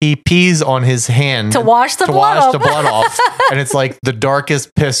 He pees on his hand to wash the blood off, and it's like the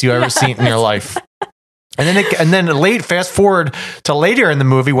darkest piss you ever seen in your life. And then fast forward to later in the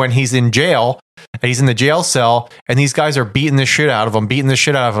movie when he's in jail, and he's in the jail cell, and these guys are beating the shit out of him,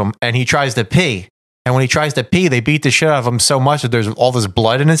 and he tries to pee. And when he tries to pee, they beat the shit out of him so much that there's all this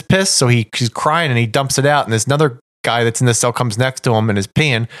blood in his piss. So he's crying and he dumps it out, and there's another guy that's in the cell comes next to him and is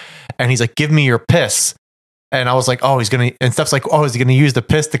peeing, and he's like, give me your piss. And I was like, is he gonna use the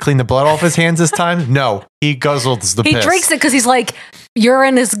piss to clean the blood off his hands this time? No, he guzzles the piss. He drinks it because he's like,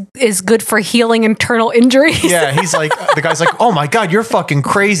 urine is good for healing internal injuries. Yeah, he's like, the guy's like, oh my God, you're fucking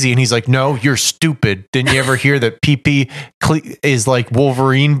crazy. And he's like, no, you're stupid. Didn't you ever hear that pee-pee is like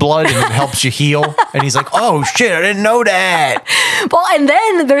Wolverine blood and it helps you heal? And he's like, oh shit, I didn't know that. Well, and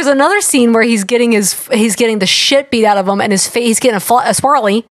then there's another scene where he's getting the shit beat out of him, and his face, he's getting a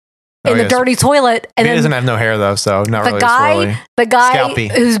swirly in the dirty toilet. And he doesn't have no hair though, so not really swirly. The guy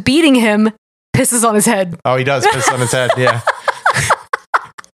Scalpy. who's beating him pisses on his head. Oh, he does piss on his head, yeah.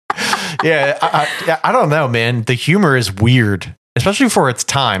 Yeah, I don't know, man. The humor is weird, especially for its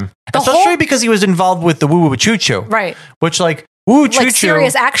time. Especially because he was involved with the Woo Woo Choo Choo. Right. Which, like, Woo Woo Choo Choo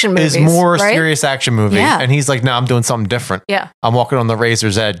serious action movies, is more right? serious action movie. Yeah. And he's like, no, I'm doing something different. Yeah. I'm walking on the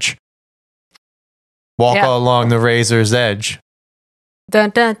razor's edge. Walk along the razor's edge.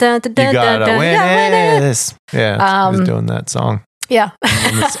 Dun, dun, dun, dun, You gotta dun, win dun, this. Yeah, he was doing that song. Yeah.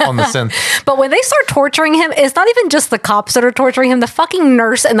 on the synth. But when they start torturing him, it's not even just the cops that are torturing him. The fucking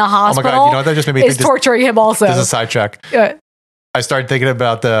nurse in the hospital Oh my God, you know what that just made me is torturing him also. This is a sidetrack. Yeah. I started thinking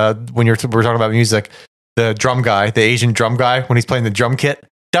about when we're talking about music, the drum guy, the Asian drum guy, when he's playing the drum kit.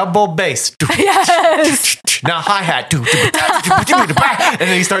 Double bass. Yes. Now hi-hat. And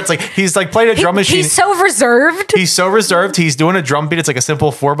then he's like playing a drum machine. He's so reserved. He's doing a drum beat. It's like a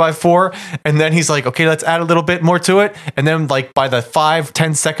simple 4x4. And then he's like, okay, let's add a little bit more to it. And then like by the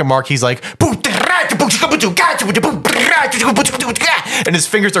 5-10 second mark, he's like, and his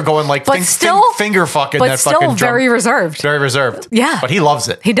fingers are going like finger fucking but that still fucking drum. Very reserved. Very reserved. Yeah. But he loves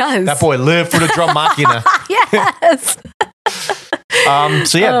it. He does. That boy lived for the drum machina. Yes.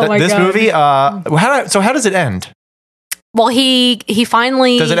 So yeah, this movie. How does it end? Well, he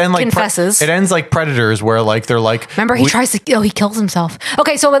finally does it end like confesses. It ends like Predators, where like they're like. Remember, he kills himself.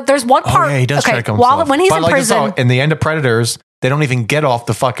 Okay, so there's one part. Oh, yeah, he does try to kill himself. When he's in prison, in the end of Predators, they don't even get off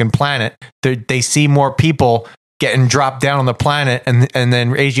the fucking planet. They see more people getting dropped down on the planet, and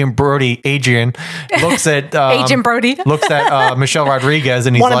then Adrian looks at Agent Brody looks at Michelle Rodriguez,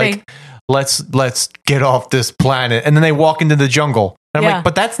 and he's like, let's get off this planet. And then they walk into the jungle. And I'm like,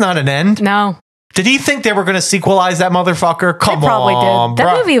 but that's not an end. No. Did he think they were going to sequelize that motherfucker? Come on, did.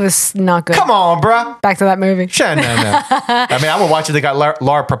 That movie was not good. Come on, bruh. Back to that movie. No. I mean, I would watch it. They got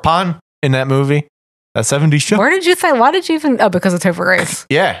Laura Prepon in that movie. That 70s show. Why did you even... Oh, because of Topher Grace.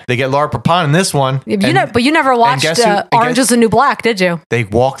 Yeah, they get Laura Prepon in this one. But you never watched Orange is the New Black, did you? They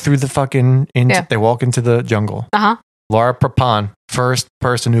walk through the fucking... They walk into the jungle. Uh-huh. Laura Prepon, first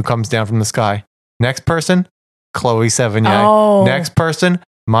person who comes down from the sky. Next person, Chloe Sevigny. Oh. Next person,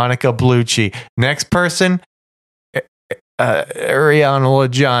 Monica Bellucci. Next person, Ariana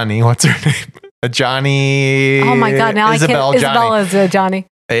Lajani. What's her name? Johnny. Oh my God! Now Isabella is Johnny.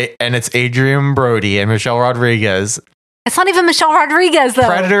 And it's Adrian Brody and Michelle Rodriguez. It's not even Michelle Rodriguez though.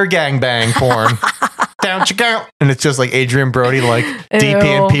 Predator gangbang porn. Down, chicka. And it's just like Adrian Brody like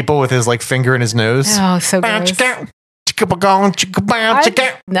DPing people with his like finger in his nose. Oh, so gross.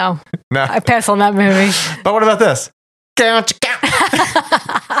 No, No. I pass on that movie. But what about this?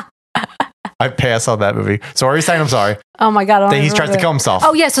 I pass on that movie. So are you saying I'm sorry? Oh my God. That he tries to kill himself.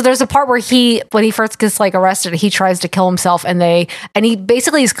 Oh yeah. So there's a part where when he first gets like arrested, he tries to kill himself and he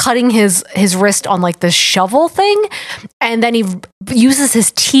basically is cutting his wrist on like this shovel thing. And then he uses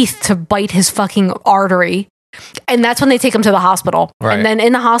his teeth to bite his fucking artery. And that's when they take him to the hospital. Right. And then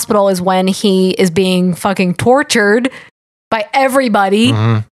in the hospital is when he is being fucking tortured by everybody.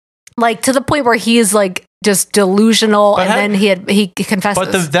 Mhm. Like to the point where he is like just delusional. But And then he confesses.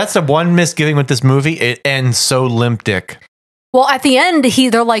 But that's the one misgiving with this movie. It ends so limp dick. Well, at the end,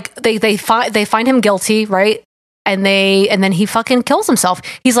 they're like they find him guilty, right? And then he fucking kills himself.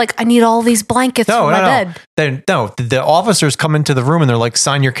 He's like, I need all these blankets for my bed. The officers come into the room and they're like,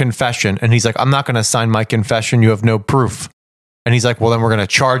 sign your confession. And he's like, I'm not going to sign my confession. You have no proof. And he's like, well, then we're going to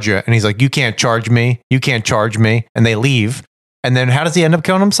charge you. And he's like, you can't charge me. You can't charge me. And they leave. And then how does he end up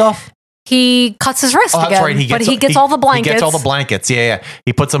killing himself? He cuts his wrist again. That's right. He gets all the blankets. He gets all the blankets. Yeah.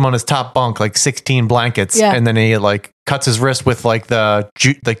 He puts them on his top bunk, like 16 blankets. Yeah. And then he like cuts his wrist with like the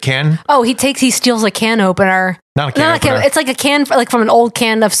can. Oh, he steals a can opener. Not a can opener. It's like a can like from an old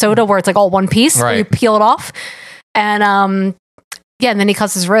can of soda where it's like all one piece. Right. You peel it off. And and then he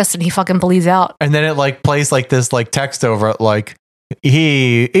cuts his wrist and he fucking bleeds out. And then it like plays like this like text over it like,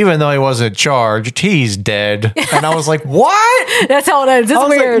 even though he wasn't charged, he's dead. And I was like, what? That's how it ends. It's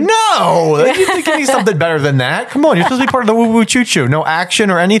weird. Like, no, you think you need something better than that? Come on, you're supposed to be part of the woo woo choo choo. No action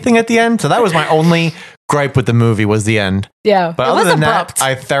or anything at the end. So that was my only gripe with the movie was the end. Yeah, but other than that,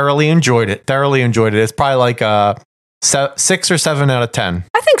 I thoroughly enjoyed it. It's probably like a 6 or 7 out of 10.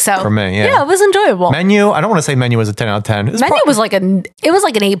 I think so for me. Yeah, it was enjoyable. Menu. I don't want to say Menu was a 10 out of 10. Menu was like an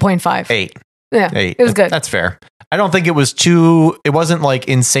 8.5. 8. Yeah, 8. It was good. That's fair. I don't think it wasn't like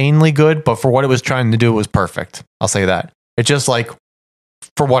insanely good, but for what it was trying to do, it was perfect. I'll say that. It's just like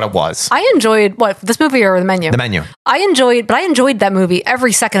for what it was. I enjoyed this movie or the Menu? The Menu. I enjoyed that movie.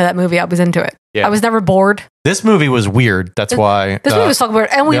 Every second of that movie, I was into it. Yeah. I was never bored. This movie was weird. That's why. This movie was fucking weird.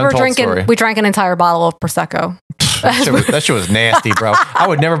 And we drank an entire bottle of Prosecco. That shit was nasty, bro. I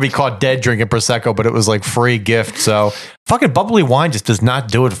would never be caught dead drinking Prosecco, but it was like free gift. So fucking bubbly wine just does not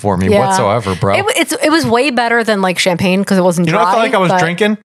do it for me whatsoever, bro. It was way better than like champagne because it wasn't dry. You know what I felt like I was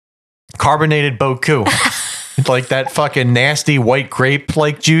drinking? Carbonated Boku. Like that fucking nasty white grape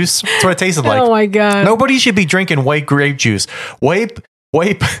like juice. That's what it tasted like. Oh my God. Nobody should be drinking white grape juice. White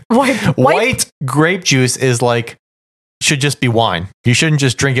grape juice is like should just be wine. You shouldn't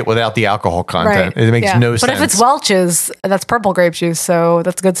just drink it without the alcohol content. Right. It makes no sense. But if it's Welch's, that's purple grape juice, so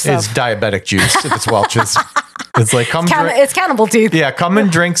that's good stuff. It's diabetic juice if it's Welch's. It's like it's cannibal teeth. Yeah, come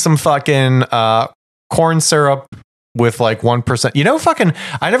and drink some fucking corn syrup with like 1%. You know,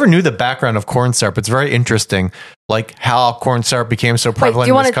 I never knew the background of corn syrup. It's very interesting, like how corn syrup became so prevalent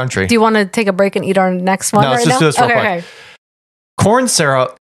in this country. Do you want to take a break and eat our next one? No, let's just do this real quick. Okay. Corn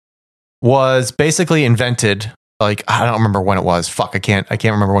syrup was basically invented. Like, I don't remember when it was. Fuck, I can't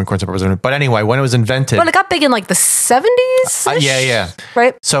remember when corn syrup was invented. But anyway, when it was invented. Well, it got big in like the 70s? Yeah.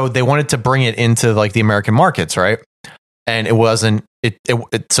 Right? So they wanted to bring it into like the American markets, right? And it wasn't,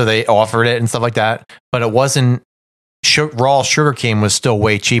 so they offered it and stuff like that. But it wasn't, raw sugar cane was still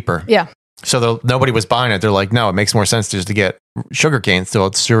way cheaper. Yeah. So nobody was buying it. They're like, no, it makes more sense just to get sugar cane. Still,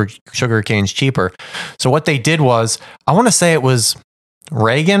 it's sugar cane's cheaper. So what they did was, I want to say it was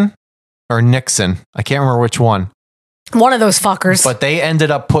Reagan or Nixon. I can't remember which one. One of those fuckers. But they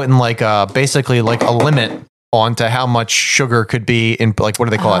ended up putting like basically like a limit onto how much sugar could be in like, what do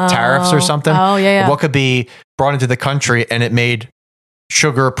they call it? Tariffs or something? Oh, yeah. What could be brought into the country, and it made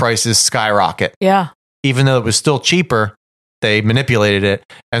sugar prices skyrocket. Yeah. Even though it was still cheaper, they manipulated it.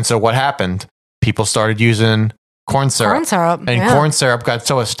 And so what happened? People started using corn syrup. Corn syrup got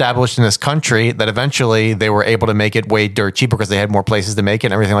so established in this country that eventually they were able to make it way dirt cheaper because they had more places to make it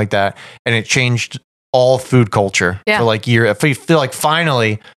and everything like that. And it changed all food culture for like years. I feel like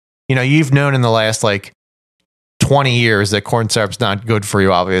finally, you know, you've known in the last like 20 years that corn syrup's not good for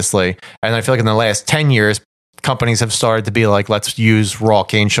you, obviously. And I feel like in the last 10 years, companies have started to be like, let's use raw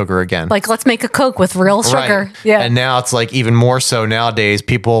cane sugar again. Like, let's make a Coke with real sugar. Right. Yeah. And now it's like even more so nowadays.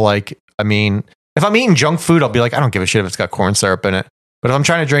 People like, I mean, if I'm eating junk food, I'll be like, I don't give a shit if it's got corn syrup in it. But if I'm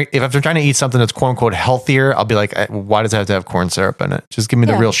trying to eat something that's quote unquote healthier, I'll be like, why does it have to have corn syrup in it? Just give me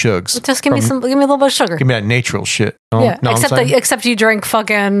the real shugs. Just give me a little bit of sugar. Give me that natural shit. Yeah. Except you drink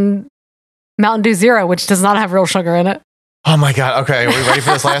fucking Mountain Dew Zero, which does not have real sugar in it. Oh my God. Okay. Are we ready for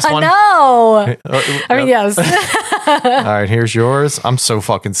this last one? No. I mean, yes. All right, here's yours. I'm so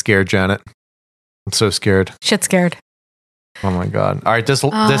fucking scared, Janet. I'm so scared. Shit scared. Oh my god. All right, this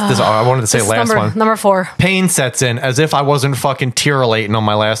I wanted to say This is last one. Number 4. Pain sets in as if I wasn't fucking tear relating on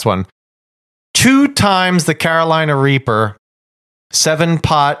my last one. 2 times the Carolina Reaper,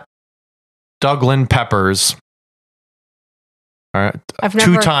 7-pot Douglin peppers. All right. I've 2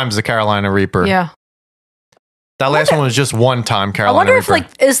 never- times the Carolina Reaper. Yeah. That last one was just 1 time Carolina I wonder Reaper.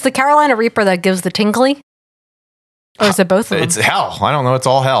 if is the Carolina Reaper that gives the tingly? Or is it both of them? It's hell. I don't know. It's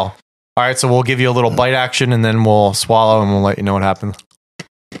all hell. All right, so we'll give you a little bite action and then we'll swallow and we'll let you know what happens.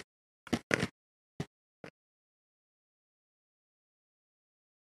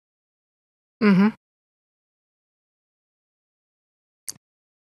 Mm-hmm.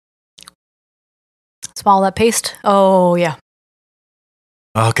 Swallow that paste. Oh, yeah.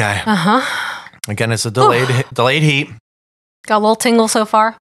 Okay. Uh-huh. Again, it's a delayed heat. Got a little tingle so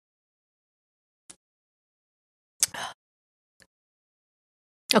far.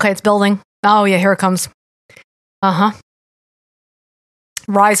 Okay, it's building. Oh, yeah, here it comes. Uh-huh.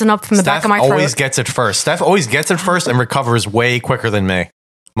 Rising up from the back of my throat. always gets it first. Steph always gets it first and recovers way quicker than me.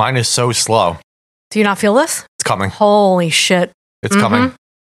 Mine is so slow. Do you not feel this? It's coming. Holy shit. It's coming.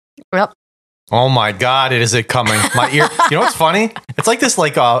 Yep. Oh my God, is it coming? My ear. You know what's funny? It's like this,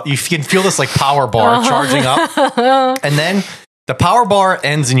 you can feel this like power bar charging up. And then the power bar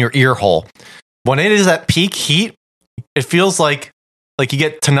ends in your ear hole. When it is at peak heat, it feels like you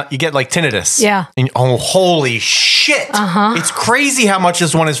get like tinnitus. Yeah. And, oh, holy shit. It's crazy how much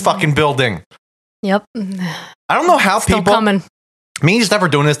this one is fucking building. Yep. I don't know how Still people. coming. Me and Steph are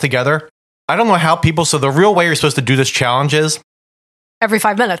doing this together. I don't know how people. So the real way you're supposed to do this challenge is Every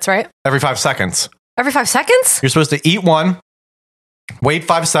 5 minutes, right? every 5 seconds. Every 5 seconds? You're supposed to eat one, wait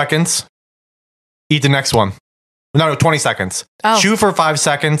 5 seconds, eat the next one. No, 20 seconds. Oh. Chew for 5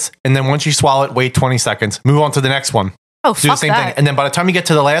 seconds, and then once you swallow it, wait 20 seconds. Move on to the next one. Oh, Do the fuck same that. thing. And then by the time you get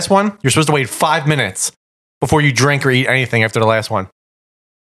to the last one, you're supposed to wait 5 minutes before you drink or eat anything after the last one.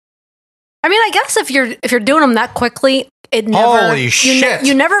 I mean, I guess if you're doing them that quickly, it never. Holy shit.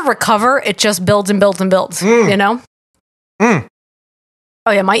 You never recover. It just builds and builds and builds. You know. Oh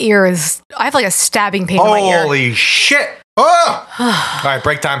yeah, my ear is. I have like a stabbing pain in my ear. Holy shit. Oh! All right,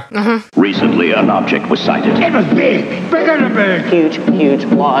 break time. Recently, an object was sighted. It was big, bigger than big. Huge,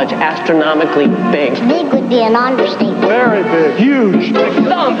 large, astronomically big. Big would be an understatement. Very big, huge.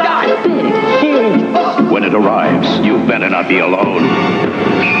 Oh, God, big, huge. When it arrives, you better not be alone.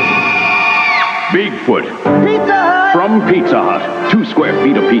 Bigfoot. Pizza Hut! From Pizza Hut. 2 square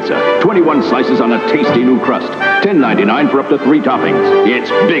feet of pizza. 21 slices on a tasty new crust. $10.99 for up to 3 toppings. It's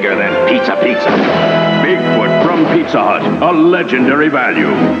bigger than pizza. Bigfoot from Pizza Hut. A legendary value.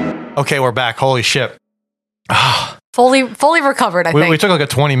 Okay, we're back. Holy shit. Fully recovered. I think We took like a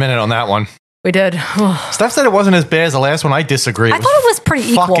 20-minute on that one. we did. Steph said it wasn't as bad as the last one. I disagree. I thought it was pretty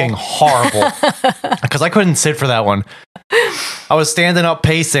equal. Fucking horrible. Because I couldn't sit for that one. I was standing up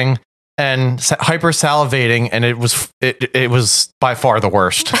pacing and hyper salivating, and it was by far the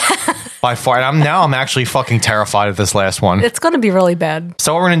worst. By far. And I'm actually fucking terrified of this last one. It's going to be really bad.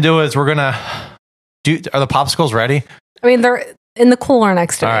 So what we're gonna do is we're gonna do. Are the popsicles ready? I mean, they're in the cooler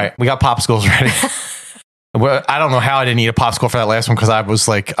next to All me. right, we got popsicles ready. Well, I don't know how I didn't eat a popsicle for that last one because I was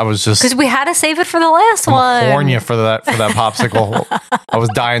just Because we had to save it for the last one. horny for that popsicle. I was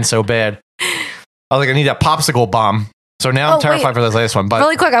dying so bad. I was like, I need that popsicle bomb. So now I'm terrified for this last one. But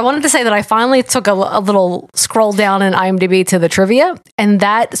really quick, I wanted to say that I finally took a little scroll down in IMDb to the trivia, and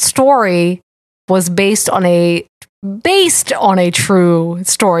that story was based on a true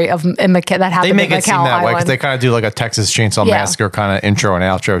story of that happened. they make in it seem McCall that way because Island. they kind of do like a Texas Chainsaw Yeah. Massacre kind of intro and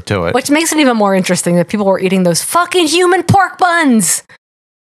outro to it. Which makes it even more interesting that people were eating those fucking human pork buns.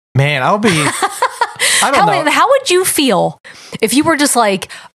 Man, I don't know. How would you feel if you were just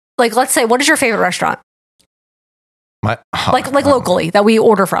like let's say, what is your favorite restaurant? Like locally that we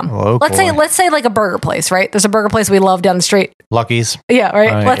order from. Locally. Let's say like a burger place, right? There's a burger place we love down the street. Lucky's. Yeah,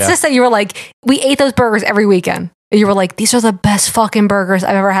 right. Oh, Let's yeah. just say you were like, we ate those burgers every weekend. And you were like, these are the best fucking burgers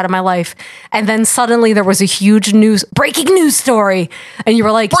I've ever had in my life. And then suddenly there was a huge breaking news story. And you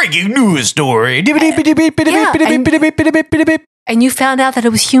were like, breaking news story. And you found out that it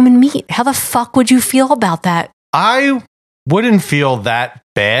was human meat. How the fuck would you feel about that? I wouldn't feel that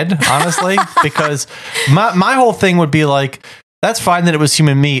bad, honestly, because my whole thing would be like, that's fine that it was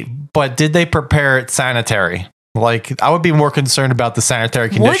human meat, but did they prepare it sanitary? Like, I would be more concerned about the sanitary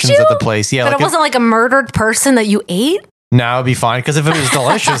conditions at the place. Yeah, But like it wasn't like a murdered person that you ate? No, it'd be fine because if it was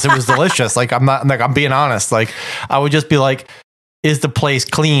delicious, it was delicious. Like I'm being honest. Like I would just be like, is the place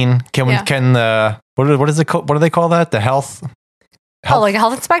clean? Can the what is it called? What do they call that? The health like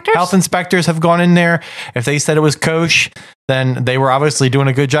health inspectors? Health inspectors have gone in there. If they said it was kosher, then they were obviously doing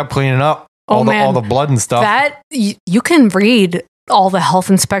a good job cleaning up all the blood and stuff. That you can read all the health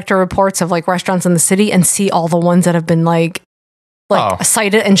inspector reports of like restaurants in the city and see all the ones that have been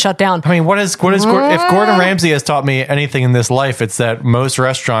cited and shut down. I mean, what is if Gordon Ramsay has taught me anything in this life, it's that most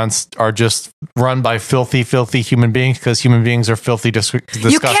restaurants are just run by filthy human beings because human beings are filthy, disgusting.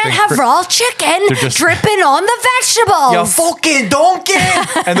 You can't have raw chicken dripping on the vegetables. You fucking don't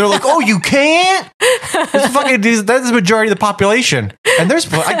get. And they're like, oh, you can't? That's the majority of the population. And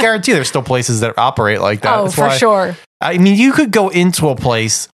I guarantee there's still places that operate like that. Oh, That's for sure. I mean, you could go into a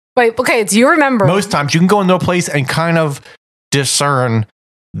place. Wait, okay, do you remember? Most times you can go into a place and kind of discern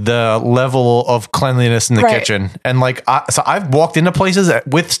the level of cleanliness in the kitchen. And so I've walked into places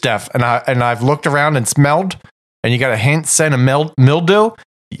with Steph and I've looked around and smelled, and you got a hint scent of mildew,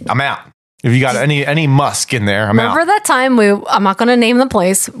 I'm out. If you got any musk in there, I'm out. Remember that time I'm not going to name the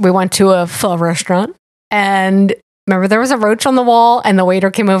place. We went to a pho restaurant, and remember there was a roach on the wall, and the waiter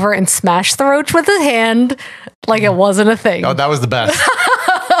came over and smashed the roach with his hand like it wasn't a thing. Oh, that was the best.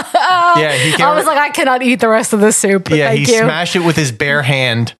 Yeah, I was like, I cannot eat the rest of this soup. Yeah, he smashed it with his bare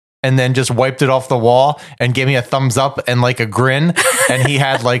hand and then just wiped it off the wall and gave me a thumbs up and like a grin. And he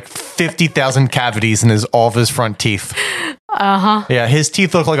had like 50,000 cavities in all of his front teeth. Yeah, his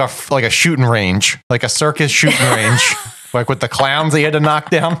teeth look like a shooting range, like a circus shooting range. Like with the clowns he had to knock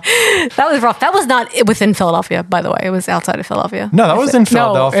down. That was rough. That was not within Philadelphia, by the way. It was outside of Philadelphia. No, that was in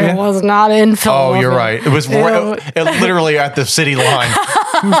Philadelphia. No, it was not in Philadelphia. Oh, you're right. It was literally at the city line.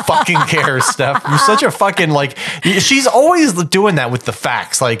 Who fucking cares, Steph? You're such a fucking she's always doing that with the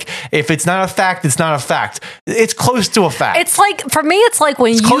facts. Like, if it's not a fact, it's not a fact. It's close to a fact. It's like, for me, it's like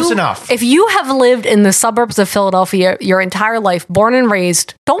when close enough. If you have lived in the suburbs of Philadelphia your entire life, born and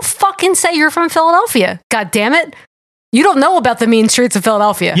raised, don't fucking say you're from Philadelphia. God damn it. You don't know about the mean streets of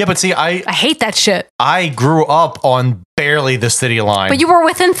Philadelphia. Yeah, but see, I hate that shit. I grew up on barely the city line. But you were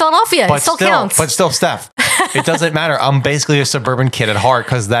within Philadelphia. It still counts. But still, Steph, it doesn't matter. I'm basically a suburban kid at heart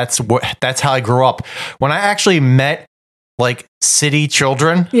because that's how I grew up. When I actually met like city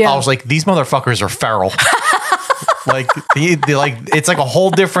children, I was like, these motherfuckers are feral. It's like a whole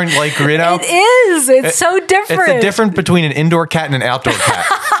different, It is. It's so different. It's the difference between an indoor cat and an outdoor cat.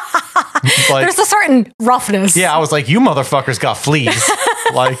 There's a certain roughness. Yeah, I was like, you motherfuckers got fleas.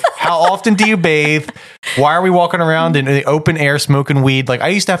 Like, how often do you bathe? Why are we walking around in the open air smoking weed? Like, when I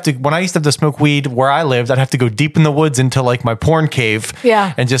used to have to smoke weed where I lived, I'd have to go deep in the woods into like my porn cave.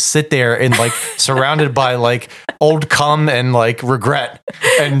 Yeah. And just sit there and like surrounded by like old cum and like regret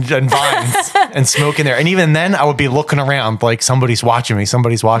and vines and smoke in there. And even then I would be looking around like somebody's watching me.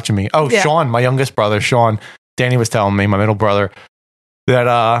 Oh, yeah. Sean, my youngest brother, Danny was telling me, my middle brother,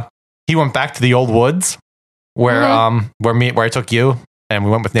 that he went back to the old woods where I took you, and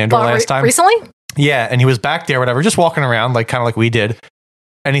we went with Nando last time. Recently? Yeah, and he was back there, whatever, just walking around, like kind of like we did.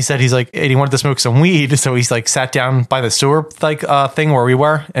 And he said he wanted to smoke some weed, so he's like sat down by the sewer thing where we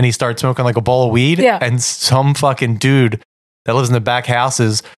were, and he started smoking like a bowl of weed. Yeah. And some fucking dude that lives in the back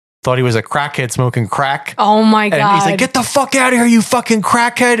houses thought he was a crackhead smoking crack. Oh my God. And he's like, get the fuck out of here, you fucking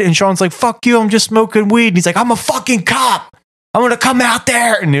crackhead. And Sean's like, fuck you, I'm just smoking weed. And he's like, I'm a fucking cop. I'm going to come out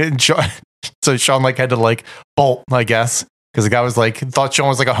there. And so Sean like had to like bolt, I guess. Because the guy was like, thought Sean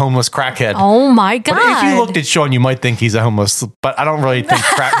was like a homeless crackhead. Oh my God. But if you looked at Sean, you might think he's a homeless, but I don't really think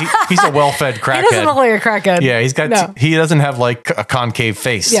he's a well-fed crackhead. He doesn't look like a crackhead. Yeah, he doesn't have like a concave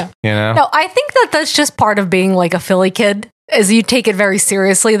face. Yeah. You know? No, I think that's just part of being like a Philly kid, is you take it very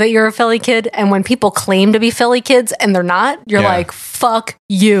seriously that you're a Philly kid. And when people claim to be Philly kids and they're not, you're like, fuck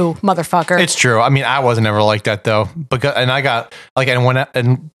you, motherfucker. It's true. I mean, I wasn't ever like that though. And I got like,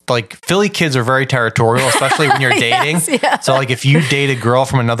 like Philly kids are very territorial, especially when you're dating. Yes, yeah. So like if you date a girl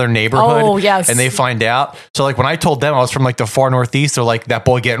from another neighborhood and they find out. So like when I told them I was from like the far Northeast, they're like, that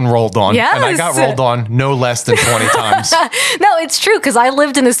boy getting rolled on. Yes. And I got rolled on no less than 20 times. No, it's true. Cause I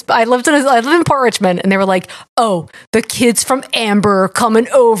lived in Port Richmond, and they were like, oh, the kids from Amber are coming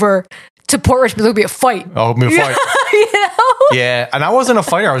over to Port Richmond. There'll be a fight. Oh, me a fight. You know? Yeah. And I wasn't a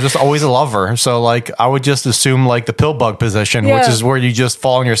fighter. I was just always a lover. So like I would just assume like the pill bug position, which is where you just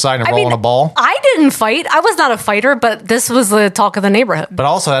fall on your side and roll on a ball. I didn't fight. I was not a fighter, but this was the talk of the neighborhood. But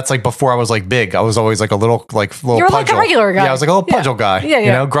also that's like before I was like big. I was always like a little You were pudgel. like a regular guy. Yeah, I was like a little pudgel guy. Yeah, yeah.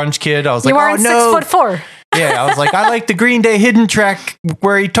 You know, grunge kid. I was you like, weren't oh no. 6'4". Yeah, I was like, I like the Green Day Hidden track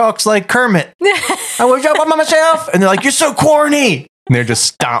where he talks like Kermit. I was up on myself. And they're like, you're so corny. And they're just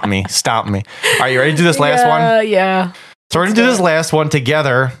stomp me. Are you ready to do this last one? Yeah. So we're going to do this last one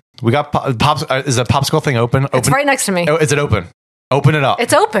together. We got Pops. Is the popsicle thing open? It's right next to me. Oh, is it open? Open it up.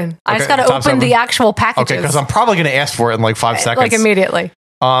 It's open. I just Okay, got to time's open the over. actual packages. Okay, because I'm probably going to ask for it in like 5 seconds. like immediately.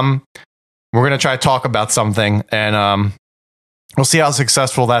 We're going to try to talk about something, and we'll see how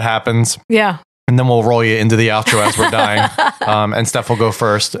successful that happens. Yeah. And then we'll roll you into the outro as we're dying. And Steph will go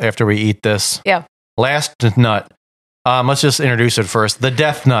first after we eat this. Yeah. Last nut. Let's just introduce it first. The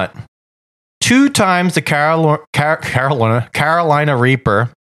Death Nut. 2 times the Carolina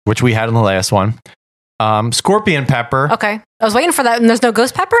Reaper, which we had in the last one. Scorpion Pepper. Okay. I was waiting for that, and there's no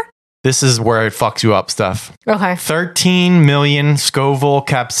ghost pepper? This is where it fucks you up, Steph. Okay. 13 million Scoville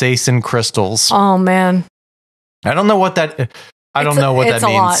capsaicin crystals. Oh, man. I don't know what that... I don't know what that It's a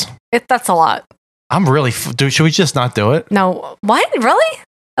means. lot. That's a lot. I'm really... Dude, should we just not do it? No. What? Really?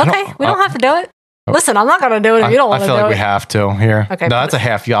 Okay. We don't have to do it. Oh. Listen, I'm not going to do it if you don't want I to do feel like it. we have to here. Okay, No, that's a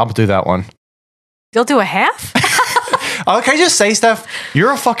half. Yeah, I'll do that one. You'll do a half? Can I just say, Steph,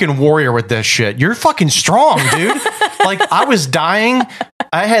 you're a fucking warrior with this shit. You're fucking strong, dude. Like, I was dying.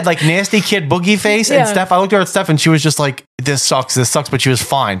 I had like nasty kid boogie face, and Steph, I looked at Steph and she was just like, this sucks, but she was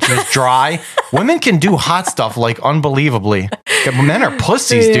fine. She was dry. Women can do hot stuff like unbelievably. Men are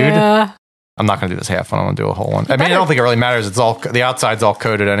pussies, dude. I'm not going to do this half one. I'm going to do a whole one. I mean, I don't think it really matters. It's all, the outside's all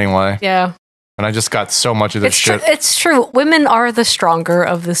coated anyway. Yeah. And I just got so much of this shit. It's true. Women are the stronger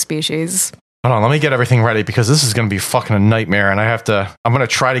of the species. Hold on, let me get everything ready because this is going to be fucking a nightmare, and I'm going to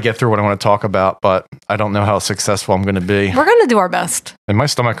try to get through what I want to talk about, but I don't know how successful I'm going to be. We're going to do our best. And my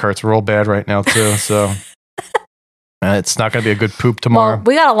stomach hurts real bad right now too, so it's not going to be a good poop tomorrow. Well,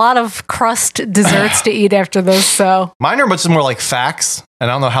 we got a lot of crust desserts to eat after this, so Mine are much more like facts,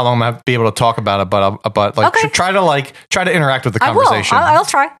 and I don't know how long I'm going to be able to talk about it, but Okay. try to interact with the I will. conversation. I'll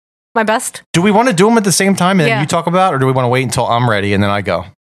try my best. Do we want to do them at the same time and Yeah. then you talk about it, or do we want to wait until I'm ready and then I go?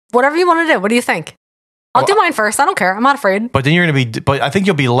 Whatever you want to do. What do you think? I'll do mine first. I don't care. I'm not afraid. But then but I think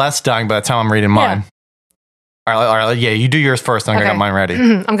you'll be less dying by the time I'm reading mine. All right, yeah, you do yours first, and I got mine ready.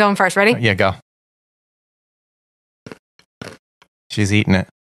 I'm going first. Ready? Yeah, go. She's eating it.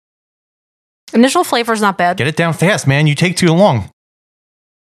 Initial flavor's not bad. Get it down fast, man. You take too long.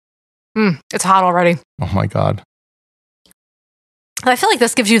 It's hot already. Oh my God. I feel like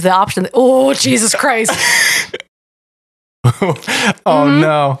this gives you the option. Oh, Jesus Christ. Oh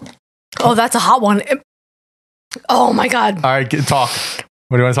no. Oh, that's a hot one. Oh my God. All right, talk.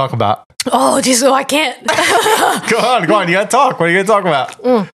 What do you want to talk about? Oh, Jesus. Oh, I can't. Go on. You got to talk. What are you going to talk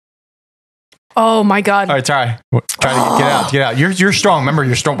about? Oh my God. All right, try to get out. You're strong. Remember,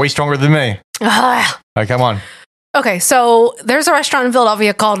 you're strong, way stronger than me. All right, come on. Okay, so there's a restaurant in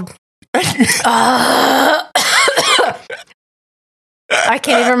Philadelphia called. I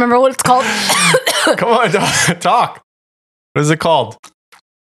can't even remember what it's called. Come on, talk. What is it called?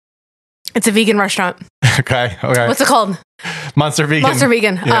 It's a vegan restaurant. Okay. What's it called? Monster Vegan. Monster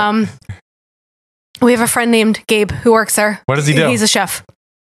Vegan. Yeah. We have a friend named Gabe who works there. What does he do? He's a chef.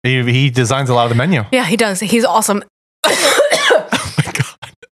 He designs a lot of the menu. Yeah, he does. He's awesome. Oh my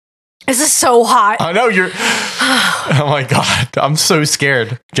God. This is so hot. I know you're. Oh my God. I'm so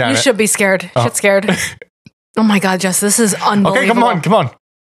scared, Janet. You should be scared. Shit scared. Oh my God, Jess, this is unbelievable. Okay, come on.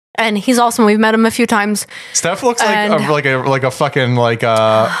 And he's awesome. We've met him a few times. Steph looks like a fucking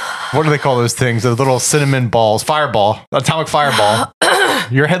what do they call those things? The little cinnamon balls, atomic fireball.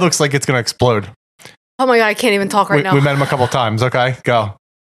 Your head looks like it's gonna explode. Oh my God, I can't even talk right now. We met him a couple times. Okay, go.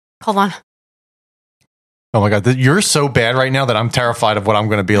 Hold on. Oh my God, you're so bad right now that I'm terrified of what I'm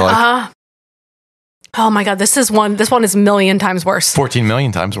gonna be like. Oh my God, this one is a million times worse. 14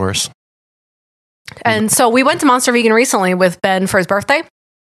 million times worse. And so we went to Monster Vegan recently with Ben for his birthday,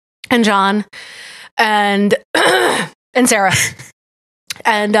 and John, and Sarah.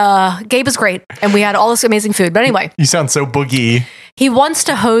 And Gabe is great, and we had all this amazing food. But anyway, you sound so boogie. He wants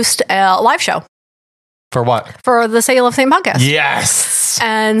to host a live show. For what? For the Sale of Fame podcast. Yes.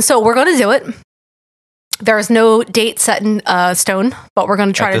 And so we're going to do it. There is no date set in stone, but we're going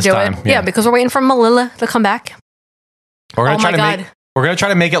to try to do it. Yeah, because we're waiting for Malila to come back. We're going to try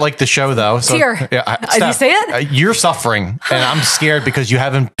to make it like the show, though. So, Here. Yeah, Did you say it? You're suffering, and I'm scared because you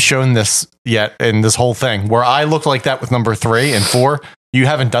haven't shown this yet in this whole thing. Where I looked like that with number 3 and 4, you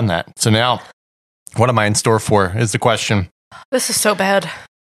haven't done that. So now, what am I in store for is the question. This is so bad.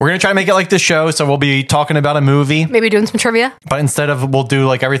 We're going to try to make it like the show, so we'll be talking about a movie. Maybe doing some trivia. But instead of, we'll do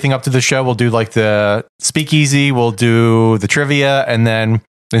like everything up to the show, we'll do like the speakeasy, we'll do the trivia, and then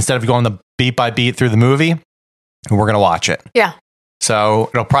instead of going the beat by beat through the movie, we're going to watch it. Yeah. So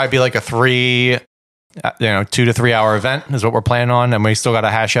it'll probably be like a 2 to 3 hour event is what we're planning on. And we still got to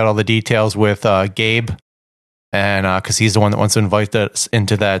hash out all the details with Gabe. And because he's the one that wants to invite us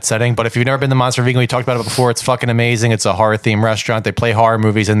into that setting. But if you've never been to Monster Vegan, we talked about it before. It's fucking amazing. It's a horror themed restaurant. They play horror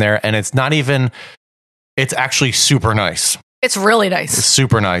movies in there, and it's actually super nice. It's really nice. It's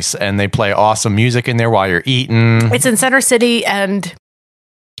super nice. And they play awesome music in there while you're eating. It's in Center City, and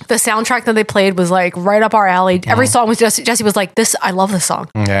the soundtrack that they played was like right up our alley. Every song was Jesse was like, "This, I love this song,"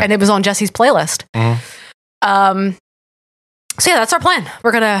 and it was on Jesse's playlist. So yeah, that's our plan.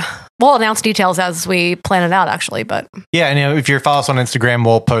 We'll announce details as we plan it out, actually. But yeah, and if you follow us on Instagram,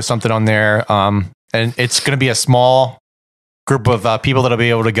 we'll post something on there. And it's going to be a small group of people that'll be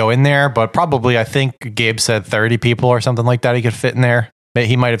able to go in there, but probably I think Gabe said 30 people or something like that he could fit in there.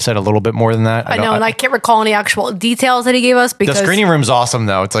 He might have said a little bit more than that. I know, and I can't recall any actual details that he gave us because the screening room's awesome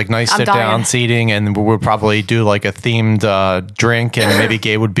though. It's like nice sit down seating, and we'll probably do like a themed drink, and maybe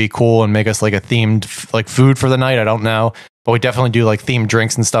Gabe would be cool and make us like a themed like food for the night. I don't know. But we definitely do like themed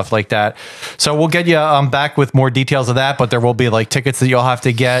drinks and stuff like that. So we'll get you back with more details of that, but there will be like tickets that you'll have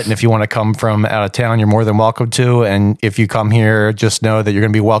to get. And if you want to come from out of town, you're more than welcome to. And if you come here, just know that you're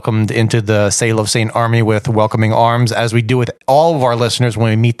going to be welcomed into the Sale of St. Army with welcoming arms, as we do with all of our listeners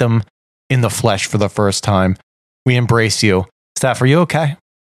when we meet them in the flesh for the first time. We embrace you. Steph, are you okay?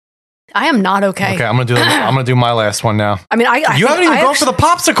 I am not okay. Okay, I'm gonna do my last one now. I mean, you haven't even gone for the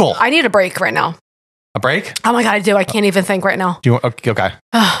popsicle. I need a break right now. A break? Oh my God, I do. I can't even think right now. Do you want, okay. Yo,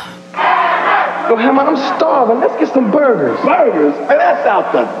 Hammer, I'm starving. Let's get some burgers. Burgers? Hey, that's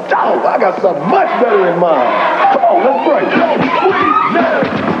out the door. I got something much better in mind. Come on, let's break. Yo, weakness.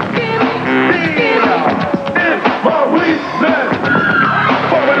 It's my weakness.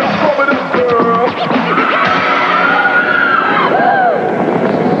 Pump it up, girl.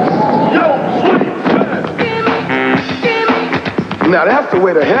 Now that's the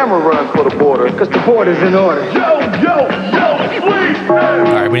way the Hammer runs for the border, because the border's in order. Yo, sweet man!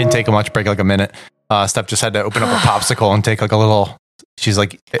 All right, we didn't take a much break, like a minute. Steph just had to open up a popsicle and take like a little. She's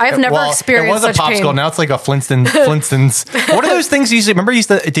like, I've never experienced such pain. It was a popsicle. Pain. Now it's like a Flintstones. What are those things you used to remember?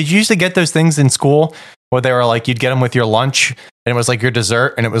 Did you used to get those things in school where they were like you'd get them with your lunch and it was like your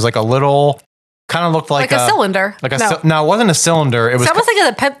dessert and it was like a little. Kind of looked like a cylinder. No, it wasn't a cylinder. It was. So I was thinking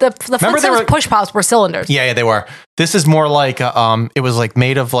the Flintstones push pops were cylinders. Yeah, they were. This is more like it was like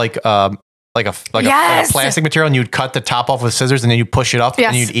made of like a plastic material, and you'd cut the top off with scissors, and then you push it up,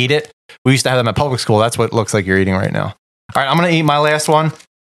 and you'd eat it. We used to have them at public school. That's what it looks like you're eating right now. All right, I'm gonna eat my last one,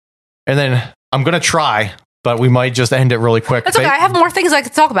 and then I'm gonna try, but we might just end it really quick. That's okay. I have more things I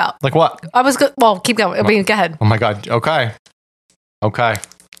could talk about. Like what? I was good. Well, keep going. I mean, go ahead. Oh my God. Okay.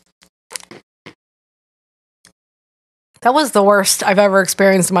 That was the worst I've ever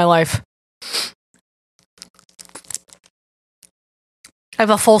experienced in my life. I have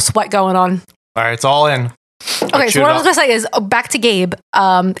a full sweat going on. All right, it's all in. Okay, so what I was going to say is back to Gabe.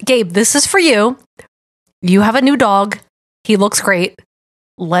 Gabe, this is for you. You have a new dog. He looks great.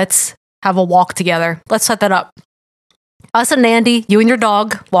 Let's have a walk together. Let's set that up. Us and Andy, you and your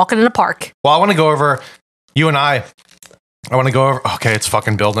dog, walking in a park. Well, I want to go over, you and I want to go over, okay, it's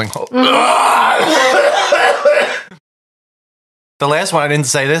fucking building. The last one, I didn't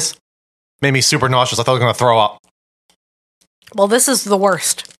say this, made me super nauseous. I thought I was going to throw up. Well, this is the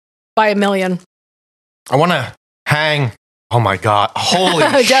worst by a million. I want to hang. Oh my God. Holy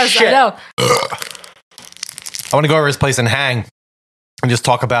shit. I know. I want to go over his place and hang and just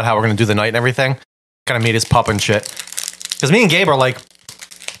talk about how we're going to do the night and everything. Kind of meet his pup and shit. Because me and Gabe are like,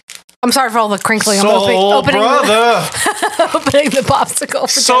 I'm sorry for all the crinkling. I'm Soul opening brother. opening the popsicle.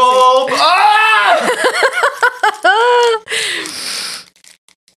 For Soul.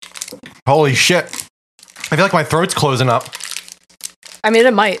 Holy shit. I feel like my throat's closing up. I mean,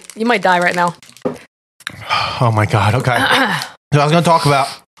 it might. You might die right now. Oh my God. Okay. So I was going to talk about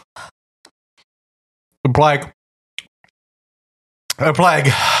the plague. The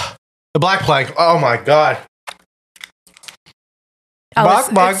plague. The Black Plague. Oh my God.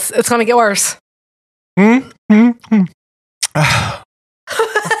 It's going to get worse. To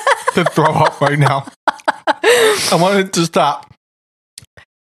throw up right now. I want it to stop.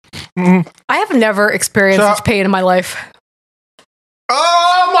 I have never experienced such pain in my life.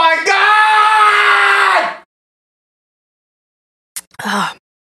 Oh my God!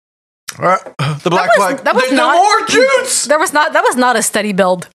 The Black Plague. That was There's not, no more juice. That was not a steady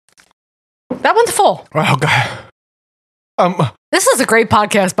build. That one's full. Oh God. This is a great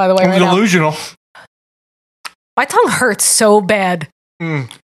podcast, by the way. I'm delusional. My tongue hurts so bad.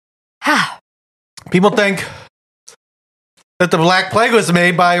 People think that the Black Plague was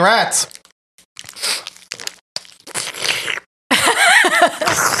made by rats.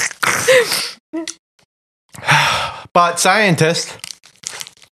 But scientists,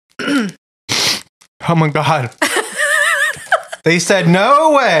 oh my God, they said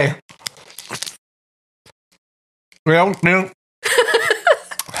no way. Well, no.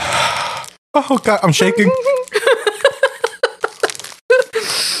 Oh God, I'm shaking.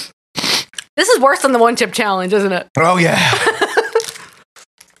 This is worse than the one chip challenge, isn't it? Oh, yeah.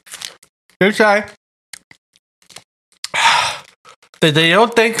 Good try. They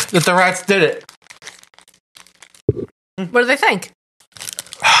don't think that the rats did it. What do they think?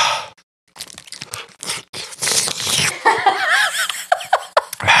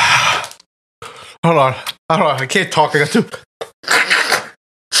 Hold on. I can't talk. I got to.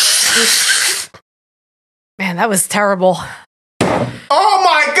 Man, that was terrible. Oh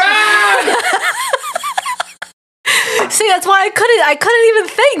my god! See, that's why I couldn't even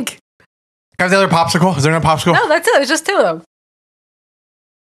think. Can I have the other popsicle? Is there another popsicle? No, that's it. It's just two of them.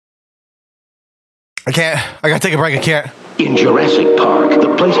 I can't. I gotta take a break. I can't. In Jurassic Park,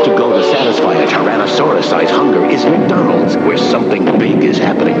 the place to go to satisfy a Tyrannosaurus-sized hunger is McDonald's, where something big is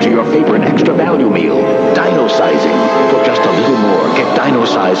happening to your favorite extra value meal. Dino-sizing. For just a little more, get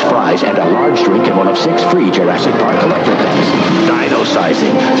dino-sized fries and a large drink in one of 6 free Jurassic Park collector cups.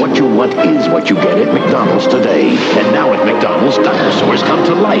 Dino-sizing. What you want is what you get at McDonald's today. And now at McDonald's, dinosaurs come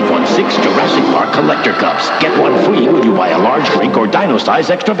to life on 6 Jurassic Park collector cups. Get one free when you buy a large drink or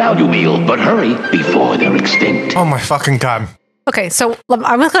dino-sized extra value meal. But hurry, before they're extinct. Oh my fucking god. Okay, so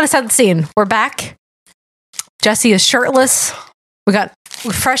I'm just going to set the scene. We're back. Jesse is shirtless. We got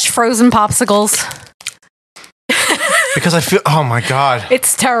fresh frozen popsicles. Because I feel, oh my god.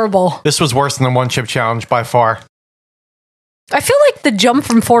 It's terrible. This was worse than the one chip challenge by far. I feel like the jump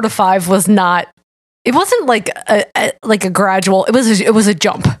from 4 to 5 was not, it wasn't like a gradual, it was a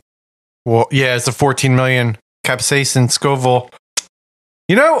jump. Well, yeah, it's a 14 million capsaicin Scoville.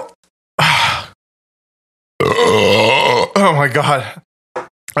 You know, oh my god.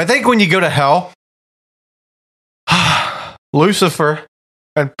 I think when you go to hell, Lucifer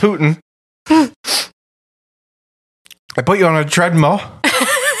and Putin, I put you on a treadmill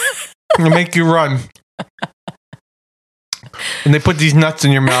and make you run. And they put these nuts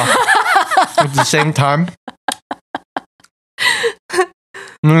in your mouth at the same time. And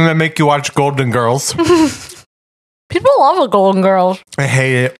then they make you watch Golden Girls. People love the Golden Girls. I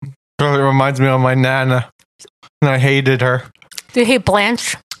hate it. It reminds me of my Nana. And I hated her. Do you hate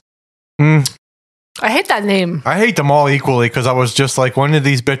Blanche? I hate that name. I hate them all equally because I was just like, when are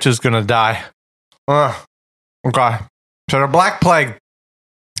these bitches gonna die? Okay. So the Black Plague.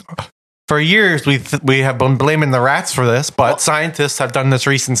 For years, we have been blaming the rats for this, but scientists have done this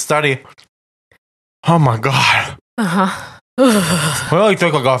recent study. Oh my god. We only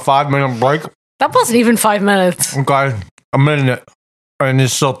took like a 5-minute break. That wasn't even 5 minutes. Okay, a minute. And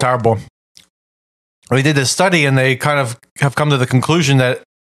it's still terrible. We did this study and they kind of have come to the conclusion that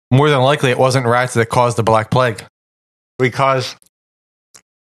more than likely it wasn't rats that caused the Black Plague because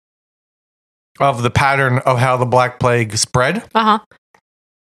of the pattern of how the Black Plague spread.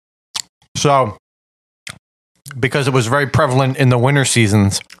 So, because it was very prevalent in the winter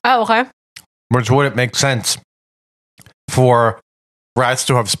seasons. Oh, okay. Which wouldn't make sense for rats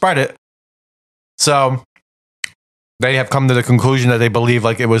to have spread it. So, they have come to the conclusion that they believe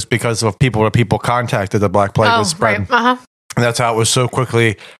like it was because of people-to-people contact that the Black Plague was spread. Right. And that's how it was so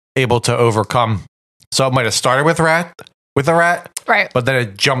quickly able to overcome. So it might have started with a rat, right? But then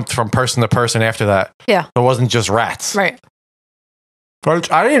it jumped from person to person after that. Yeah, so it wasn't just rats, right? But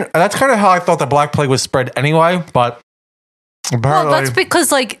that's kind of how I thought the Black Plague was spread anyway. But apparently, well, that's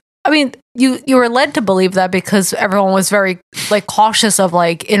because you were led to believe that because everyone was very cautious of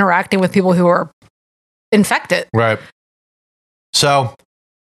interacting with people who were infected, right? So,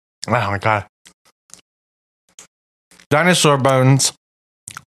 oh my god, dinosaur bones.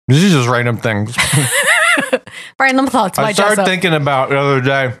 These are just random things. Random thoughts. I started thinking about the other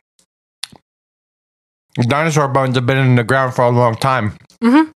day. Dinosaur bones have been in the ground for a long time.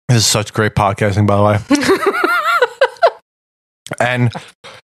 Mm-hmm. This is such great podcasting, by the way. And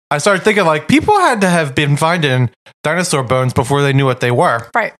I started thinking people had to have been finding dinosaur bones before they knew what they were.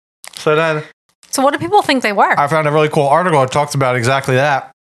 Right. So what do people think they were? I found a really cool article that talks about exactly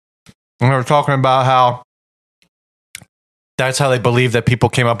that. And they were talking about how that's how they believe that people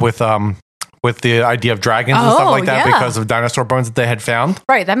came up with the idea of dragons and stuff like that because of dinosaur bones that they had found.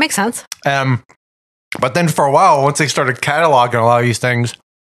 Right, that makes sense. But then for a while, once they started cataloging a lot of these things,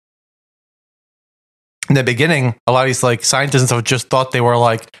 in the beginning, a lot of these scientists and stuff just thought they were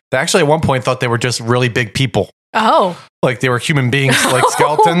they actually at one point thought they were just really big people. Oh. They were human beings,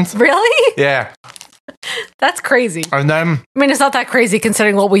 skeletons. Really? Yeah. That's crazy. And then it's not that crazy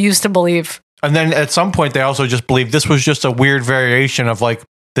considering what we used to believe. And then at some point, they also just believed this was just a weird variation of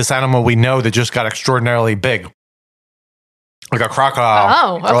this animal we know that just got extraordinarily big. Like a crocodile.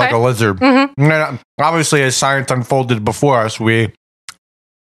 Oh, okay. Or like a lizard. Mm-hmm. And obviously, as science unfolded before us, we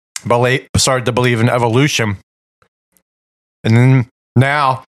started to believe in evolution. And then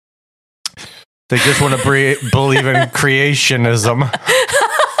now, They just want to believe in creationism.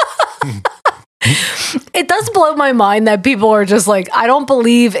 It does blow my mind that people are just like, I don't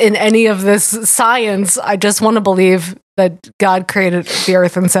believe in any of this science. I just want to believe that God created the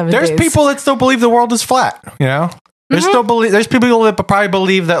earth in 7 days. There's people that still believe the world is flat, you know? There's there's people that probably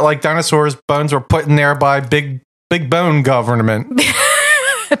believe that like dinosaurs' bones were put in there by big bone government.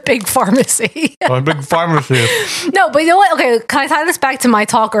 Big pharmacy. Big pharmacy. No, but you know what? Okay, can I tie this back to my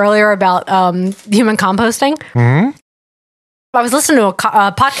talk earlier about human composting? Mm-hmm. I was listening to a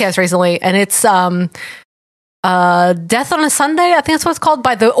podcast recently, and it's Death on a Sunday. I think that's what it's called,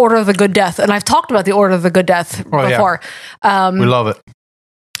 by the Order of the Good Death. And I've talked about the Order of the Good Death before. Yeah. We love it.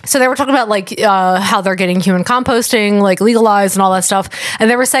 So they were talking about like how they're getting human composting like legalized and all that stuff. And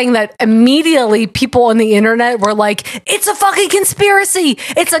they were saying that immediately people on the internet were like, it's a fucking conspiracy.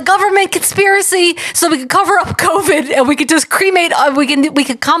 It's a government conspiracy. So we could cover up COVID and we could just cremate. We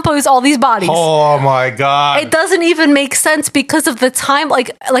could compost all these bodies. Oh my God. It doesn't even make sense because of the time.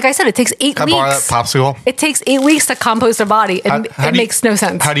 Like I said, it takes 8 weeks. Can I borrow that popsicle? It takes 8 weeks to compost a body. And it makes no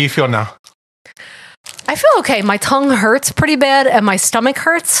sense. How do you feel now? I feel okay. My tongue hurts pretty bad and my stomach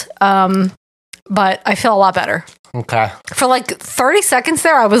hurts, but I feel a lot better. Okay. For like 30 seconds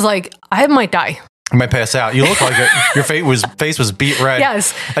there, I was like, I might die. I might pass out. You look like it. Your face was beat red.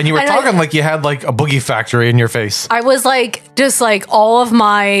 Yes. And you were talking like you had like a boogie factory in your face. I was like, just like all of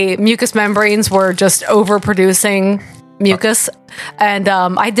my mucous membranes were just overproducing mucus. And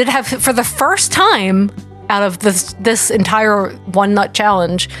I did have, for the first time out of this entire one nut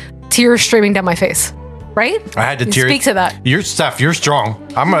challenge, tears streaming down my face. Right? I had to tear. Speak to that. You're Steph. You're strong.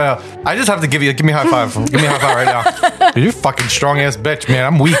 I just have to give me a high five. Give me a high five right now. You're fucking strong ass bitch, man.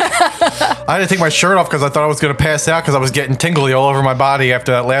 I'm weak. I had to take my shirt off because I thought I was gonna pass out because I was getting tingly all over my body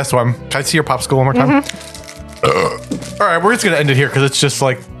after that last one. Can I see your popsicle one more time? All right, we're just gonna end it here because it's just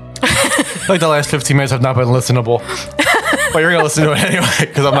like the last 15 minutes have not been listenable. But you're gonna listen to it anyway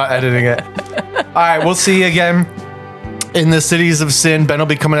because I'm not editing it. All right, we'll see you again in the Cities of Sin. Ben will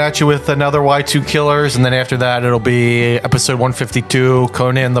be coming at you with another Y2 Killers, and then after that, it'll be episode 152,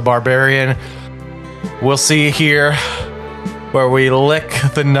 Conan the Barbarian. We'll see you here where we lick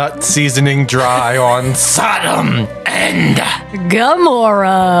the nut seasoning dry on Sodom and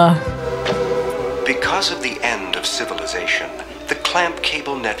Gomorrah. Because of the end of civilization, the Clamp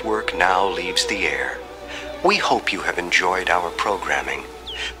Cable Network now leaves the air. We hope you have enjoyed our programming,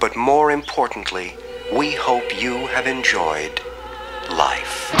 but more importantly, we hope you have enjoyed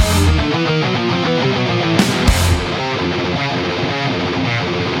life.